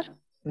this year.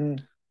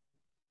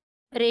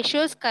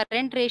 Ratios,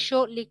 current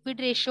ratio, liquid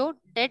ratio,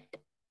 debt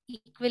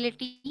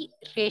equality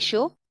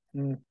ratio.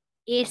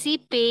 AC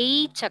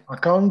payee check.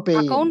 Account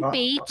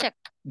payee check.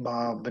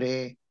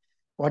 Babre.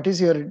 What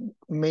is your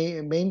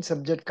main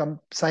subject?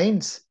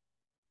 Science?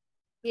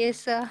 Yes,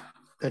 sir.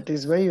 That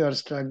is why you are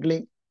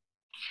struggling.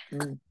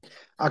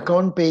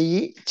 Account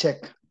payee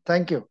check.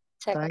 Thank you.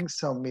 Check. Thanks,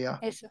 Soumya.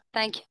 Yes, sir.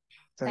 Thank you.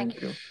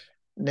 Thank you.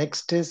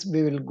 Next is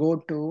we will go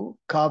to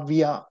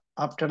Kavya.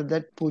 After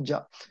that,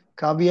 Pooja.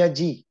 Kavya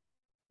ji.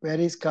 Where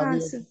is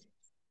Kavya?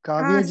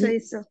 Kavya ji.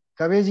 Sir.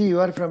 Kavya ji, you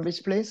are from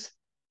which place?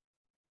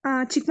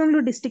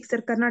 Chikmagalur district,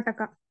 sir,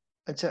 Karnataka.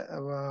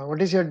 Acha,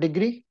 what is your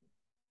degree?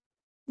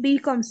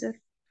 BCom, sir.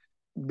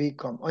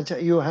 BCom.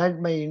 Acha, you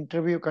had my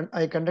interview.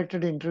 I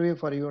conducted an interview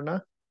for you, na?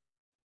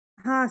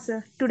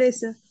 Sir. Today,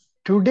 sir.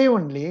 Today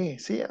only.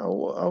 See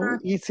how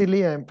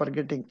easily I am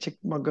forgetting.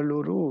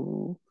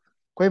 Chikmagaluru.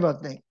 Koi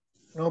baat nahi.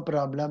 No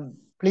problem.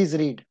 Please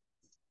read.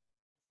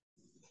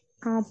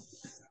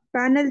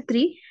 Panel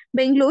 3.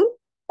 Bangalore.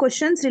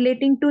 Questions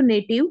relating to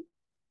native.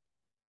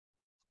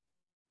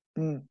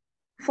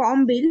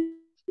 Farm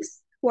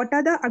bills. What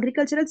are the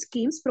agricultural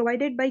schemes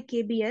provided by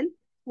KBL?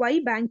 Why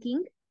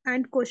banking?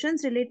 and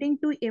questions relating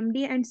to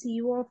MD and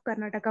CEO of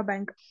Karnataka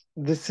Bank.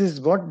 This is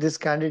what this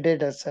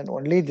candidate has sent.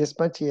 Only this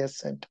much he has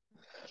sent.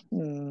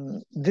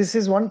 This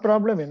is one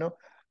problem,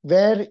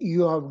 where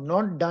you have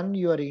not done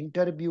your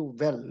interview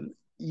well,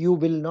 you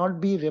will not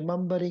be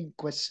remembering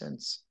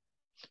questions.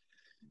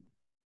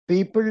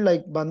 People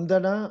like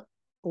Bandana,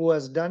 who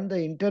has done the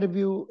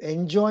interview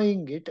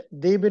enjoying it,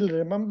 they will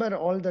remember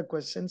all the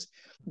questions.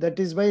 That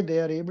is why they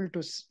are able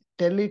to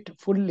tell it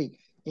fully.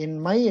 In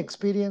my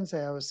experience, I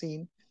have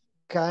seen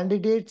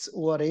candidates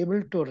who are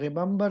able to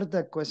remember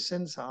the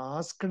questions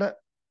asked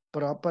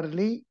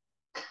properly,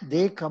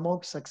 they come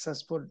out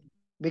successful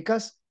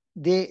because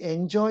they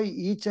enjoy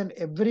each and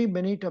every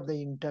minute of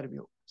the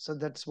interview. So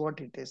that's what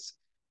it is.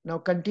 Now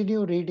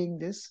continue reading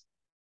this.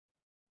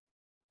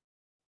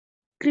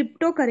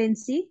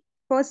 Cryptocurrency,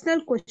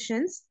 personal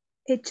questions,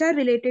 HR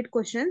related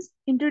questions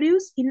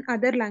introduced in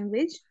other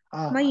language.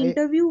 My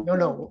interview.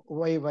 No.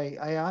 Why?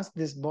 I asked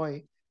this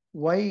boy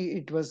why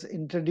it was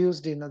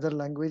introduced in other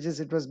languages.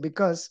 It was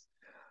because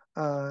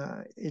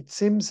it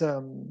seems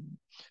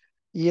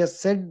he has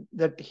said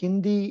that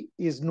Hindi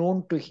is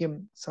known to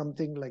him,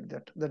 something like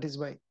that. That is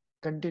why.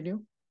 Continue.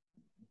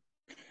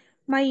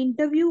 My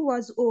interview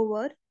was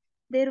over.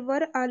 There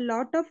were a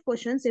lot of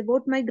questions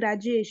about my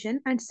graduation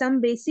and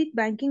some basic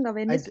banking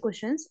awareness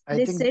questions.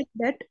 They said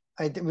that...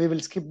 I think we will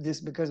skip this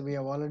because we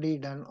have already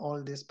done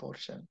all this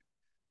portion.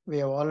 We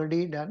have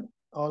already done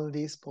all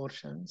these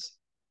portions.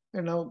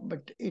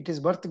 But it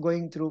is worth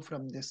going through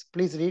from this.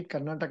 Please read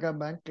Karnataka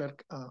Bank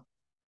Clerk.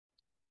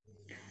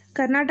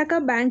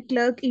 Karnataka Bank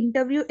Clerk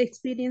interview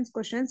experience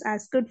questions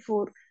asked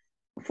for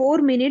 4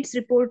 minutes.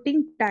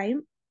 Reporting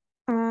time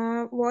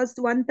was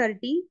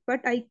 1:30,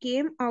 but I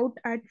came out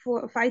at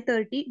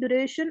 5:30.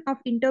 Duration of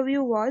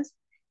interview was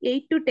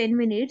 8 to 10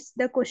 minutes.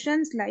 The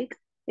questions like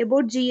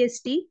about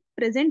GST,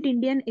 present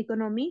Indian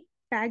economy,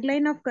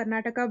 tagline of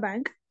Karnataka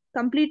Bank,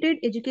 completed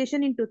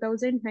education in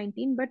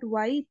 2019, but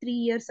why 3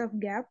 years of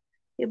gap,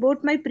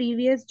 about my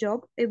previous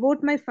job,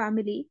 about my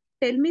family,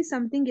 tell me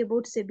something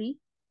about SEBI,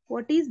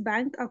 what is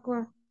bank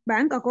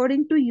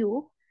according to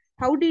you,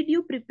 how did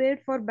you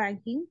prepare for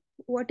banking,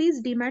 what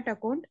is demat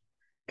account,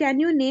 can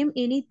you name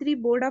any 3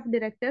 board of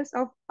directors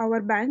of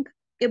our bank,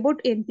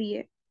 about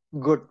NPA?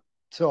 Good.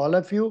 So all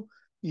of you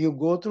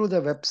go through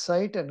the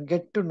website and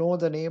get to know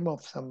the name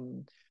of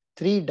some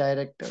 3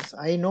 directors.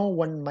 I know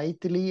one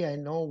Maithili, I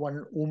know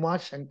one Uma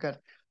Shankar.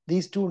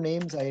 These 2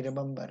 names I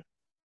remember.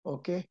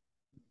 Okay.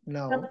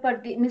 Now.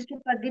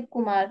 Mr. Pradeep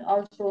Kumar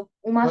also,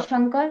 Uma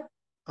Shankar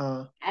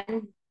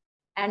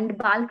and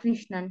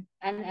Balkrishnan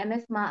and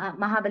MS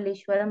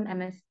Mahabaleshwaram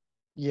MS.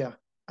 Yeah.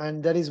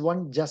 And there is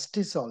one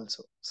justice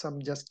also.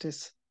 Some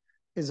justice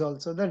is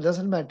also. That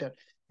doesn't matter.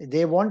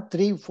 They want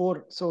 3,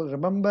 4. So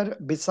remember,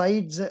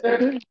 besides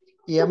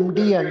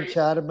MD and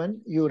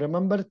chairman, you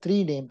remember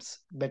 3 names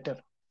better.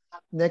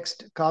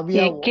 Next,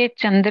 Kavya. A.K.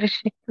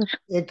 Chandrasekhar.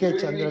 A.K.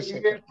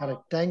 Chandrasekhar.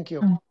 Correct. Thank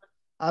you.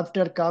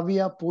 After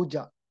Kavya,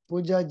 Pooja.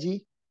 Pooja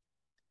ji.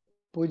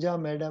 Pooja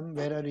madam,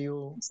 where are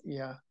you?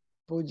 Yeah.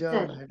 Pooja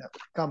madam.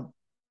 Come.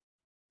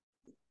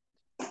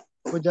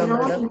 Pooja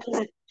madam.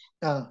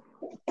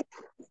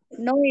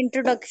 No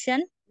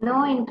introduction.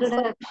 No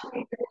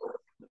introduction.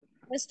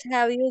 First,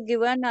 have you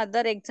given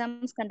other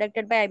exams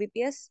conducted by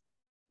IBPS?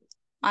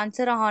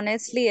 Answer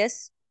honestly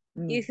yes.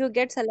 If you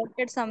get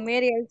selected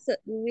somewhere else,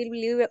 you will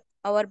leave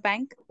our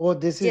bank. Oh,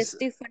 this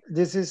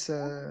is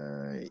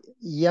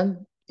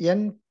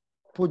young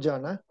Pooja,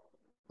 na?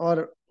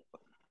 Or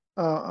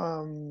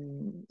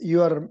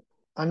you are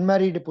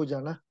unmarried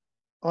Pooja, na?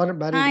 Or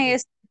married?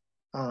 Yes.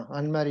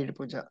 Unmarried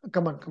Pooja.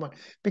 Come on.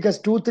 Because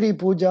 2, 3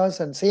 Poojas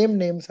and same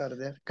names are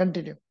there.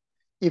 Continue.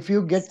 If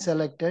you get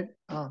selected.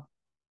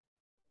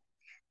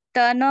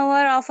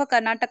 Turnover of a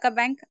Karnataka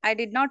bank. I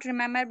did not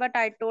remember, but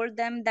I told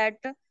them that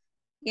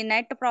in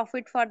net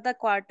profit for the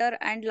quarter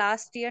and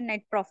last year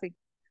net profit.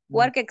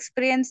 Work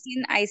experience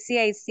in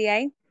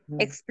ICICI.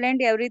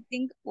 Explained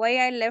everything, why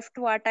I left,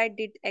 what I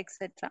did,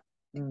 etc.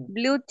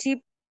 Blue chip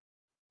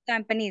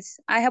companies.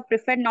 I have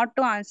preferred not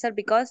to answer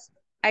because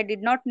I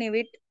did not know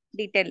it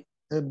detail.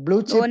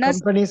 Blue chip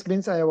companies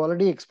means I have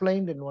already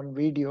explained in one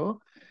video.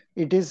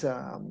 It is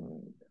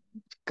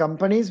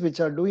companies which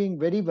are doing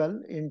very well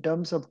in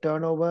terms of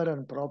turnover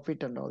and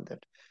profit and all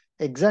that.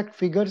 Exact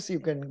figures you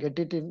can get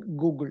it in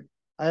Google.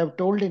 I have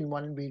told in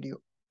one video.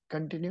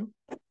 Continue.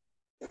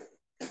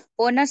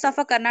 Owners of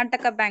a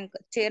Karnataka bank,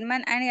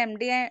 chairman and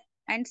MD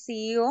and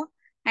CEO,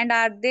 and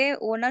are they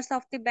owners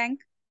of the bank?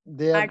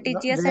 They are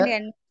RTGS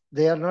and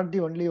they are not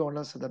the only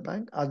owners of the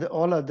bank.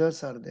 All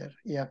others are there.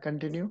 Yeah,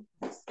 continue.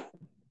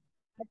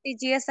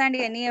 RTGS and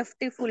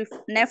NEFT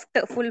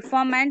full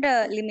form and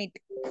limit.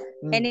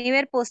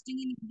 Anywhere posting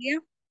in India.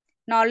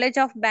 Knowledge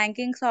of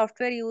banking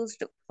software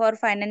used for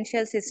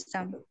financial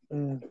system.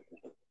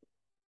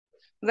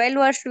 Well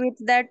versed with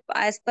that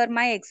as per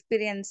my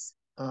experience.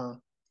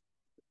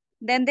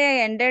 Then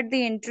they ended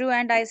the interview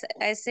and I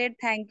said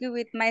thank you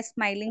with my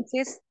smiling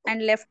face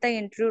and left the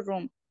interview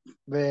room.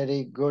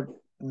 Very good.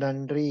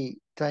 Nandri.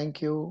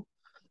 Thank you.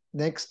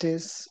 Next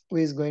is, who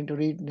is going to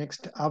read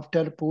next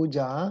after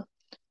Pooja?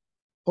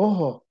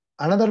 Oh,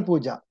 another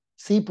puja.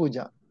 C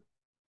puja.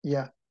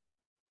 Yeah.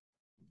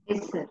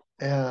 Yes, sir.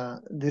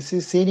 This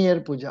is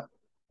senior puja.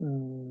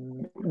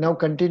 Now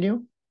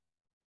continue.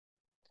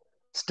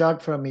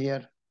 Start from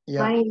here.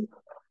 Yeah.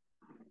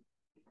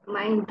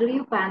 My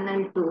interview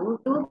panel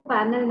two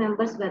panel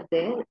members were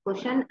there.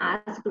 Question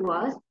asked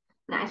was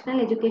National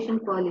Education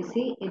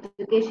Policy,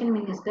 Education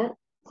Minister.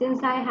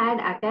 Since I had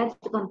attached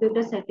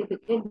computer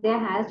certificate, they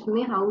asked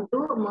me how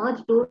to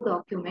merge two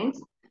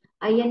documents.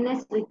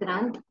 INS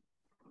Vikrant,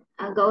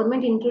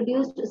 government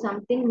introduced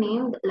something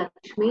named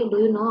Lakshmi. Do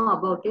you know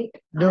about it?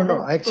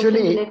 No.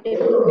 Actually,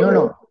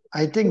 no.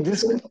 I think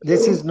this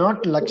is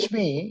not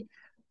Lakshmi.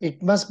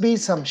 It must be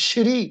some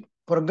Shri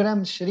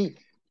program. Shri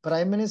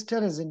Prime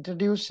Minister has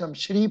introduced some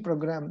Shri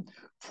program.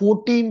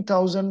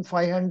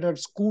 14,500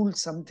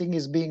 schools. Something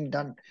is being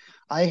done.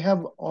 I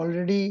have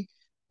already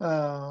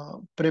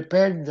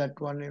prepared that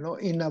one.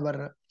 In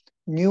our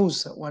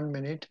news. 1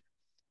 minute.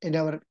 In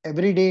our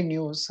everyday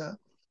news,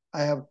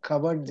 I have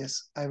covered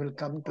this. I will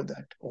come to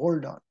that.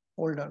 Hold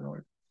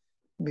on.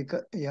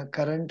 Because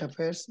current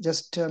affairs.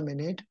 Just a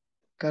minute.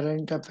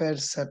 Current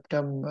affairs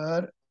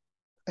September.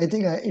 I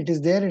think it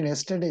is there in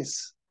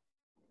yesterday's.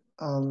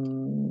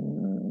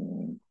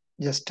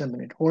 Just a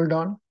minute. Hold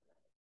on.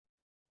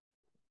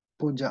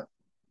 Puja.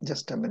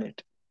 Just a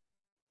minute.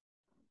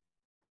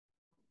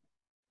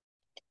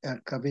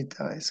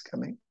 Kavita is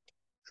coming.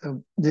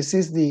 So this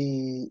is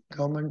the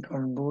government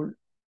on board.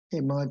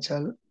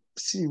 Himachal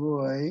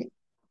COI.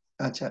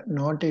 Acha,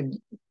 not in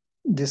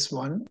this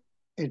one.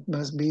 It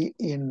must be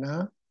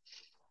in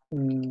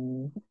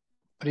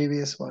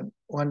previous one.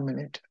 1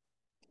 minute.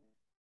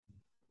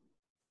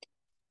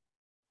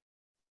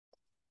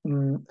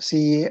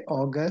 CA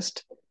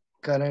August,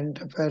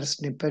 current affairs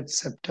snippet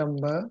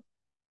September.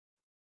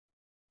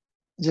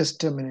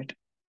 Just a minute.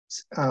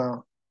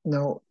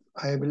 Now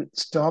I will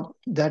stop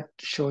that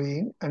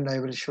showing and I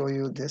will show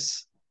you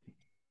this.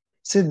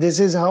 See, this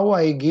is how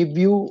I give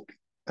you.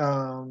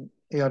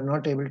 You are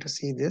not able to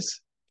see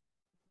this.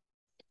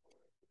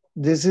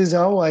 This is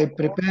how I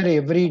prepare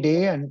every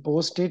day and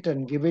post it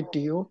and give it to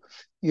you.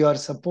 You are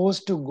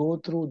supposed to go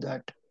through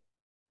that.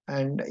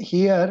 And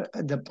here,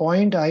 the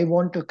point I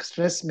want to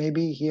stress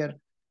maybe here,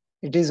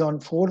 it is on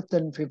 4th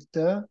and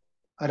 5th,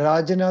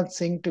 Rajnath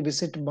Singh to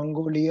visit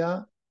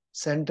Mongolia,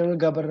 central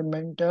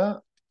government,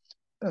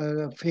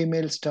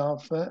 female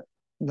staff,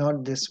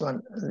 not this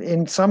one.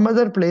 In some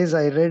other place,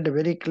 I read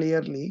very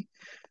clearly.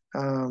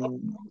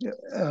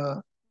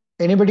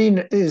 Anybody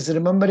is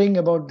remembering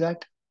about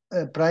that?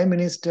 Prime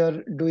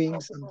Minister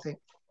doing something.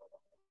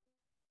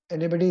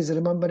 Anybody is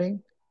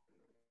remembering?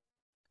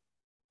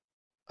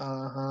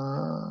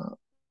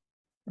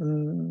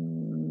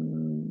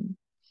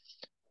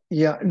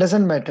 Yeah, it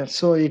doesn't matter.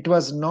 So it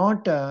was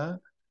not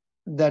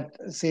that,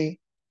 say,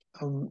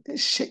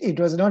 it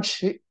was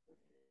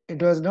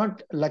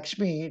not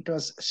Lakshmi, it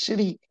was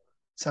Shri,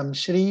 some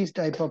Shri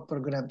type of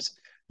programs.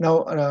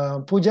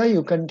 Now, Pooja,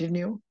 you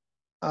continue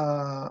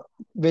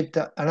with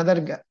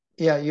another.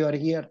 Yeah, you are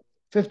here.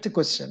 5th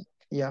question.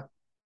 Yeah.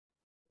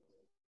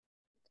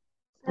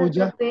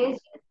 Pooja,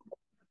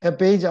 a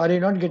page. Are you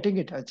not getting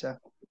it, Acha?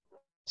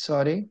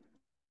 Sorry.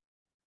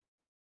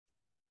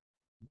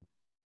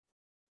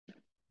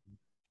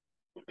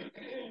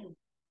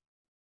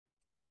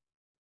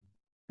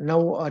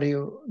 Now, are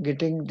you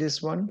getting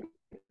this one?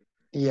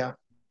 Yeah.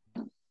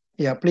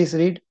 Yeah, please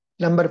read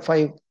number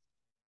 5.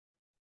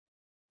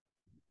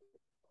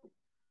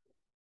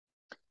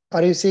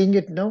 Are you seeing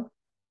it now,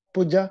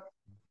 Pooja?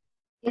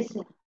 Yes,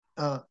 sir.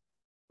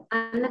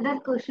 Another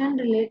question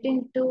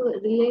relating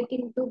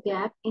to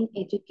gap in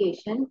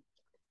education.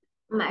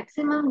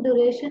 Maximum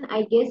duration,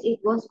 I guess it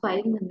was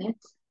 5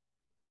 minutes.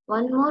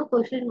 One more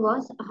question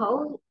was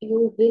how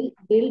you will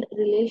build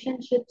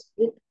relationships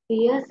with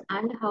peers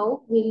and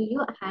how will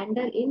you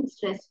handle in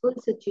stressful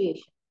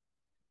situation.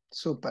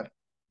 Super.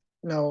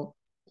 Now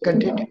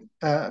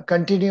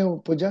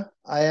continue, Pooja.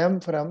 I am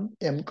from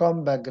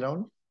MCOM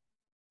background.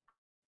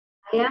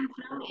 I am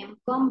from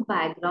MCOM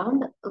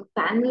background.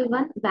 Panel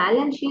 1,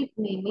 balance sheet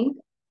meaning,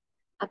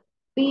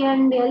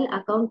 P&L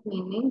account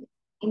meaning,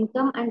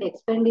 income and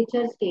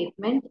expenditure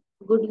statement,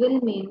 goodwill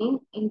meaning,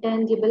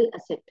 intangible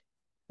asset.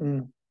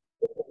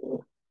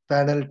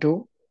 Panel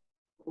 2.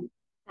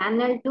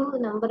 Panel 2,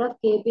 number of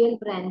KBL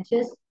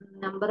branches,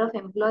 number of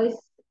employees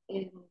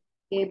in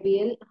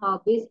KBL,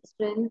 hobbies,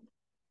 strengths,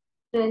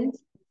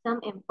 some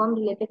MCOM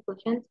related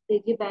questions,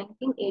 PG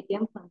banking,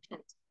 ATM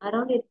functions.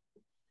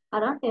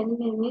 Around 10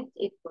 minutes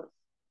it was.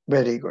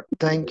 Very good.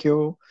 Thank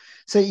you.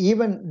 So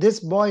even this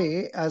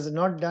boy or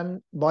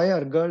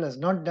girl has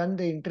not done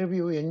the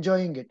interview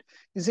enjoying it.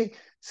 You see,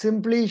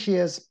 simply he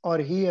has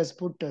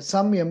put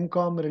some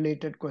MCOM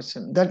related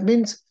question. That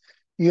means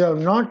you have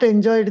not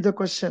enjoyed the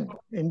question,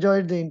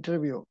 enjoyed the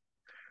interview.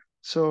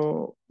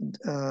 So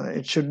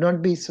it should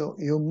not be so.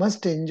 You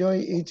must enjoy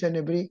each and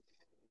every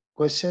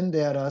question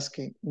they are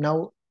asking.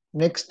 Now,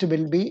 next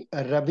will be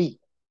Ravi.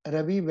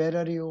 Ravi, where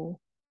are you?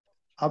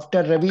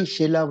 After Ravi,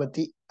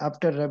 Shilavati.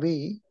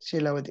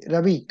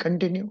 Ravi,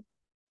 continue.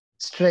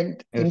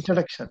 Strength. Yes.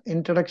 Introduction.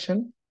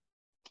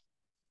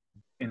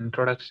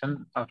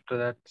 Introduction. After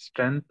that,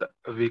 strength,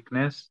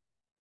 weakness.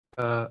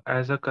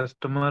 As a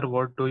customer,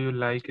 what do you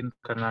like in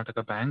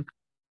Karnataka Bank?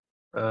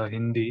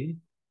 Hindi,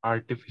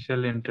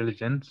 artificial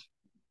intelligence,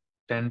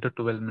 10 to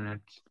 12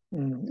 minutes.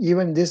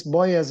 Even this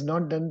boy has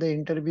not done the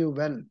interview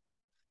well.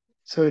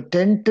 So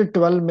 10 to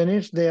 12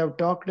 minutes they have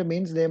talked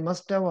means they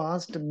must have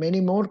asked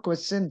many more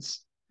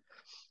questions.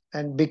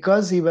 And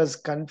because he was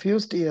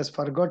confused, he has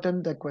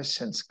forgotten the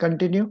questions.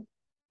 Continue.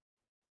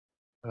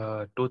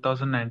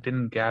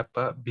 2019 gap,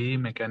 B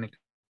mechanical.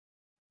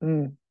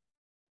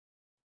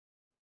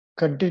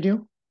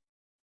 Continue.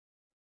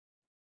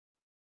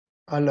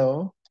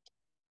 Hello.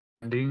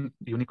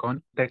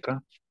 Unicorn Tech.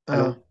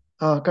 Hello.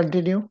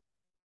 Continue.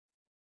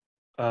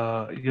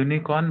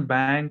 Unicorn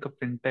Bank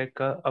FinTech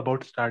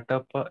about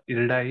startup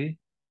ILDAI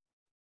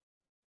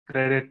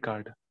credit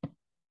card.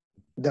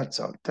 That's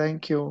all.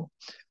 Thank you.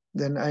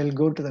 Then I'll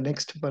go to the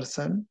next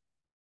person.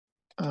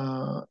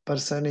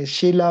 Person is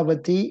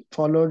Sheelavati,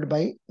 followed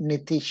by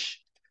Nitish.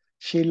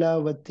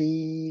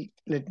 Sheelavati,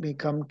 let me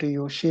come to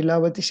you.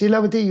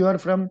 Sheelavati, you are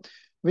from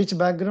which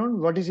background?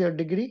 What is your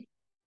degree?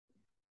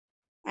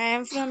 I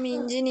am from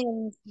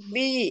engineering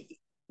B.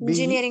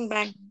 Engineering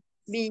bank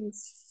B.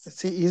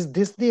 See, is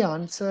this the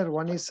answer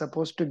one is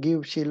supposed to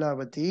give,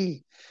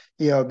 Sheelavati?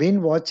 You have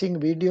been watching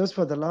videos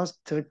for the last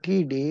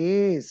 30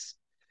 days.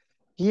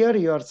 Here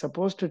you are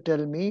supposed to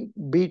tell me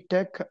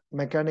B.Tech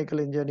Mechanical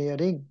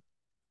Engineering,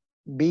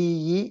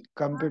 BE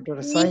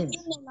Computer Science.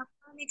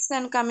 Electronics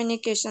and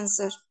communications,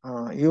 sir.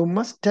 You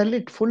must tell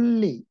it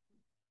fully.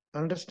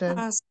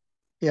 Understand?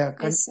 Yeah,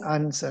 yes, sir.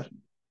 answer.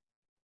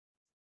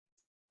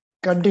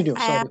 Continue.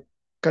 Sorry.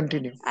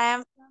 Continue. I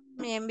am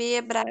from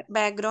MBA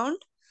background.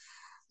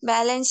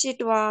 Balance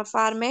sheet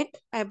format,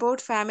 about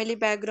family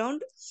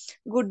background,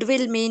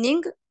 goodwill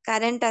meaning,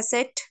 current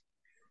asset,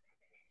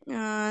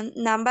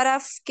 number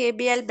of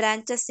KBL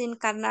branches in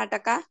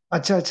Karnataka.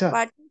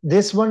 Acha.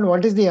 This one,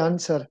 what is the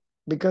answer?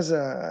 Because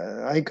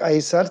I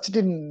searched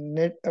in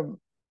net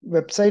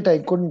website, I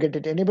couldn't get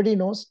it. Anybody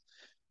knows?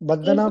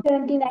 Bandhana.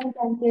 879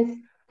 branches.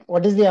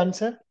 What is the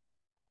answer?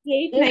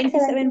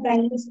 897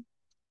 branches.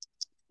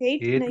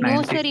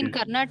 No, sir. In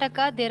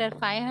Karnataka, there are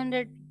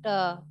 500.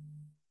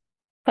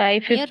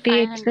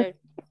 558.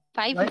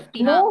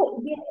 550.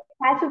 No,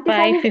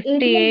 555 is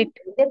 558. ATM.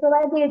 They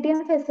provide the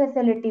ATM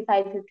facility.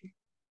 550.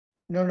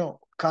 No. No,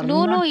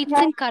 it's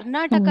in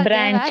Karnataka.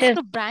 They have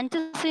asked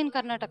branches in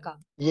Karnataka.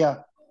 Yeah.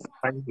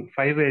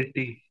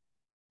 580.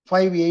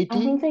 580. I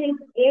think so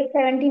it's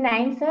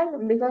 879, sir,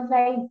 because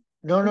I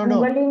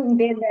Googled in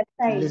their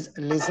website.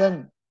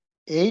 Listen,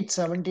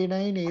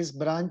 879 is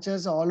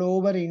branches all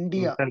over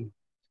India.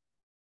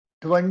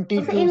 22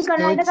 in states.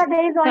 Karnataka,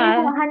 there is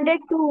only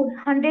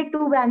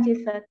 102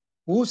 branches, sir.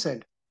 Who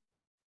said?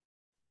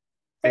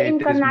 So in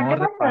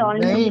Karnataka, sir,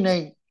 only.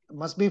 No.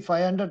 Must be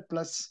 500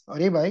 plus.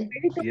 Are bhai?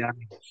 Yeah.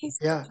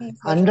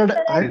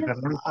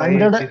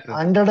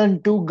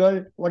 102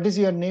 girl. What is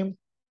your name?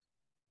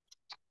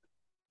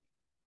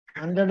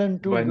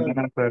 102 girl.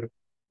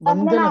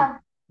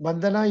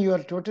 Bandhana, you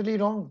are totally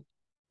wrong.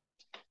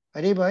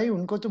 अरे भाई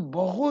उनको तो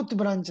बहुत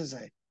branches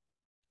है.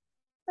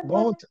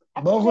 बहुत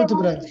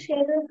branches.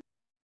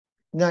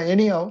 Now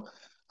anyhow,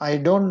 I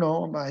don't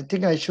know. I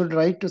think I should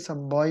write to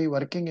some boy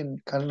working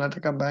in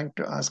Karnataka Bank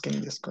to ask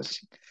him this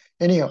question.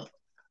 Anyhow,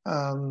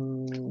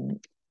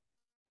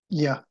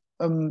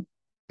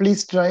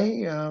 please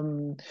try.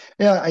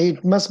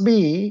 It must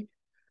be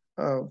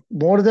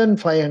more than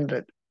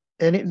 500.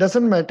 And it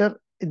doesn't matter.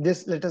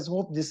 This, let us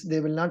hope this they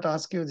will not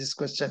ask you this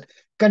question.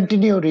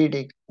 Continue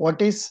reading.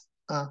 What is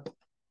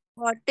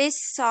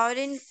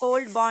sovereign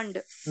gold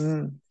bond?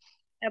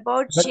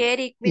 About share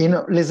equity.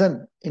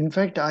 Listen. In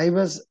fact, I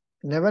was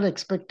never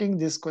expecting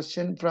this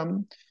question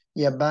from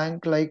a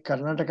bank like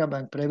Karnataka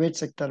Bank, private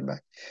sector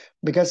bank,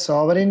 because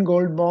sovereign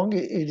gold bond,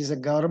 it is a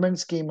government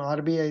scheme,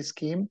 RBI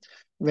scheme,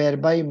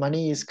 whereby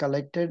money is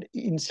collected.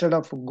 Instead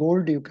of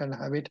gold, you can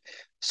have it.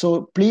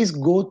 So please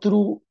go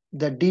through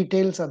the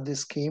details of this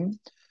scheme.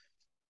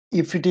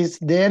 If it is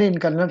there in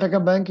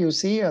Karnataka Bank, you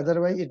see,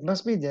 otherwise it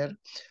must be there.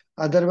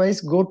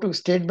 Otherwise, go to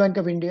State Bank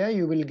of India,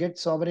 you will get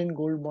sovereign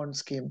gold bond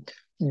scheme.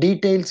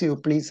 Details you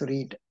please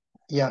read.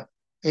 Yeah.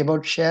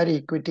 About share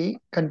equity.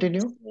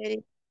 Continue.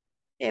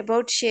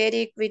 About share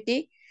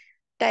equity,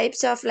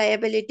 types of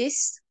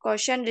liabilities,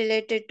 question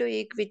related to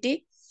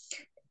equity.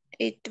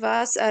 It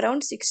was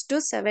around 6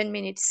 to 7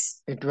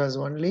 minutes. It was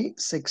only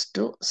 6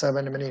 to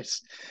 7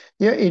 minutes.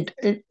 Yeah,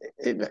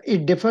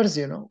 it differs,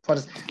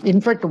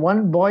 in fact,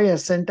 one boy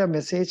has sent a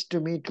message to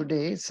me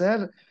today.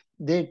 Sir,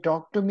 they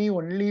talked to me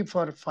only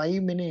for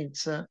 5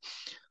 minutes.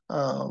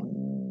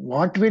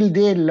 What will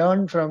they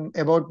learn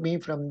about me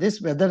from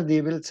this? Whether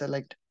they will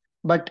select.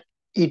 But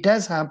it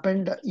has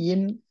happened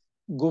in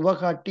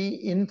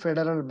Guwahati in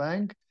Federal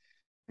Bank.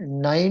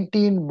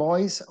 19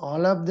 boys,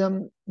 all of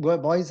them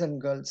boys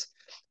and girls,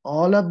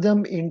 all of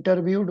them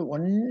interviewed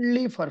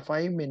only for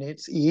 5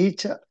 minutes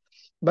each.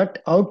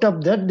 But out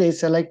of that, they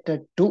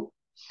selected 2.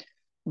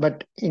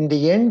 But in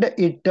the end,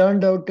 it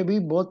turned out to be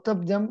both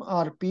of them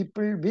are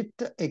people with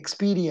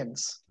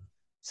experience.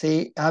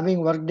 Say,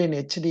 having worked in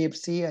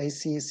HDFC,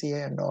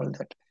 ICICI and all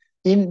that.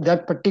 In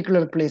that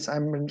particular place,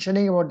 I'm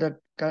mentioning about that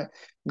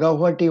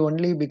Guwahati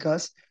only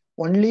because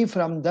only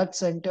from that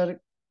center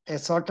a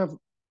sort of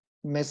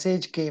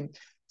message came.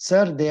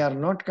 Sir, they are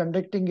not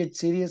conducting it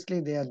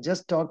seriously. They are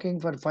just talking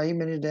for 5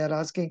 minutes. They are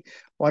asking,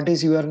 what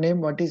is your name?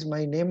 What is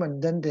my name?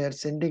 And then they are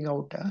sending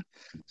out.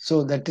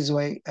 So that is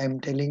why I'm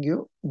telling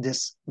you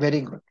this.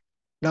 Very good.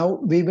 Now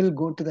we will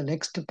go to the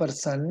next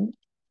person.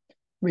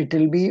 It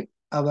will be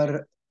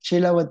our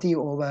Shilavati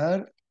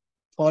over,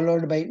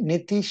 followed by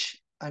Nitish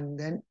and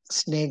then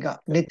Snega.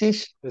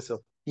 Nitish? Yes, sir.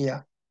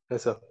 Yeah.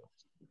 Yes, sir.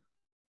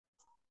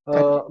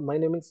 My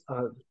name is,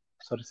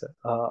 sorry, sir.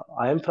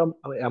 I am from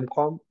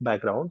MCOM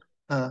background.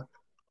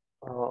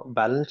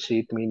 Balance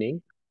sheet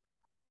meaning,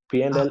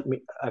 P&L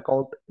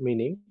account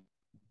meaning,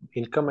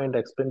 income and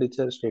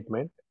expenditure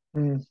statement,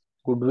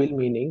 goodwill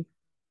meaning,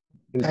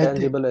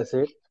 intangible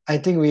asset. I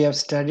think we have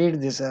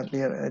studied this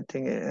earlier.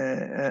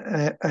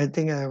 I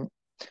think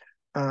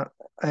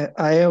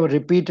I have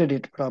repeated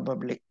it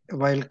probably.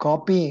 While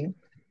copying,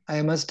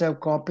 I must have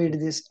copied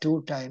this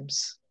 2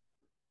 times.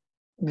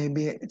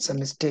 Maybe it's a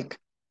mistake.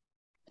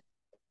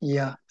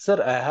 Yeah.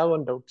 Sir, I have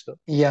one doubt, sir.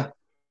 Yeah.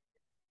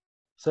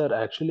 Sir,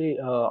 actually,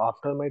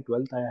 after my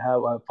 12th, I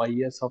have 5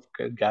 years of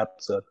gap,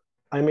 sir.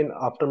 I mean,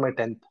 after my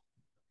 10th.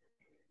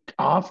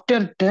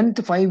 After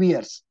 10th, 5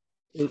 years?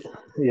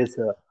 Yes,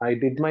 sir. I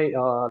did my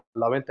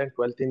 11th and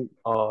 12th in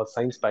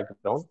science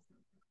background.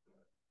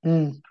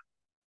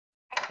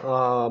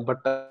 But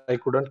I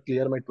couldn't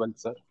clear my 12th,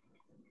 sir.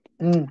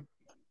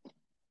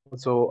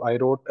 So I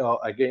wrote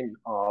again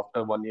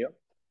after 1 year.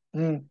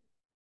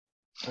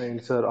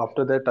 And sir,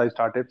 after that, I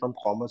started from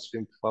commerce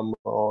stream from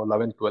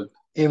 11th, 12th.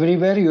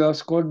 Everywhere you have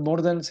scored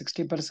more than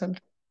 60%?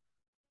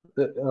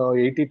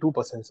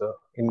 82%, sir,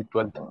 in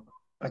 12th.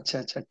 Acha,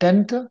 acha.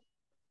 10th?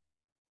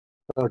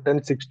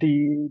 10th,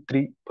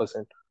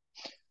 63%.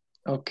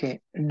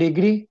 Okay.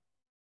 Degree?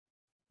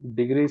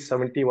 Degree is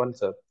 71,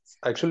 sir.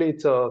 Actually,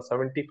 it's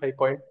 7.5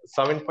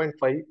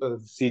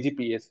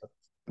 CGPA, sir.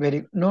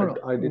 Very no.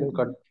 I didn't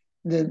cut.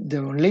 The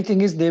only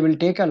thing is they will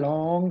take a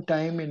long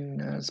time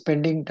in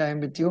spending time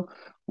with you.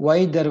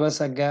 Why there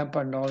was a gap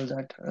and all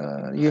that.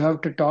 You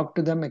have to talk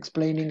to them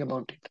explaining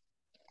about it.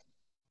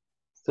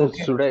 Sir,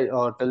 should I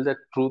tell the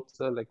truth,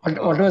 sir? Like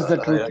what was the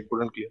truth? I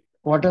couldn't clear.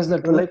 What was the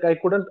truth? Like I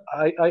couldn't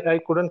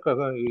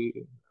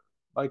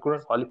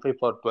qualify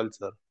for 12th,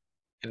 sir,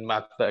 in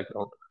math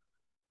background.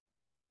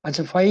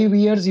 Achha, 5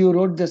 years you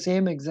wrote the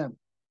same exam?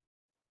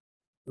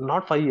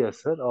 Not 5 years,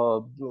 sir.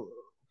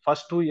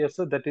 First 2 years,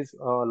 sir, that is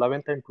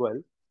 11th and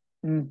 12th.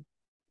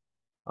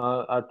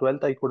 At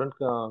 12th, I couldn't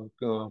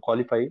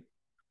qualify.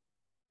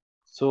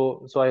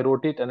 So I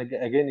wrote it and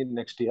again in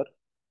next year.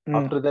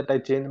 After that, I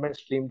changed my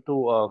stream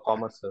to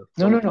commerce, sir.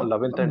 From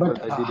 11th and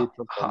 12th, I did it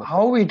from commerce.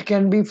 How it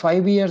can be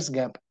 5 years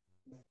gap?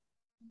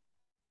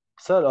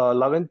 Sir,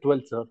 11th,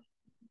 12th, sir.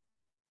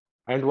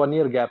 And 1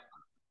 year gap.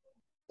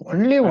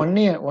 Only 1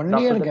 year? 1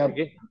 year gap?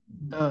 Again,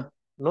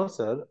 no,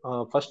 sir.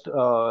 First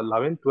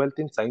 11th, 12th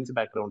in science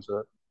background,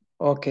 sir.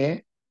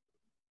 Okay.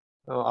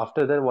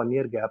 After that, 1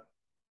 year gap.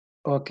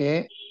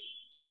 Okay.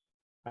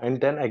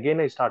 And then again,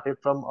 I started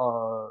from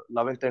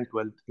 11th and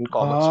 12th in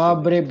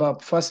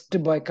commerce.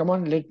 First boy, come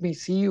on, let me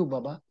see you,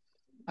 Baba.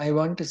 I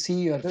want to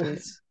see your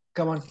face.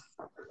 Come on.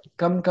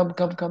 Come.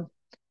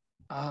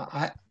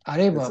 Are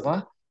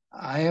Baba,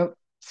 I have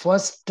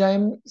first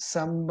time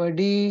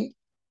somebody.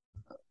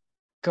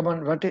 Come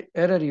on, where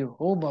are you?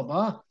 Oh,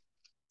 Baba.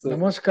 Sir.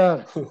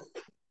 Namaskar.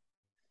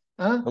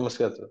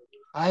 Namaskar, sir.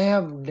 I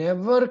have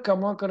never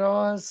come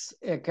across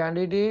a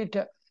candidate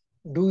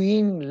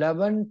doing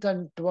 11th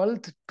and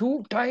 12th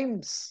 2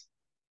 times.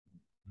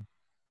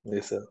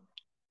 Yes, sir.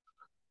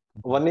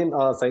 One in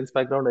science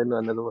background and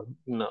another one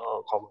in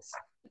commerce.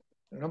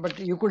 No, but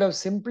you could have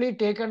simply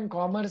taken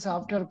commerce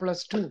after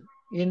 +2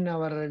 in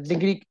our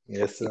degree.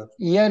 Yes, sir.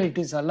 Here it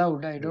is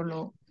allowed. I don't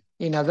know.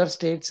 In other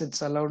states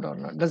it's allowed or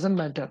not. Doesn't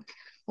matter.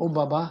 Oh,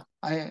 Baba,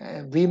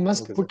 we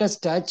must put a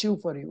statue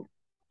for you.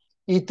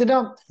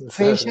 Itna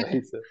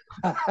patience.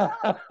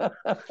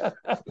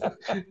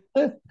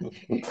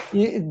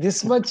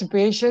 This much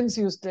patience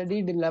you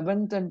studied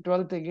 11th and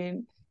 12th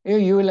again.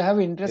 You will have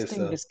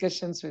interesting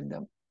discussions with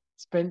them.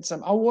 Spend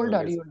some. How old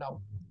are you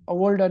now? How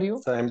old are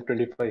you? So I'm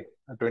 25.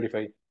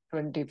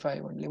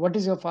 25 only. What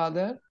is your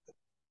father?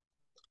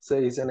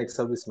 Sir, he's an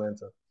ex-serviceman,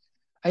 sir.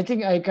 I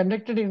think I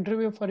conducted an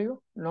interview for you.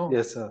 No.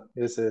 Yes, sir.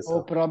 Yes, sir.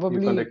 Oh,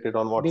 probably. You conducted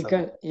on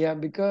WhatsApp.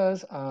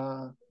 Because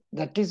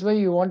that is why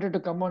you wanted to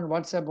come on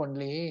WhatsApp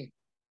only.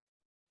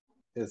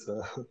 Yes,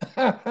 sir.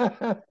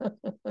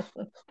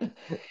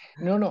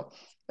 No.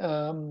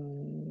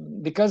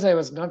 Because I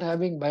was not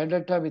having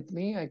biodata with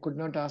me, I could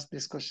not ask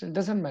this question. It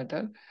doesn't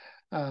matter.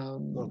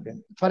 Okay.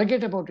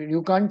 Forget about it.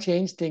 You can't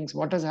change things.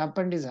 What has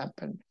happened is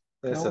happened.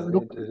 Yes, now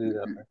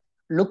sir.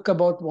 Look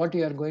about what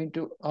you are going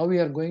to, how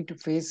you are going to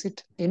face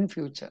it in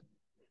future.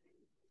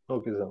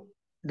 Okay, sir.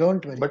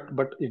 Don't worry.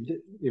 But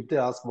if they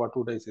ask, what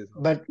would I say, sir?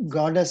 But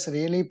God has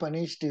really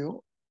punished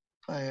you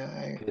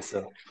Yes,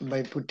 sir.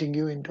 by putting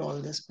you into all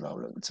this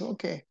problem. It's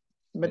okay.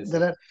 But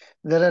Yes,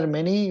 there are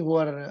many who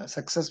are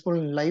successful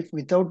in life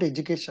without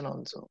education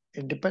also.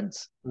 It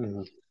depends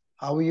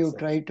how you Yes, sir.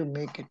 try to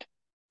make it.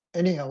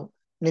 Anyhow,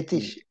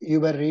 Nitish, you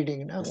were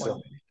reading now. Yes, sir.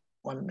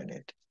 1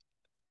 minute.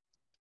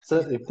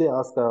 Sir, if they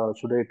ask,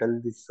 should I tell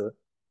this, sir?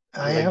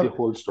 Like the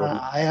whole story.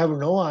 I have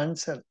no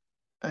answer.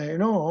 You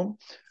know,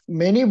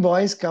 many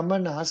boys come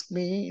and ask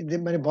me,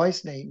 many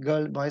boys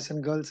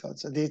and girls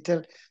also, they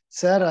tell,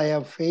 sir, I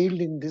have failed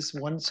in this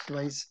once,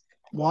 twice.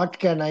 What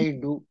can I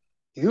do?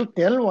 You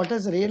tell what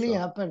has really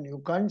happened.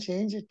 You can't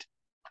change it.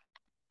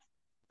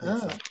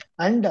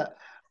 And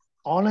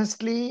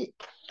honestly,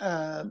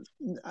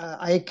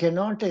 I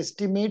cannot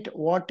estimate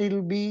what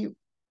will be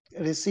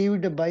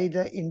received by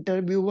the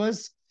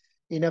interviewers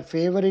in a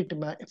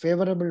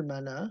favorable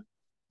manner,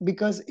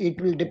 because it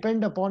will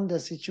depend upon the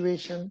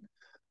situation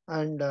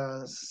and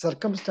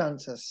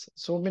circumstances,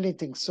 so many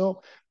things.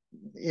 So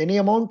any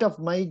amount of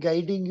my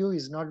guiding you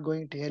is not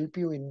going to help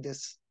you in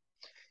this.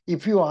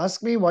 If you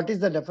ask me what is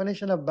the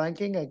definition of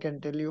banking, I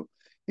can tell you.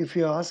 If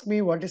you ask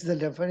me what is the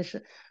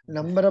definition,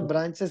 number of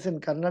branches in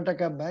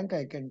Karnataka Bank,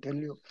 I can tell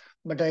you.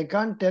 But I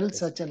can't tell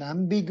such an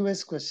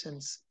ambiguous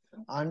questions,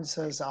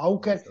 answers. How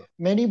can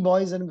many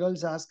boys and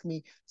girls ask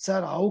me,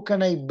 sir, how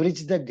can I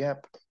bridge the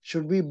gap?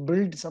 Should we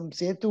build some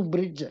Setu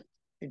bridge?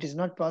 It is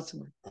not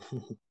possible.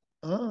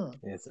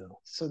 Yes, sir.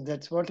 So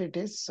that's what it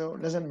is. So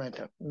it doesn't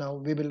matter. Now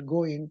we will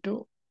go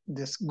into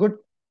this. Good.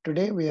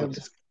 Today we have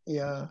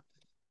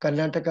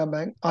Karnataka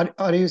Bank.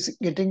 Are you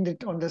getting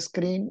it on the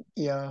screen?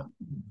 Yeah.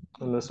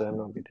 No, sir, I'm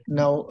not getting.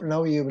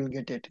 Now you will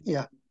get it.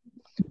 Yeah.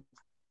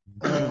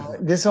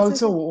 This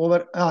also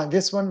over.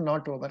 This one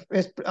not over.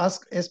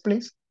 Yes,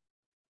 please.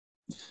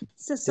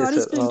 So sorry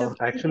Yes, sir.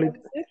 Actually,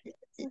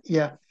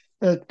 yeah.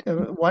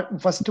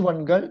 What first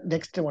one girl,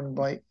 next one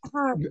boy.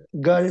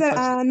 Girl sir,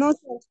 first. no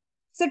sir.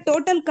 So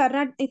total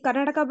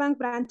Karnataka Bank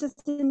branches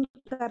in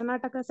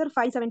Karnataka, sir,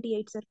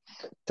 578, sir.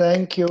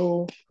 Thank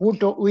you.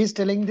 Who is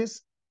telling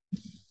this?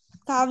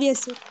 Kavya,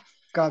 sir.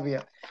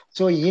 Kavya.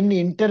 So in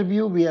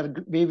interview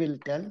we will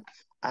tell,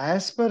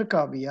 as per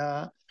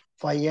Kavya,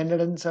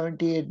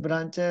 578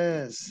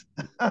 branches.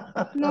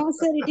 No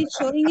sir, it is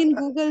showing in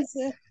Google,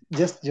 sir.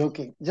 Just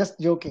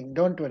joking.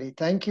 Don't worry.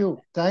 Thank you.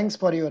 Thanks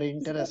for your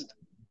interest.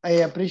 I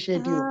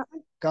appreciate you,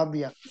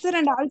 Kavya. Sir,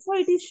 and also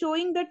it is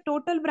showing that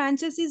total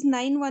branches is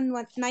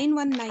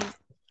 919. Is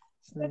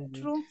that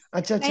true?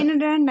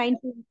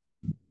 919.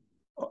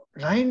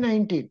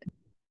 919.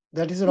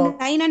 That is wrong.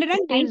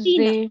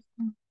 919.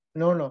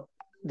 No.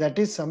 That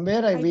is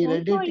somewhere we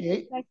read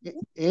it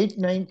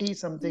 890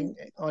 something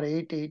or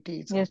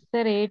 880 something. Yes,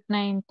 sir,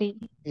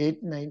 890.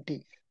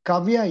 890.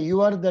 Kavya,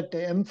 you are that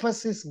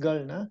emphasis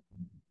girl, na?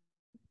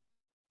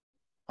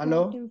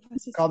 Hello?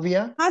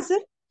 Kavya? Sir.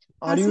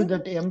 Are you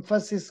that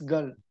emphasis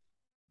girl?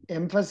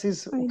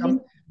 Emphasis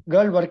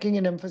girl working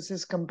in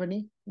emphasis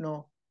company?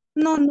 No.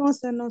 No,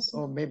 sir.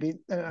 Oh, maybe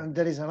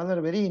there is another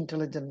very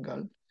intelligent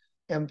girl,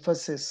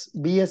 emphasis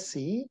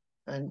BSc,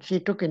 and she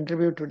took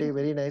interview today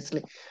very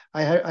nicely.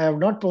 I have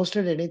not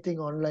posted anything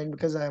online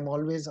because I am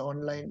always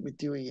online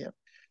with you here.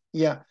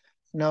 Yeah.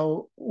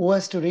 Now, who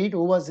has to read?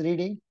 Who was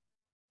reading?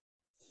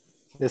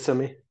 Yes, sir,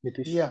 me,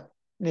 Nitish. Yeah,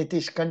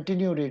 Nitish,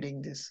 continue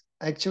reading this.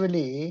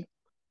 Actually,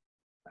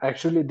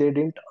 they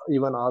didn't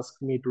even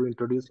ask me to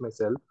introduce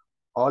myself.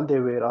 All they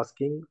were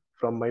asking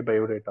from my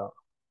biodata,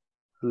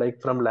 like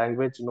from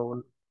language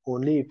known,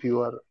 only if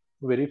you are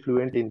very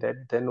fluent in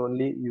that, then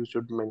only you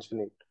should mention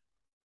it.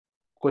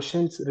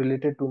 Questions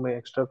related to my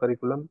extra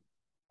curriculum,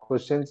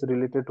 questions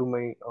related to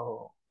my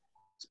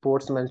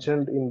sports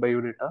mentioned in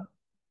biodata.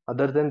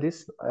 Other than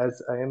this,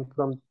 as I am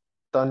from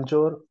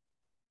Tanjore,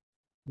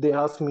 they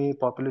asked me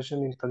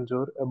population in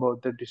Tanjore,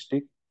 about the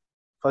district.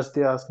 First,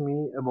 they asked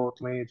me about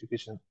my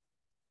education.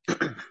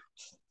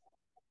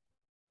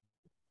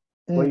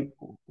 Why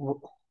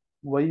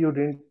you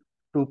didn't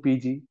do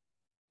PG?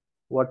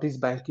 What is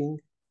banking?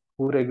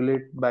 Who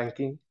regulate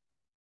banking?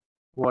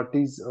 What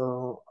is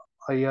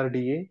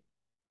IRDA?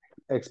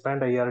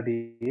 Expand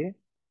IRDA,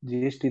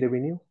 GST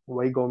revenue.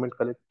 Why government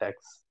collect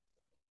tax?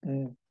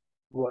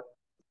 What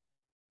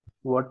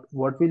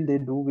will they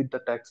do with the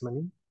tax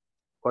money?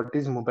 What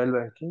is mobile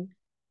banking?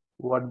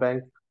 What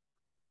bank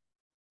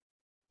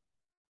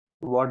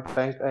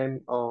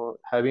I'm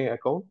having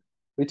account?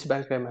 Which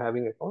bank I'm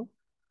having account?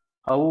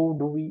 How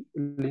do we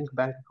link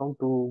bank account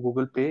to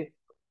Google Pay,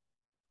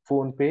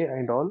 Phone Pay,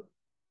 and all?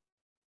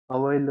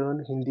 How I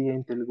learn Hindi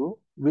and Telugu?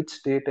 Which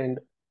state and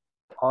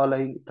all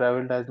I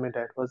traveled as my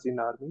dad was in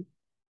army.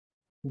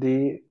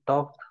 They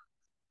talked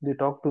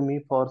to me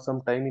for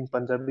some time in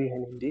Punjabi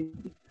and Hindi.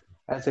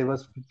 As I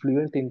was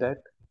fluent in that,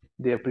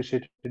 they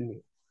appreciated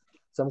me.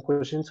 Some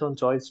questions on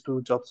choice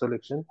to job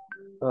selection,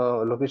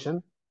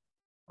 location.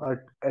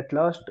 At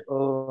last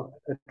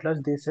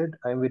they said,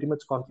 I am very much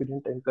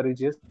confident and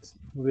courageous.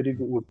 Very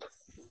good.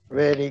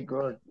 Very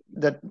good.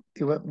 That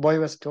boy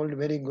was told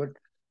very good.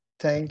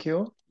 Thank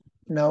you.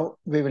 Now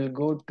we will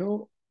go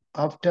to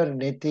After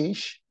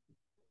Nitish,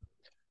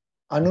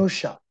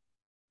 Anusha.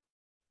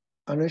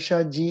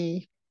 Anusha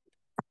ji.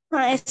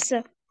 Yes,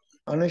 sir.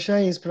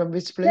 Anusha is from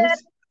which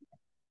place?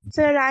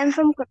 Sir, I am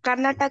from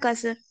Karnataka,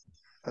 sir.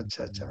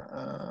 Acha,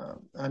 acha.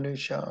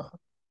 Anusha.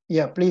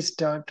 Yeah, please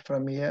start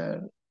from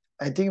here.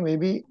 I think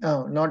maybe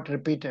not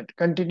repeated.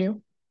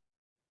 Continue.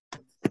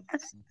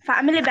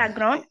 Family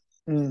background.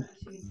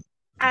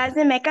 As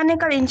a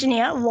mechanical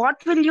engineer,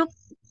 what will you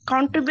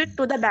contribute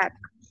to the bank?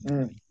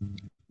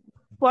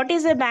 What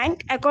is a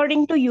bank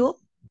according to you?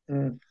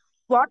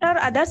 What are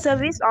other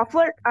services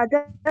offered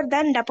other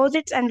than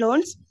deposits and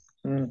loans?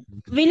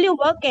 Will you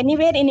work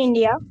anywhere in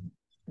India?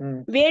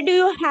 Where do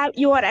you have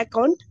your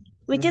account?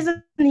 Which is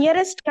the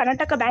nearest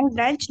Karnataka bank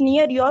branch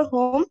near your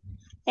home?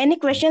 Any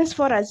questions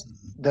for us?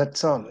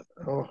 That's all.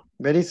 Oh,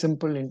 very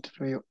simple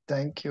interview.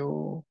 Thank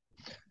you.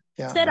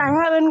 Yeah. Sir, I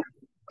have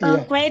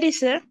a query,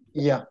 sir.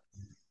 Yeah.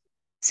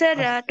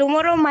 Sir,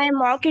 tomorrow my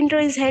mock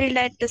interview is held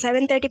at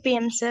 7:30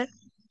 p.m., sir.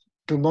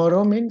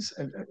 Tomorrow means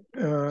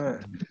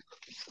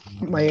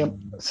my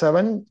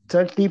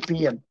 7:30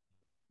 p.m.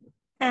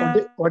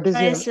 What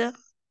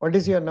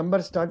is your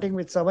number starting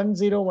with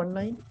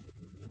 7019?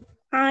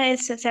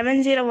 Yes, sir.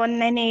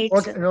 70198.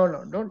 Okay,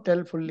 no, don't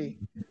tell fully.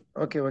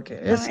 Okay.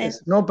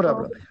 Yes, no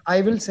problem.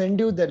 I will send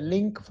you the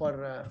link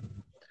for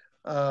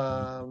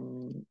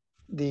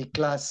the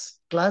class.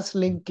 Class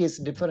link is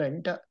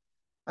different.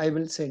 I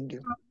will send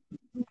you.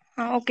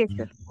 Okay,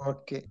 sir.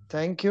 Okay,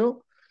 thank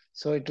you.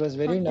 So it was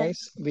very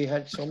nice. We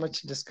had so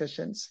much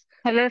discussions.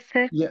 Hello,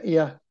 sir.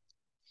 Yeah.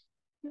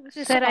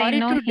 Sir, I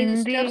know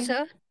Hindi.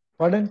 Sir.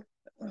 Pardon?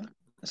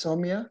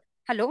 Soumya?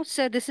 Hello,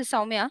 sir. This is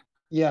Soumya.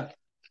 Yeah.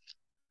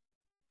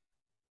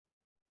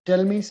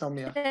 Tell me,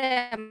 Soumya.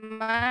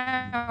 Am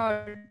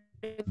I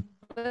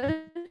audible?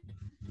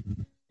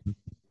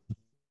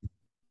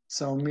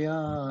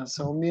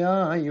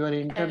 Soumya, your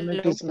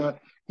internet is not.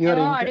 Am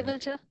I audible,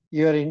 sir?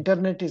 Your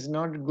internet is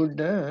not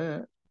good.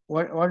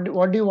 What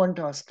do you want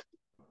to ask?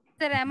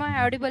 Sir, am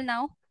I audible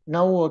now?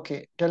 Now,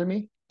 okay. Tell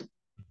me.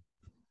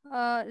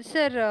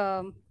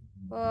 Sir,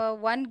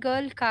 one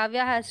girl,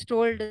 Kavya, has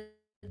told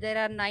there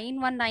are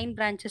 919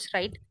 branches,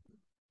 right?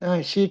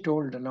 She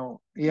told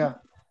now. Yeah.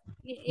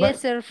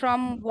 Yes, sir.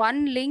 From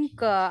one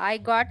link, I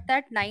got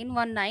that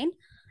 919,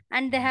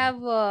 and they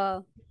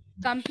have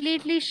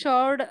completely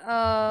showed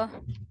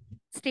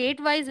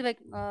state-wise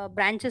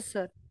branches,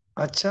 sir.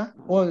 Acha.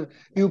 Oh,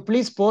 you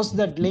please post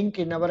that link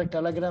in our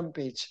Telegram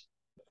page.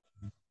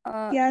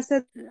 Yeah,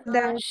 sir.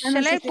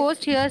 Shall I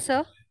post here,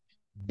 sir?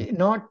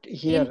 Not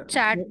here. In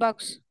chat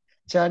box.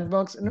 Chat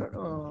box.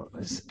 No.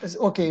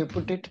 Okay, you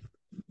put it.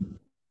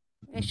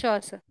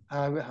 Sure, sir.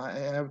 I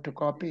have to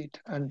copy it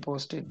and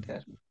post it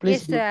there. Please.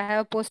 Yes, sir. I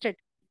have posted.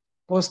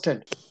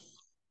 Posted.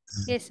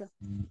 Yes, sir.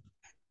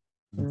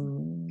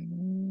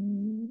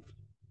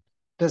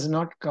 Does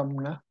not come,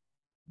 na?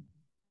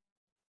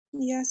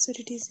 Yes, sir.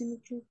 It is in the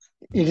group.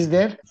 It is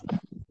there?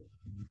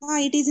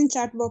 It is in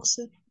chat box,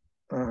 sir.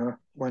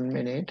 1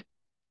 minute.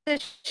 Sir,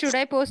 should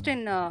I post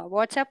in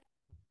WhatsApp?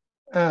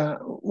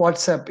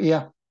 WhatsApp,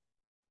 yeah.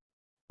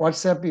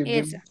 WhatsApp you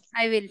give. Yes, sir.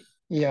 I will.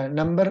 Yeah,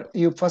 number,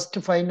 you first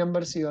 5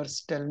 numbers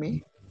yours tell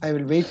me. I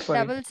will wait for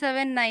it.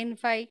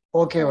 7795.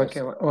 Okay.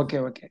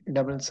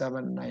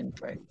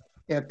 7795.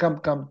 Yeah,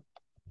 come.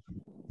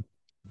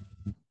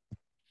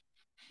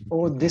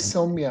 Oh, this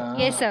Soumya.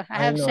 Yes, sir.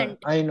 I have sent.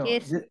 I know.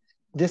 Yes.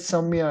 This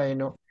Soumya I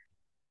know.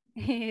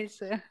 Yes,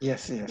 sir.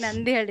 Yes.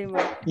 Nandihali.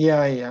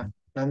 Yeah.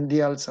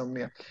 Nandial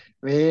Soumya.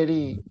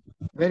 Very,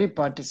 very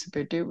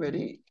participative,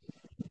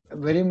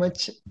 very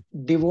much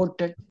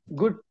devoted.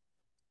 Good.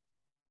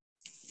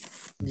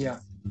 Yeah.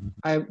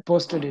 I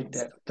posted it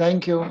there.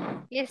 Thank you.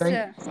 Yes,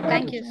 sir.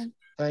 Thank you.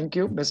 Thank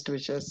you. Best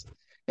wishes.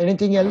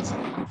 Anything else?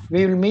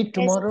 We will meet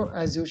tomorrow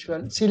as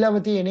usual.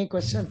 Silavati, any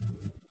question?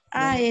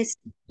 Yes.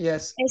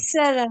 Yes. Yes,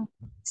 sir.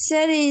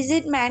 Sir, is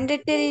it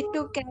mandatory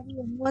to carry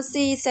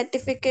MOC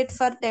certificate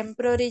for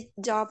temporary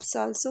jobs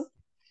also?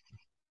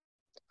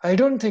 I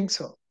don't think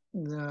so.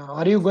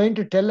 Are you going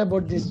to tell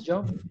about this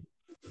job?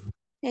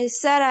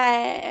 Yes, sir.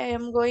 I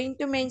am going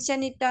to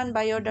mention it on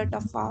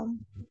biodata form.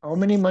 How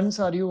many months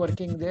are you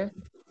working there?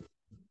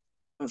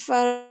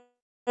 For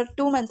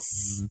 2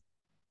 months.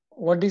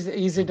 What is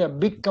it a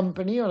big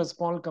company or a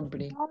small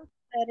company? No,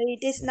 sir,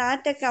 it is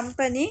not a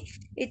company.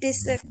 It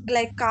is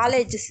like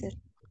college, sir.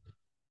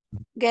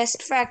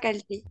 Guest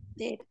faculty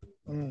there.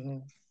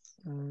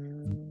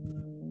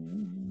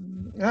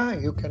 Yeah,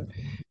 you can.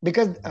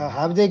 Because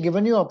have they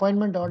given you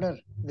appointment order?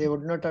 They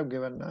would not have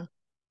given, na?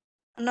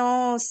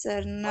 No,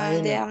 sir. No,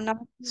 they have not.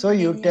 So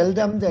you tell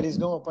them there is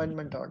no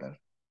appointment order.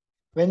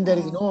 When there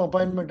is no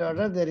appointment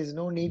order, there is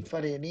no need for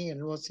any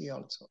NOC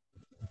also.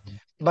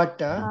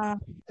 But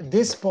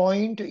this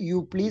point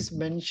you please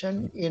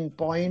mention in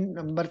point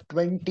number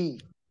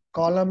 20,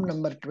 column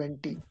number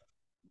 20.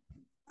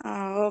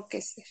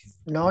 Okay, sir.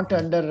 Not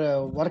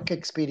under work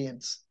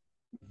experience.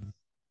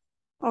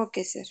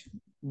 Okay, sir.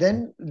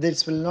 Then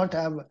this will not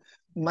have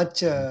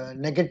much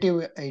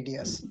negative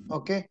ideas.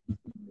 Okay?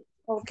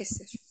 Okay,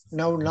 sir.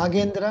 Now,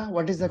 Nagendra,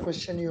 what is the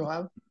question you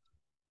have?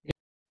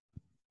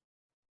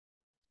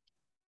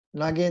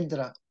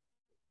 Nagendra.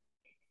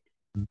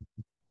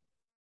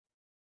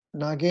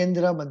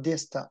 Nagendra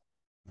Madhyastha.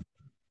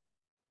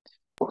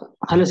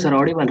 Hello, sir.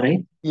 Audible,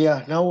 right?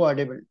 Yeah, now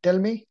audible. Tell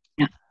me.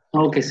 Yeah.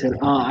 Okay, sir.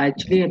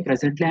 Actually,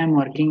 presently I'm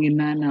working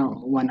in an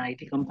one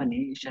IT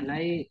company. Shall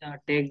I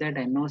take that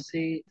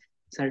NOC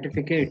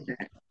certificate?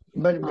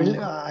 But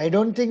I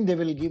don't think they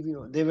will give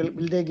you.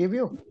 Will they give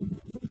you?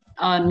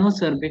 No,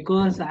 sir,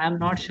 because I'm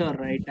not sure,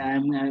 right?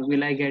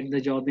 Will I get the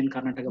job in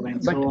Karnataka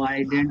Bank? But So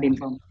I didn't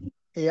inform.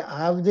 Yeah,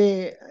 have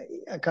they,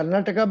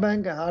 Karnataka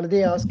Bank, are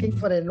they asking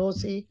for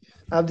NOC?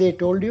 Have they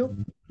told you?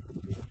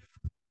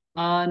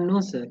 No,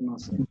 sir. No,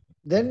 sir.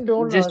 Then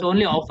don't Just ask.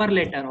 only offer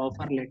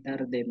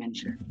letter they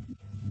mentioned.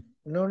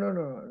 No,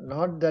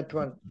 not that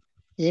one.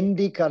 In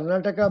the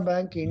Karnataka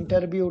Bank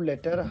interview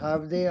letter,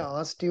 have they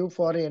asked you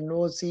for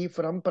NOC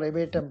from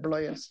private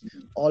employers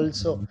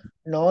also?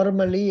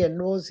 Normally,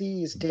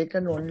 NOC is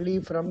taken only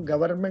from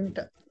government.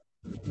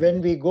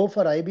 When we go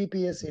for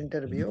IBPS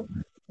interview,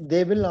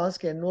 they will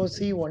ask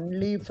NOC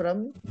only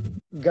from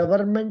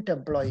government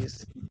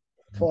employees.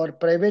 For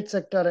private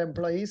sector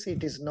employees,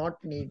 it is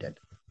not needed.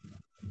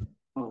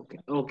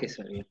 Okay,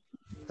 sir. Yeah.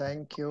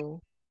 Thank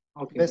you.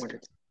 Okay, Best. got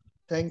it.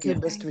 Thank you.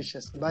 Best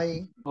wishes.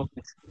 Bye.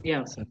 Okay.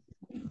 Yeah, sir.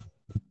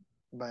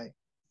 Bye.